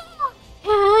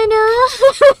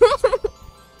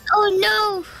 Oh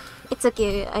no! It's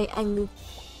okay. I moved.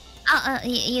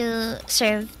 You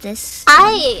serve this.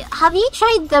 Have you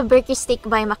tried the burger steak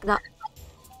by McDo?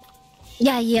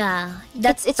 Yeah.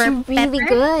 It's really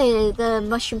good. The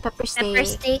mushroom pepper steak. Pepper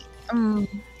steak.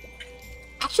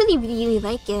 Actually, really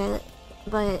like it,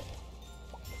 but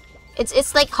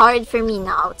it's like hard for me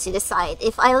now to decide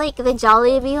if I like the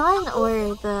Jollibee one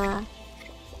or the.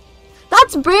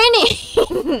 That's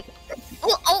burning.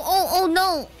 Oh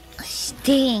no!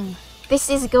 Sting. This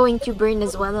is going to burn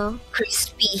as well.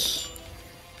 Crispy.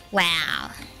 Wow.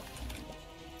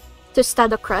 Tostada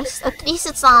the crust. At least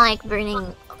it's not like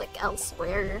burning like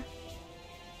elsewhere.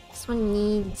 This one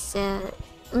needs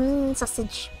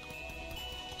sausage.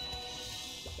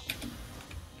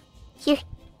 Here.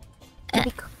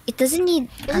 It doesn't need.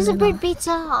 This is a bird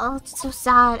pizza. Oh, it's so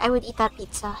sad. I would eat that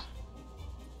pizza.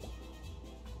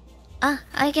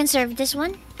 I can serve this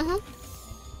one.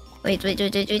 Wait, let me.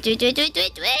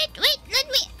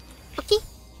 Okay.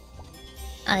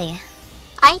 Oh yeah.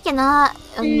 I cannot.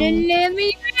 Let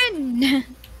me in.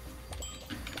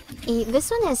 This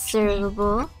one is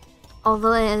servable,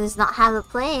 although it does not have a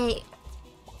plate.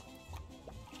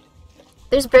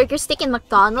 There's burger steak in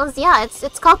McDonald's. Yeah,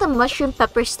 it's called a mushroom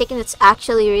pepper steak, and it's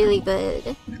actually really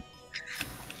good.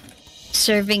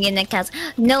 Serving in a castle.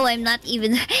 No, I'm not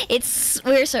even.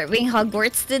 We're serving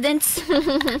Hogwarts students.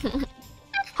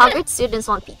 Hogwarts students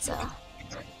want pizza.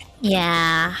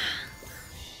 Yeah.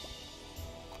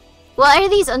 What are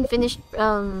these unfinished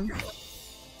and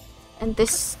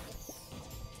this?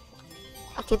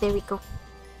 Okay, there we go.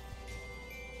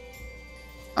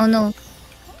 Oh no.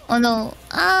 Oh no.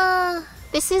 Ah.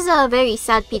 This is a very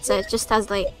sad pizza. It just has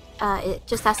like it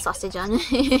just has sausage on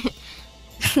it.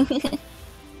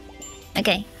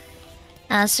 Okay.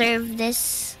 Serve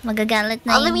this. Magagalit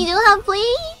na Let me do have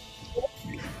plate.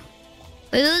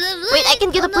 Wait, I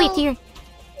can get a plate here.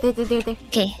 There.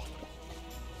 Okay.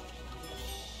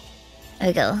 There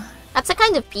we go. That's the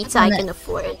kind of pizza I can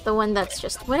afford. The one that's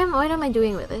just what am I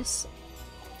doing with this?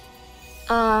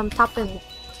 Top and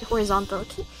horizontal.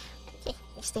 Okay.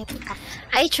 Stay at the top.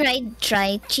 I tried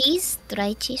cheese.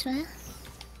 Try cheese, man.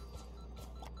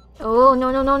 Oh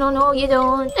no, you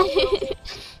don't.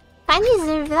 I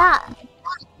deserve that.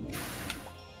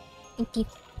 Thank you.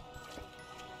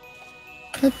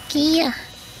 Okay.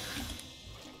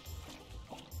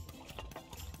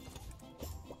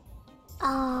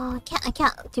 I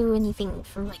can't do anything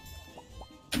from like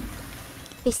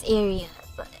this area,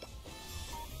 but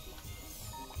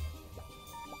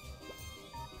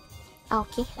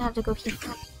okay, I have to go here.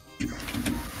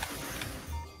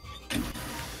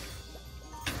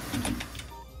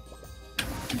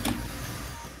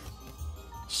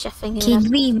 Chefing it. Can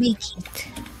we make it?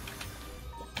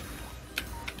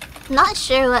 Not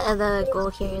sure what the goal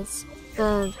here is.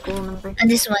 The goal number. And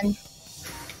this one.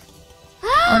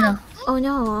 Oh no. Oh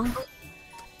no.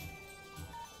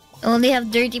 Only have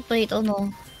dirty plate. Oh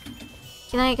no.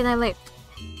 Can I like?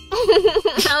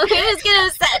 Oh, he was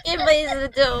gonna sacrifice the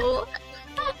dough.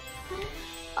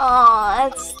 Oh,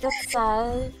 that's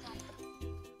sad.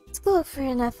 Let's go look for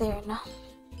another now.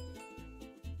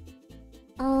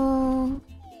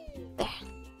 There.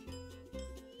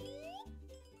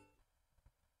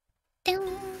 Dun,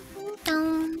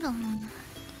 dun, dun.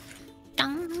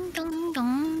 Dun, dun,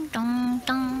 dun, dun,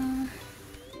 dun.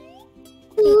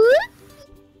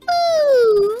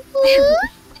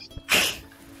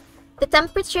 The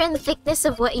temperature and thickness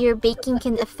of what you're baking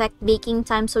can affect baking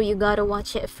time, so you gotta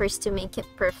watch it first to make it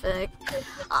perfect.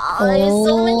 Oh,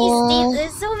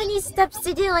 there's so many steps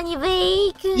to do when you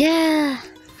bake. Yeah,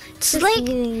 it's like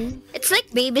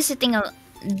babysitting.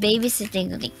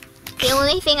 Like, the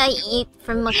only thing I eat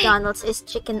from McDonald's is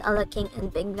chicken a la king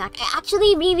and Big Mac. I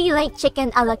actually really like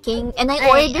chicken a la king, and I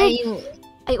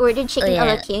ordered chicken a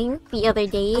la king the other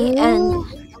day, and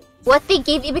what they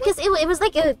gave me, because it was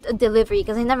like a delivery,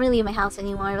 because I never leave my house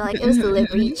anymore, but like it was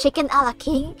delivery, chicken a la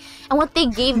king, and what they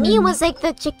gave me was like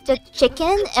the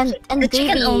chicken and the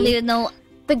gravy. Chicken only, no.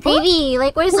 The gravy,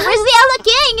 like where's the a la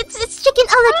king? It's chicken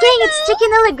a la king, it's chicken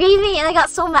a la gravy, and I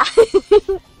got so mad.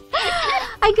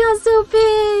 I got so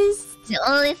pissed. The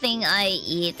only thing I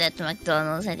eat at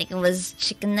McDonald's, I think it was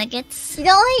chicken nuggets. You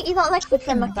don't like food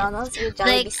from McDonald's? You're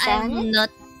Jollibee Like stan?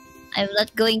 I'm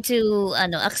not going to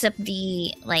accept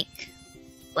the like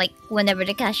whenever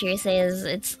the cashier says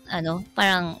it's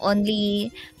parang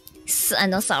only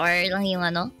sour lang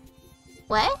yung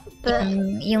What?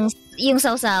 yung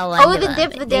sausawan. Oh, the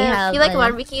dip. You like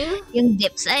barbecue? Yung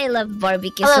dips. I love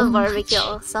barbecue. I love barbecue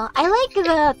also. I like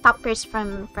the toppers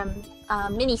from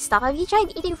Mini Stop. Have you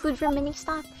tried eating food from Mini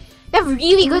Stop? They have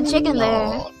really good chicken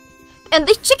there. And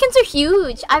the chickens are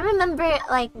huge. I remember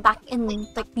like back in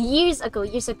like years ago,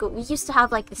 we used to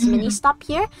have like this Mini Stop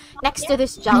here next to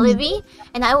this Jollibee,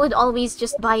 and I would always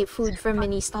just buy food from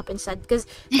Mini Stop instead, because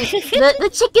the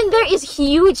chicken there is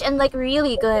huge and like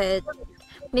really good.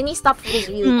 Mini Stop is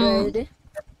really good.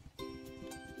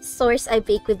 Source I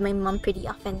bake with my mom pretty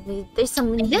often. There's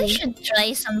some. Maybe I should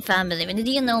try some Family.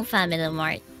 Do you know Family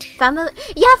Mart? Family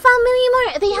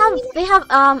Mart. They have.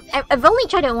 I've only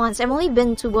tried it once. I've only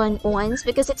been to one once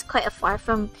because it's quite far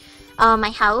from my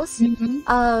house.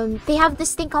 They have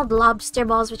this thing called lobster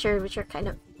balls, which are kind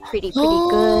of pretty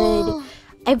good.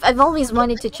 I've always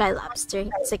wanted to try lobster.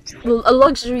 It's like a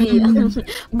luxury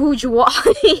bourgeois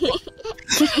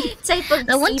type of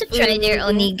I want to try their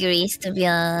seafood. onigiris, to be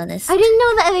honest. I didn't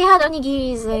know that they had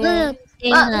onigiris there. Look,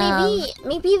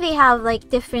 Maybe they have like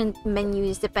different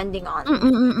menus depending on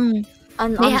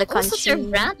they the country. also serve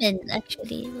ramen,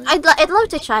 actually. I'd love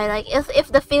to try, like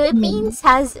if the Philippines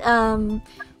has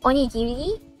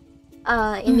onigiri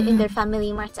in their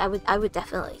Family Marts, I would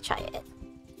definitely try it.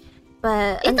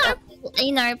 But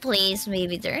in our place,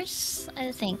 maybe there's.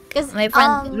 I think 'Cause, my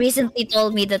friend recently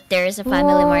told me that there's a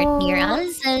Family Mart near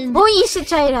us, and oh, you should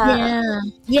try that.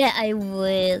 yeah, I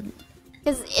would.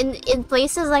 Because in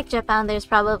places like Japan, there's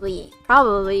probably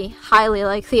highly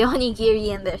likely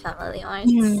onigiri in their Family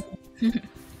Marts.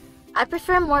 I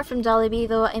prefer more from Jollibee,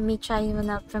 though I may try one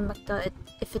out from McDo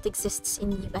if it exists in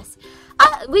the US.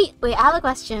 Wait, I have a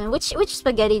question. Which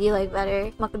spaghetti do you like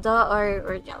better, McDo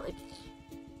or Jollibee?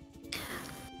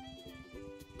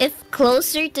 If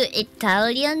closer to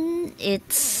Italian,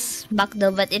 it's McDo,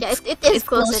 but it is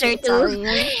closer to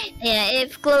Italian. Yeah,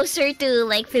 if closer to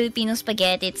like Filipino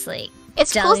spaghetti, it's like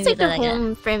it's closer to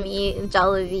home for me.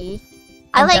 Jollibee.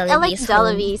 I like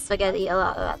Jollibee spaghetti a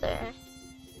lot better.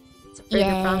 It's a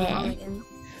burger from Mulligan.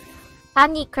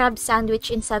 Candy crab sandwich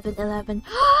in 7-Eleven.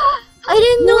 I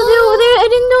didn't know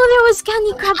there was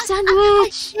candy crab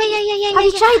sandwich. Yeah. Have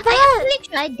you tried that? I actually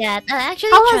tried that.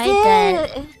 How was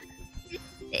it?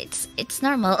 It's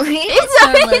normal.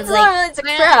 It's normal. It's a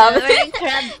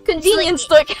crab. Convenience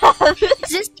store crab.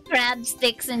 Just crab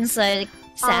sticks inside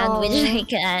a sandwich like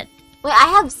that. What I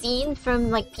have seen from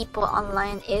like people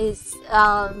online is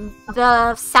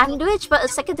the sandwich, but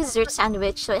it's like a dessert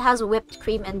sandwich, so it has whipped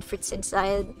cream and fruits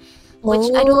inside.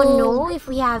 Which I don't know if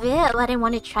we have it, but I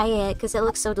want to try it because it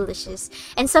looks so delicious.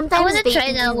 And sometimes I want to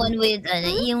try that one with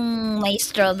yung may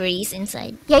strawberries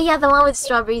inside. Yeah, the one with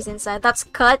strawberries inside. That's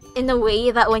cut in a way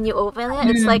that when you open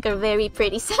it, it's like a very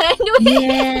pretty sandwich.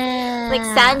 Yeah. Like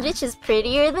sandwich is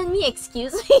prettier than me.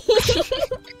 Excuse me.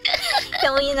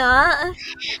 Can we not?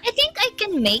 I think I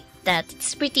can make that.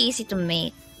 It's pretty easy to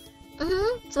make.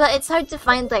 But it's hard to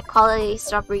find like quality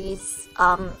strawberries.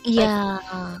 Yeah.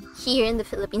 Like, here in the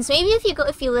Philippines, maybe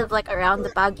if you live like around the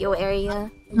Baguio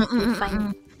area, you can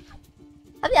find.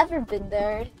 Have you ever been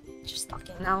there? Just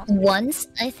talking now. Once,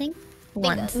 I think.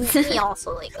 Once. Me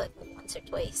also like once or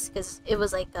twice because it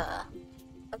was like a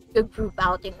group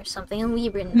outing or something, and we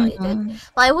were invited.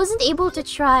 Well, I wasn't able to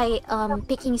try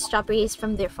picking strawberries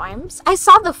from their farms. I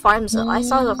saw the farms though. I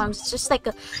saw the farms. It's just like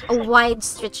a wide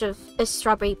stretch of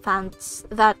strawberry plants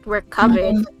that were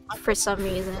covered for some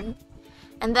reason.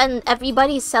 And then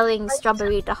everybody's selling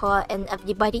strawberry taho and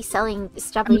everybody's selling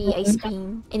strawberry ice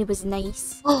cream, and it was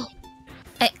nice.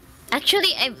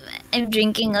 Actually, I'm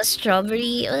drinking a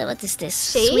strawberry. What is this?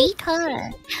 Shake?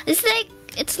 Sweetheart.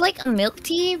 It's like a milk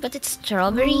tea, but it's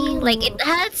strawberry. Like it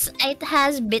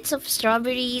has bits of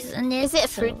strawberries in it. Is it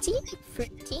fruity?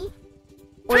 Fruity?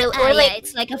 Or like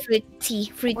it's like a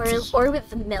fruity. Or with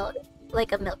the milk,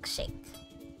 like a milkshake.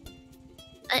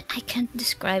 I can't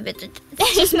describe it.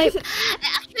 It's just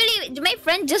actually my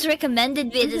friend just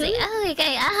recommended me. It's like,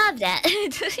 I have that.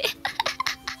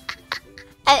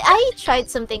 I tried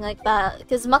something like that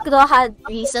because McDo had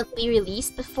recently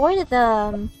released before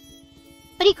the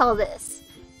what do you call this?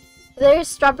 There's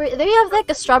strawberry. They have like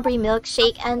a strawberry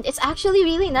milkshake, and it's actually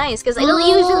really nice because I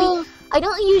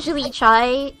don't usually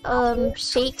try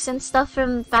shakes and stuff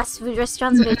from fast food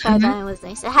restaurants, but I tried that and it was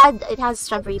nice. It has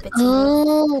strawberry bits in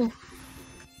it.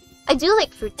 I do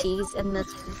like fruit teas and milk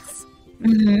teas.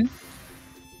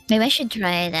 Maybe I should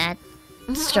try that.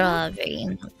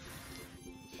 Strawberry.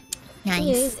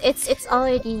 Nice. It's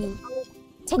already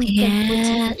 10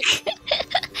 Yeah.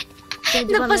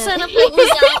 Napasarap yung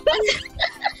usapan.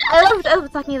 I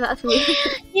love talking about food.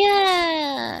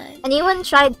 Yeah. Anyone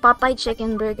tried Popeye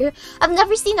chicken burger? I've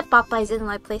never seen a Popeyes in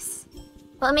my place.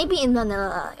 Well, maybe in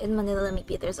Manila. In Manila,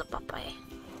 maybe there's a Popeye.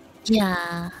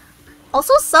 Yeah.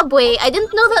 Also, Subway. I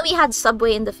didn't know that we had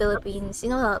Subway in the Philippines. You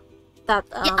know that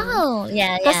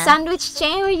the sandwich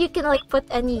chain where you can like put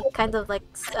any kind of like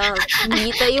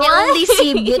meat that you want.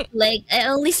 I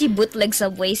only see bootleg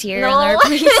Subways here in No. our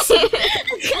place.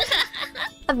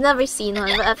 I've never seen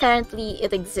one, but apparently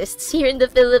it exists here in the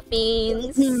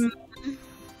Philippines.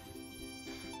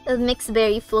 The mixed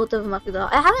berry float of McDo.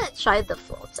 I haven't tried the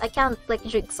floats. I can't like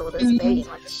drink sodas very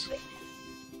much.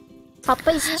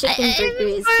 Popeye's chicken burger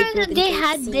is bigger than They KFC.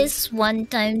 had this one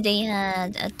time. They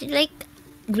had like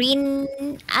green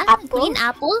Apple?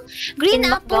 green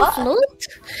In apple McDo? float.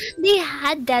 They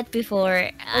had that before.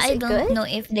 Was I it don't good? know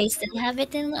if they still have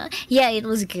it in. Yeah, it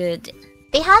was good.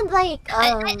 They had like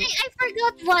I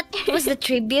forgot what was the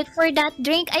tribute for that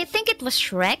drink. I think it was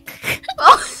Shrek.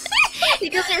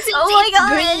 Because it's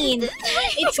green.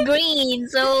 It's green,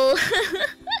 so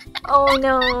Oh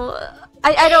no.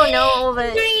 I don't know,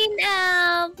 but green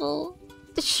apple.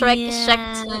 the Shrek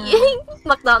Yeah. tea.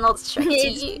 McDonald's Shrek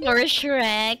tea. It's for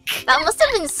Shrek. That must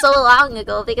have been so long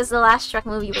ago because the last Shrek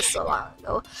movie was so long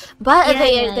ago. But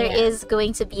there is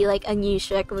going to be like a new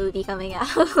Shrek movie coming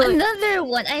out. Another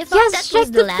one. I thought that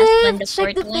was the last one, the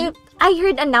Shrek fourth one. I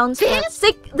heard announcements.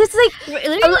 Like this, like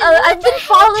Really? I've been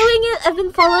following it. I've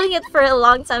been following it for a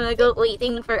long time ago,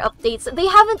 waiting for updates. They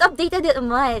haven't updated it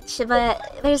much,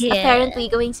 but there's apparently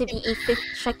going to be a fifth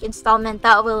Shrek installment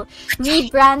that will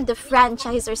rebrand the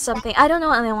franchise or something. I don't know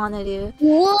what they want to do.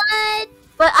 What?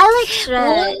 But I like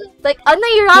Shrek. Like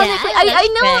unironically,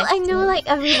 Yeah, I know, like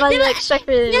everybody likes Shrek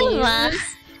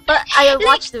release. But I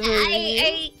watched the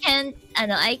movie.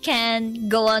 I can't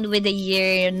go on with a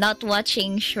year not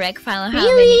watching Shrek for how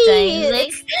Really?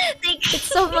 many times. It's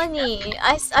so funny.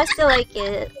 I still like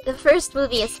it. The first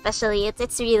movie especially,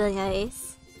 it's really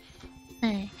nice.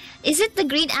 Is it the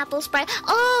green apple sprite?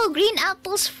 Oh, green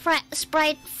apple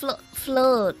sprite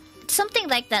float. Something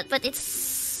like that, but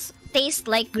it's tastes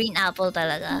like green apple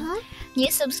talaga.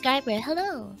 New subscriber,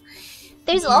 hello.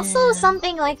 There's also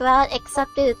something like that,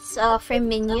 except it's for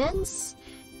Minions.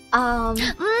 I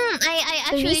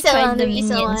actually tried the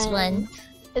Minions one.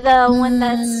 The one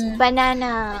that's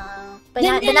banana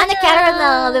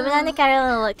caramel, the banana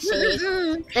caramel milkshake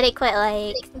that I quite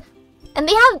like. And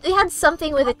they had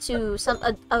something with it too,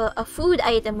 a food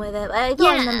item with it. I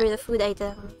don't remember the food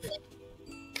item.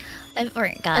 I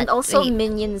forgot. And also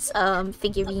Minions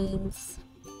figurines.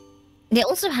 They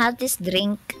also have this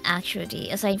drink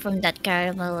actually, aside from that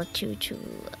caramel choo-choo.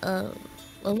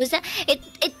 What was that? It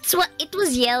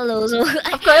was yellow, so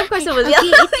of course it was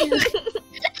yellow.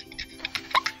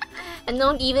 And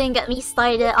don't even get me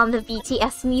started on the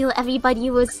BTS meal.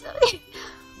 Everybody was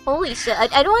holy shit. I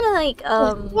don't wanna like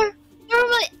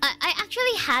I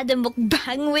actually had a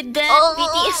mukbang with the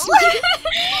BTS meal.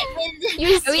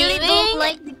 You're I really don't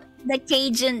like the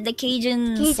Cajun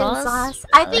sauce.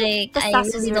 I think the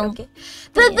sauce is really okay.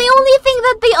 The only thing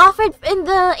that they offered in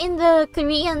the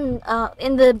Korean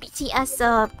in the BTS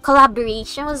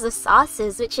collaboration was the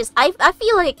sauces, which is I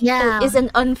feel like is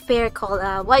an unfair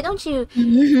collab. Why don't you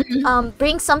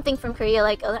bring something from Korea,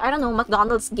 like I don't know,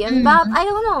 McDonald's gimbap? I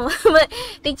don't know, but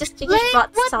they just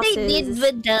brought what sauces. They did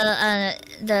with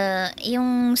the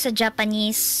yung sa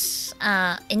Japanese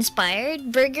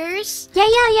inspired burgers. Yeah.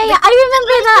 I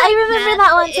remember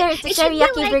that one. The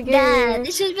teriyaki burger. That.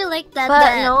 It should be like that.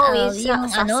 But no,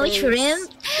 it's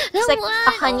shrimp. It's like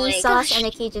a honey sauce and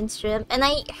a Cajun shrimp. And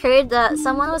I heard that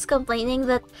someone was complaining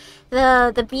that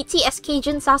the BTS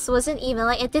Cajun sauce wasn't even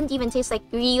like, it didn't even taste like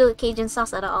real Cajun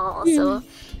sauce at all. So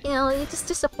you're just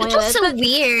disappointed. It was so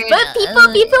weird. But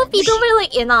people were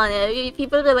like in on it.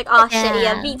 People were like, oh shit,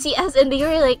 yeah, BTS, and they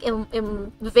were like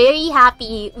very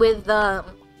happy with the.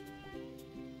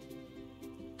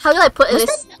 How do I put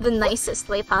this the nicest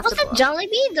way possible? Was it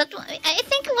Jollibee? That one, I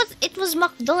think it was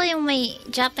McDo yung may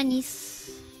Japanese.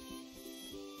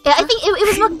 Yeah, I think it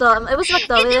was McDo. It was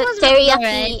McDo with teriyaki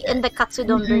right? and the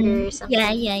katsudon burger or something.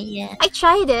 Yeah. I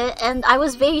tried it and I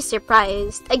was very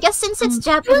surprised. I guess since it's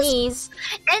Japanese,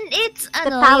 and it's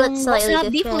the palate slightly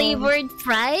wasabi different. flavored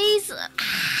fries.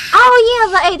 Oh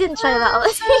yeah, but I didn't try that one.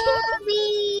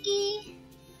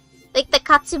 Like the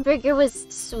katsu burger was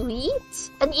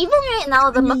sweet, and even right now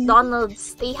the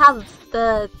McDonald's they have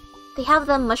the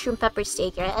mushroom pepper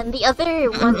steak, right? And the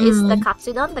other one is the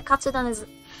katsudon. The katsudon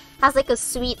has like a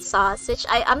sweet sauce, which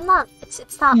I'm not. It's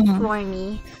not for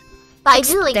me. But I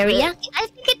do like teriyaki. I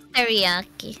think it's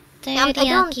teriyaki.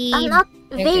 I'm not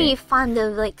very fond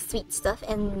of like sweet stuff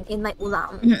in my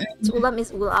ulam. Ulam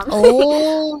is ulam.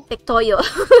 Oh, like toyo,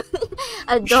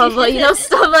 adobo,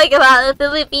 stuff like that.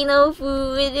 Filipino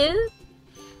food.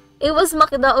 It was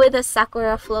McDo with a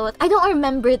sakura float. I don't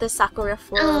remember the sakura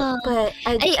float, but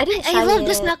I didn't try it. I love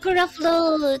the sakura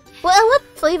float. Well, what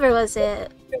flavor was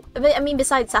it? I mean,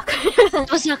 besides sakura.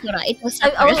 It was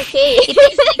sakura. Okay. It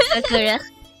tastes like sakura.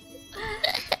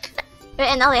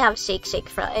 And now they have shake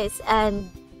fries, and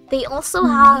they also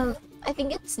have, I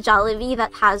think it's Jollibee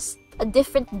that has a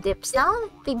different dips now.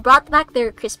 They brought back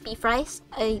their crispy fries.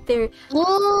 No,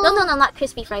 not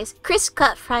crispy fries. Crisp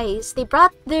cut fries. They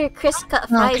brought their crisp cut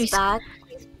fries back,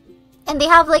 and they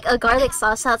have like a garlic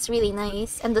sauce that's really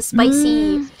nice, and the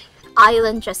spicy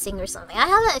island dressing or something. I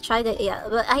haven't tried it yet,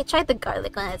 but I tried the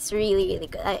garlic one. It's really, really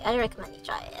good. I recommend you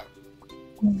try it.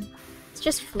 It's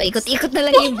just food. Paikot-ikot na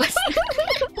lang yung bus.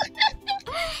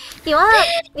 You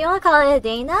wanna call it a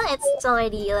day now? It's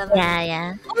already 11.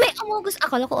 Yeah. Oh, may amogus.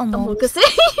 Akala ko amogus.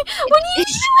 What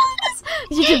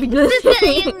do you Yung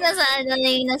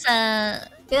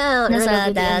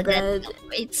nasa dagat.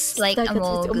 It's like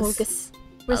amogus.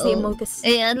 Where's the amogus?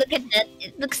 Yeah, look at that.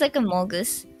 It looks like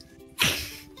amogus.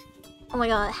 Oh my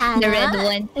god, Hannah. The red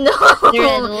one. No. The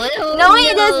red one. Oh, no,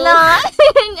 it does not.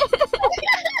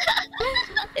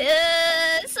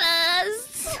 Yes.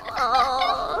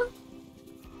 Oh.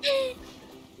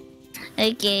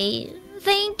 Okay.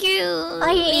 Thank you,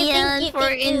 Thank you, for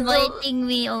inviting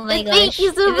me. Oh my gosh. Thank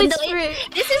you so Even much though for...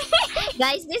 this is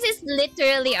guys, this is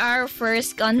literally our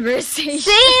first conversation.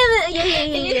 Same!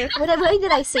 Yeah. Why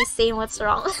did I say same? What's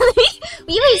wrong?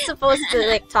 We were supposed to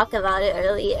like talk about it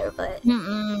earlier, but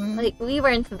like we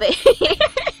weren't there.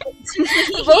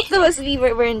 Both of us, we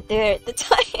weren't there at the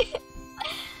time.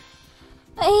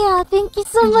 Yeah, thank you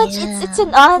so much. Yeah. It's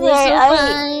an honor. It was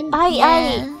so fun.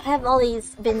 I have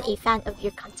always been a fan of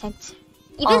your content.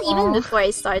 Even Aw. before I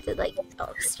started like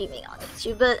streaming on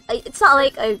YouTube, but it's not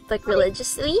like I like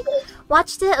religiously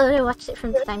watched it, or I watched it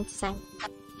from time to time.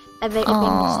 I very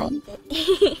much liked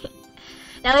it.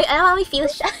 now I feel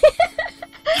shy.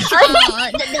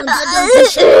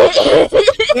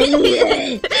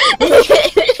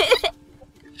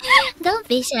 Don't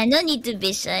be shy. No need to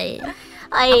be shy.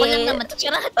 I Ako lang naman.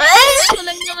 Charot. Ako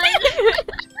lang naman.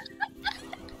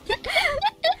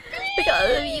 Look at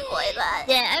all of you like that.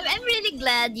 Yeah, I'm really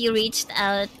glad you reached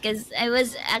out because I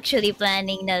was actually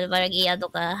planning na parang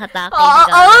i-ano ka, hatakin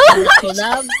ka sa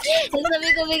collab. So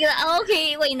sabi ko bigla,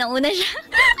 okay, wait, nauna siya.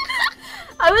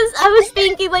 I was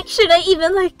thinking like, should I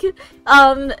even like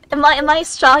am I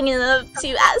strong enough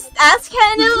to ask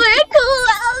Hannah for a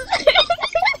collab?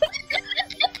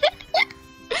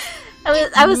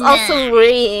 I was also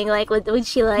worrying like, would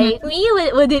she like me?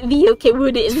 Would it be okay?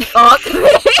 Would it be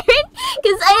awkward?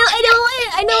 Because I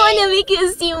don't want to make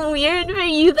it seem weird for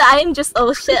you that I'm just,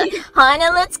 oh shit,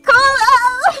 Hannah, let's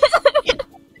collab.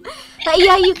 But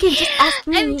yeah, you can just ask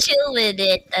me. I'm chill with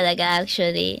it talaga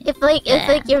actually. If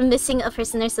you're missing a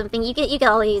person or something, you can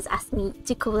always ask me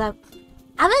to collab.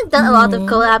 I haven't done a lot of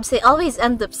collabs. They always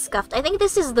end up scuffed. I think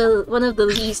this is one of the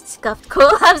least scuffed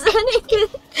collabs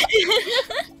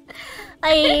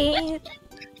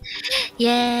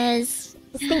Yes.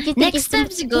 Thank you, Next time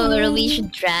siguro we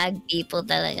should drag people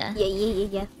talaga.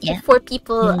 Yeah. 4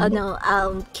 people,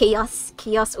 chaos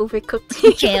overcooked.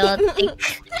 Chaotic.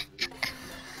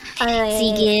 Alright.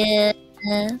 Sige.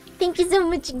 Thank you so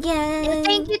much again.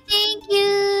 Thank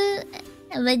you.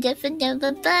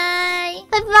 Bye-bye.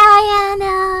 Bye-bye,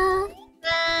 Anna.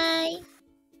 Bye.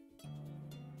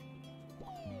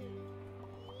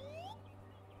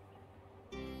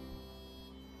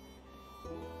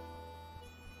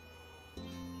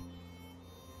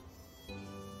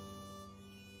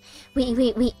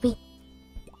 Wait.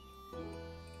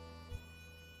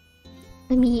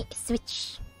 Let me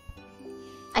switch.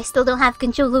 I still don't have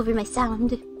control over my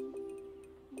sound.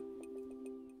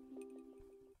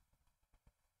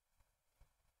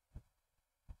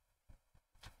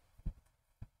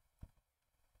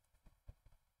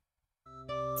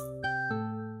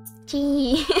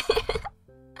 Gee.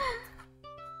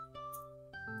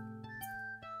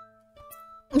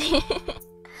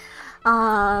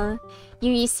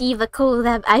 You receive a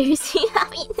collab, I receive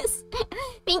happiness.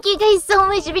 Thank you guys so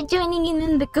much for joining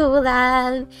in the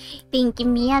collab. Thank you,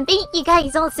 Mihan. Thank you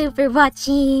guys also for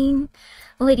watching.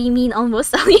 What do you mean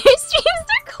almost all your streams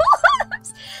are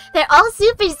collabs? They're all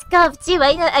super scuffed too.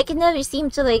 I can never seem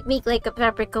to like make like a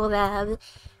proper collab.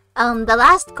 The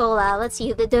last collab, let's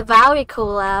see, the Devour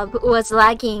collab was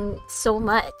lagging so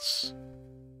much.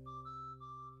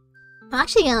 I'm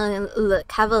actually gonna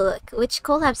have a look. Which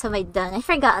collabs have I done? I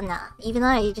forgot now, even though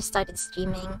I just started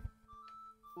streaming.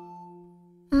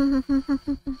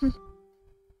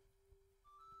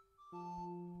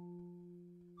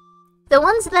 The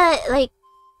ones that, like,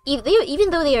 even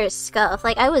though they are scuffed,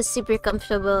 like, I was super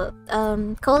comfortable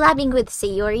collabing with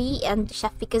Sayori and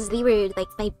Chef because they were,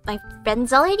 like, my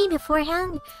friends already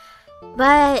beforehand.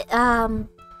 But,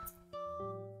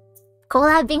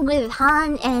 collabing with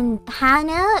Han and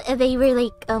Hannah, they were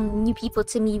like new people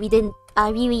to me. We didn't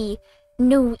really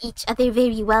know each other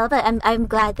very well, but I'm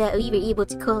glad that we were able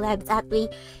to collab that way.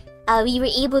 We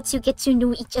were able to get to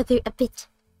know each other a bit.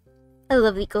 A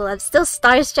lovely collab. Still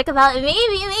starstruck about it.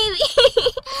 Maybe.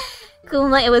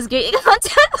 Kuma, it was great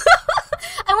content.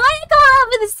 I want to collab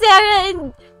with Sarah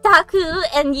and Taku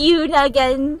and Yuna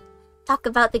again. Talk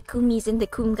about the Kumis and the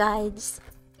Kum guides.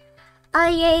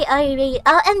 Alright.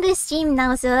 I'll end the stream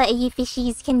now so that you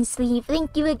fishies can sleep.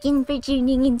 Thank you again for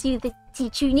tuning into the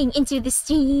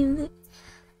stream.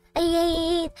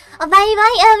 Alright.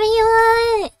 Bye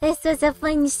everyone. This was a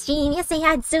fun stream. Yes, I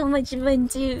had so much fun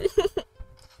too.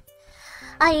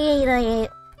 Alright.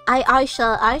 I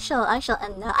shall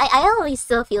end now. I always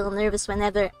still feel nervous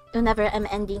whenever I'm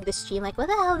ending the stream. Like, what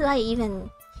the hell do I even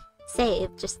say?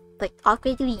 Just like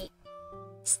awkwardly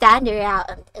stand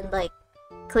around and like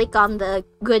click on the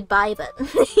goodbye button.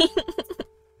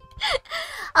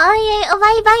 Alright,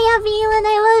 bye everyone,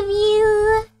 I love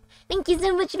you. Thank you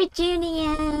so much for tuning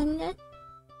in.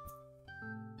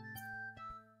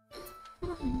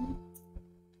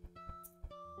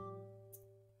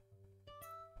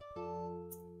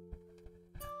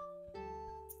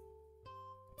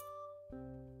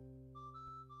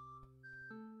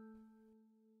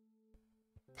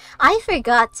 I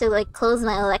forgot to like close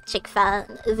my electric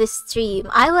fan this stream.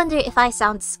 I wonder if I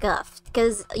sound scuffed,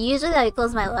 because usually I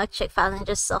close my electric fan and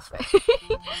just suffer.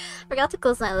 Forgot to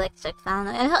close my electric fan.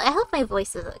 I hope my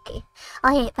voice is okay.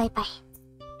 Alright, bye bye.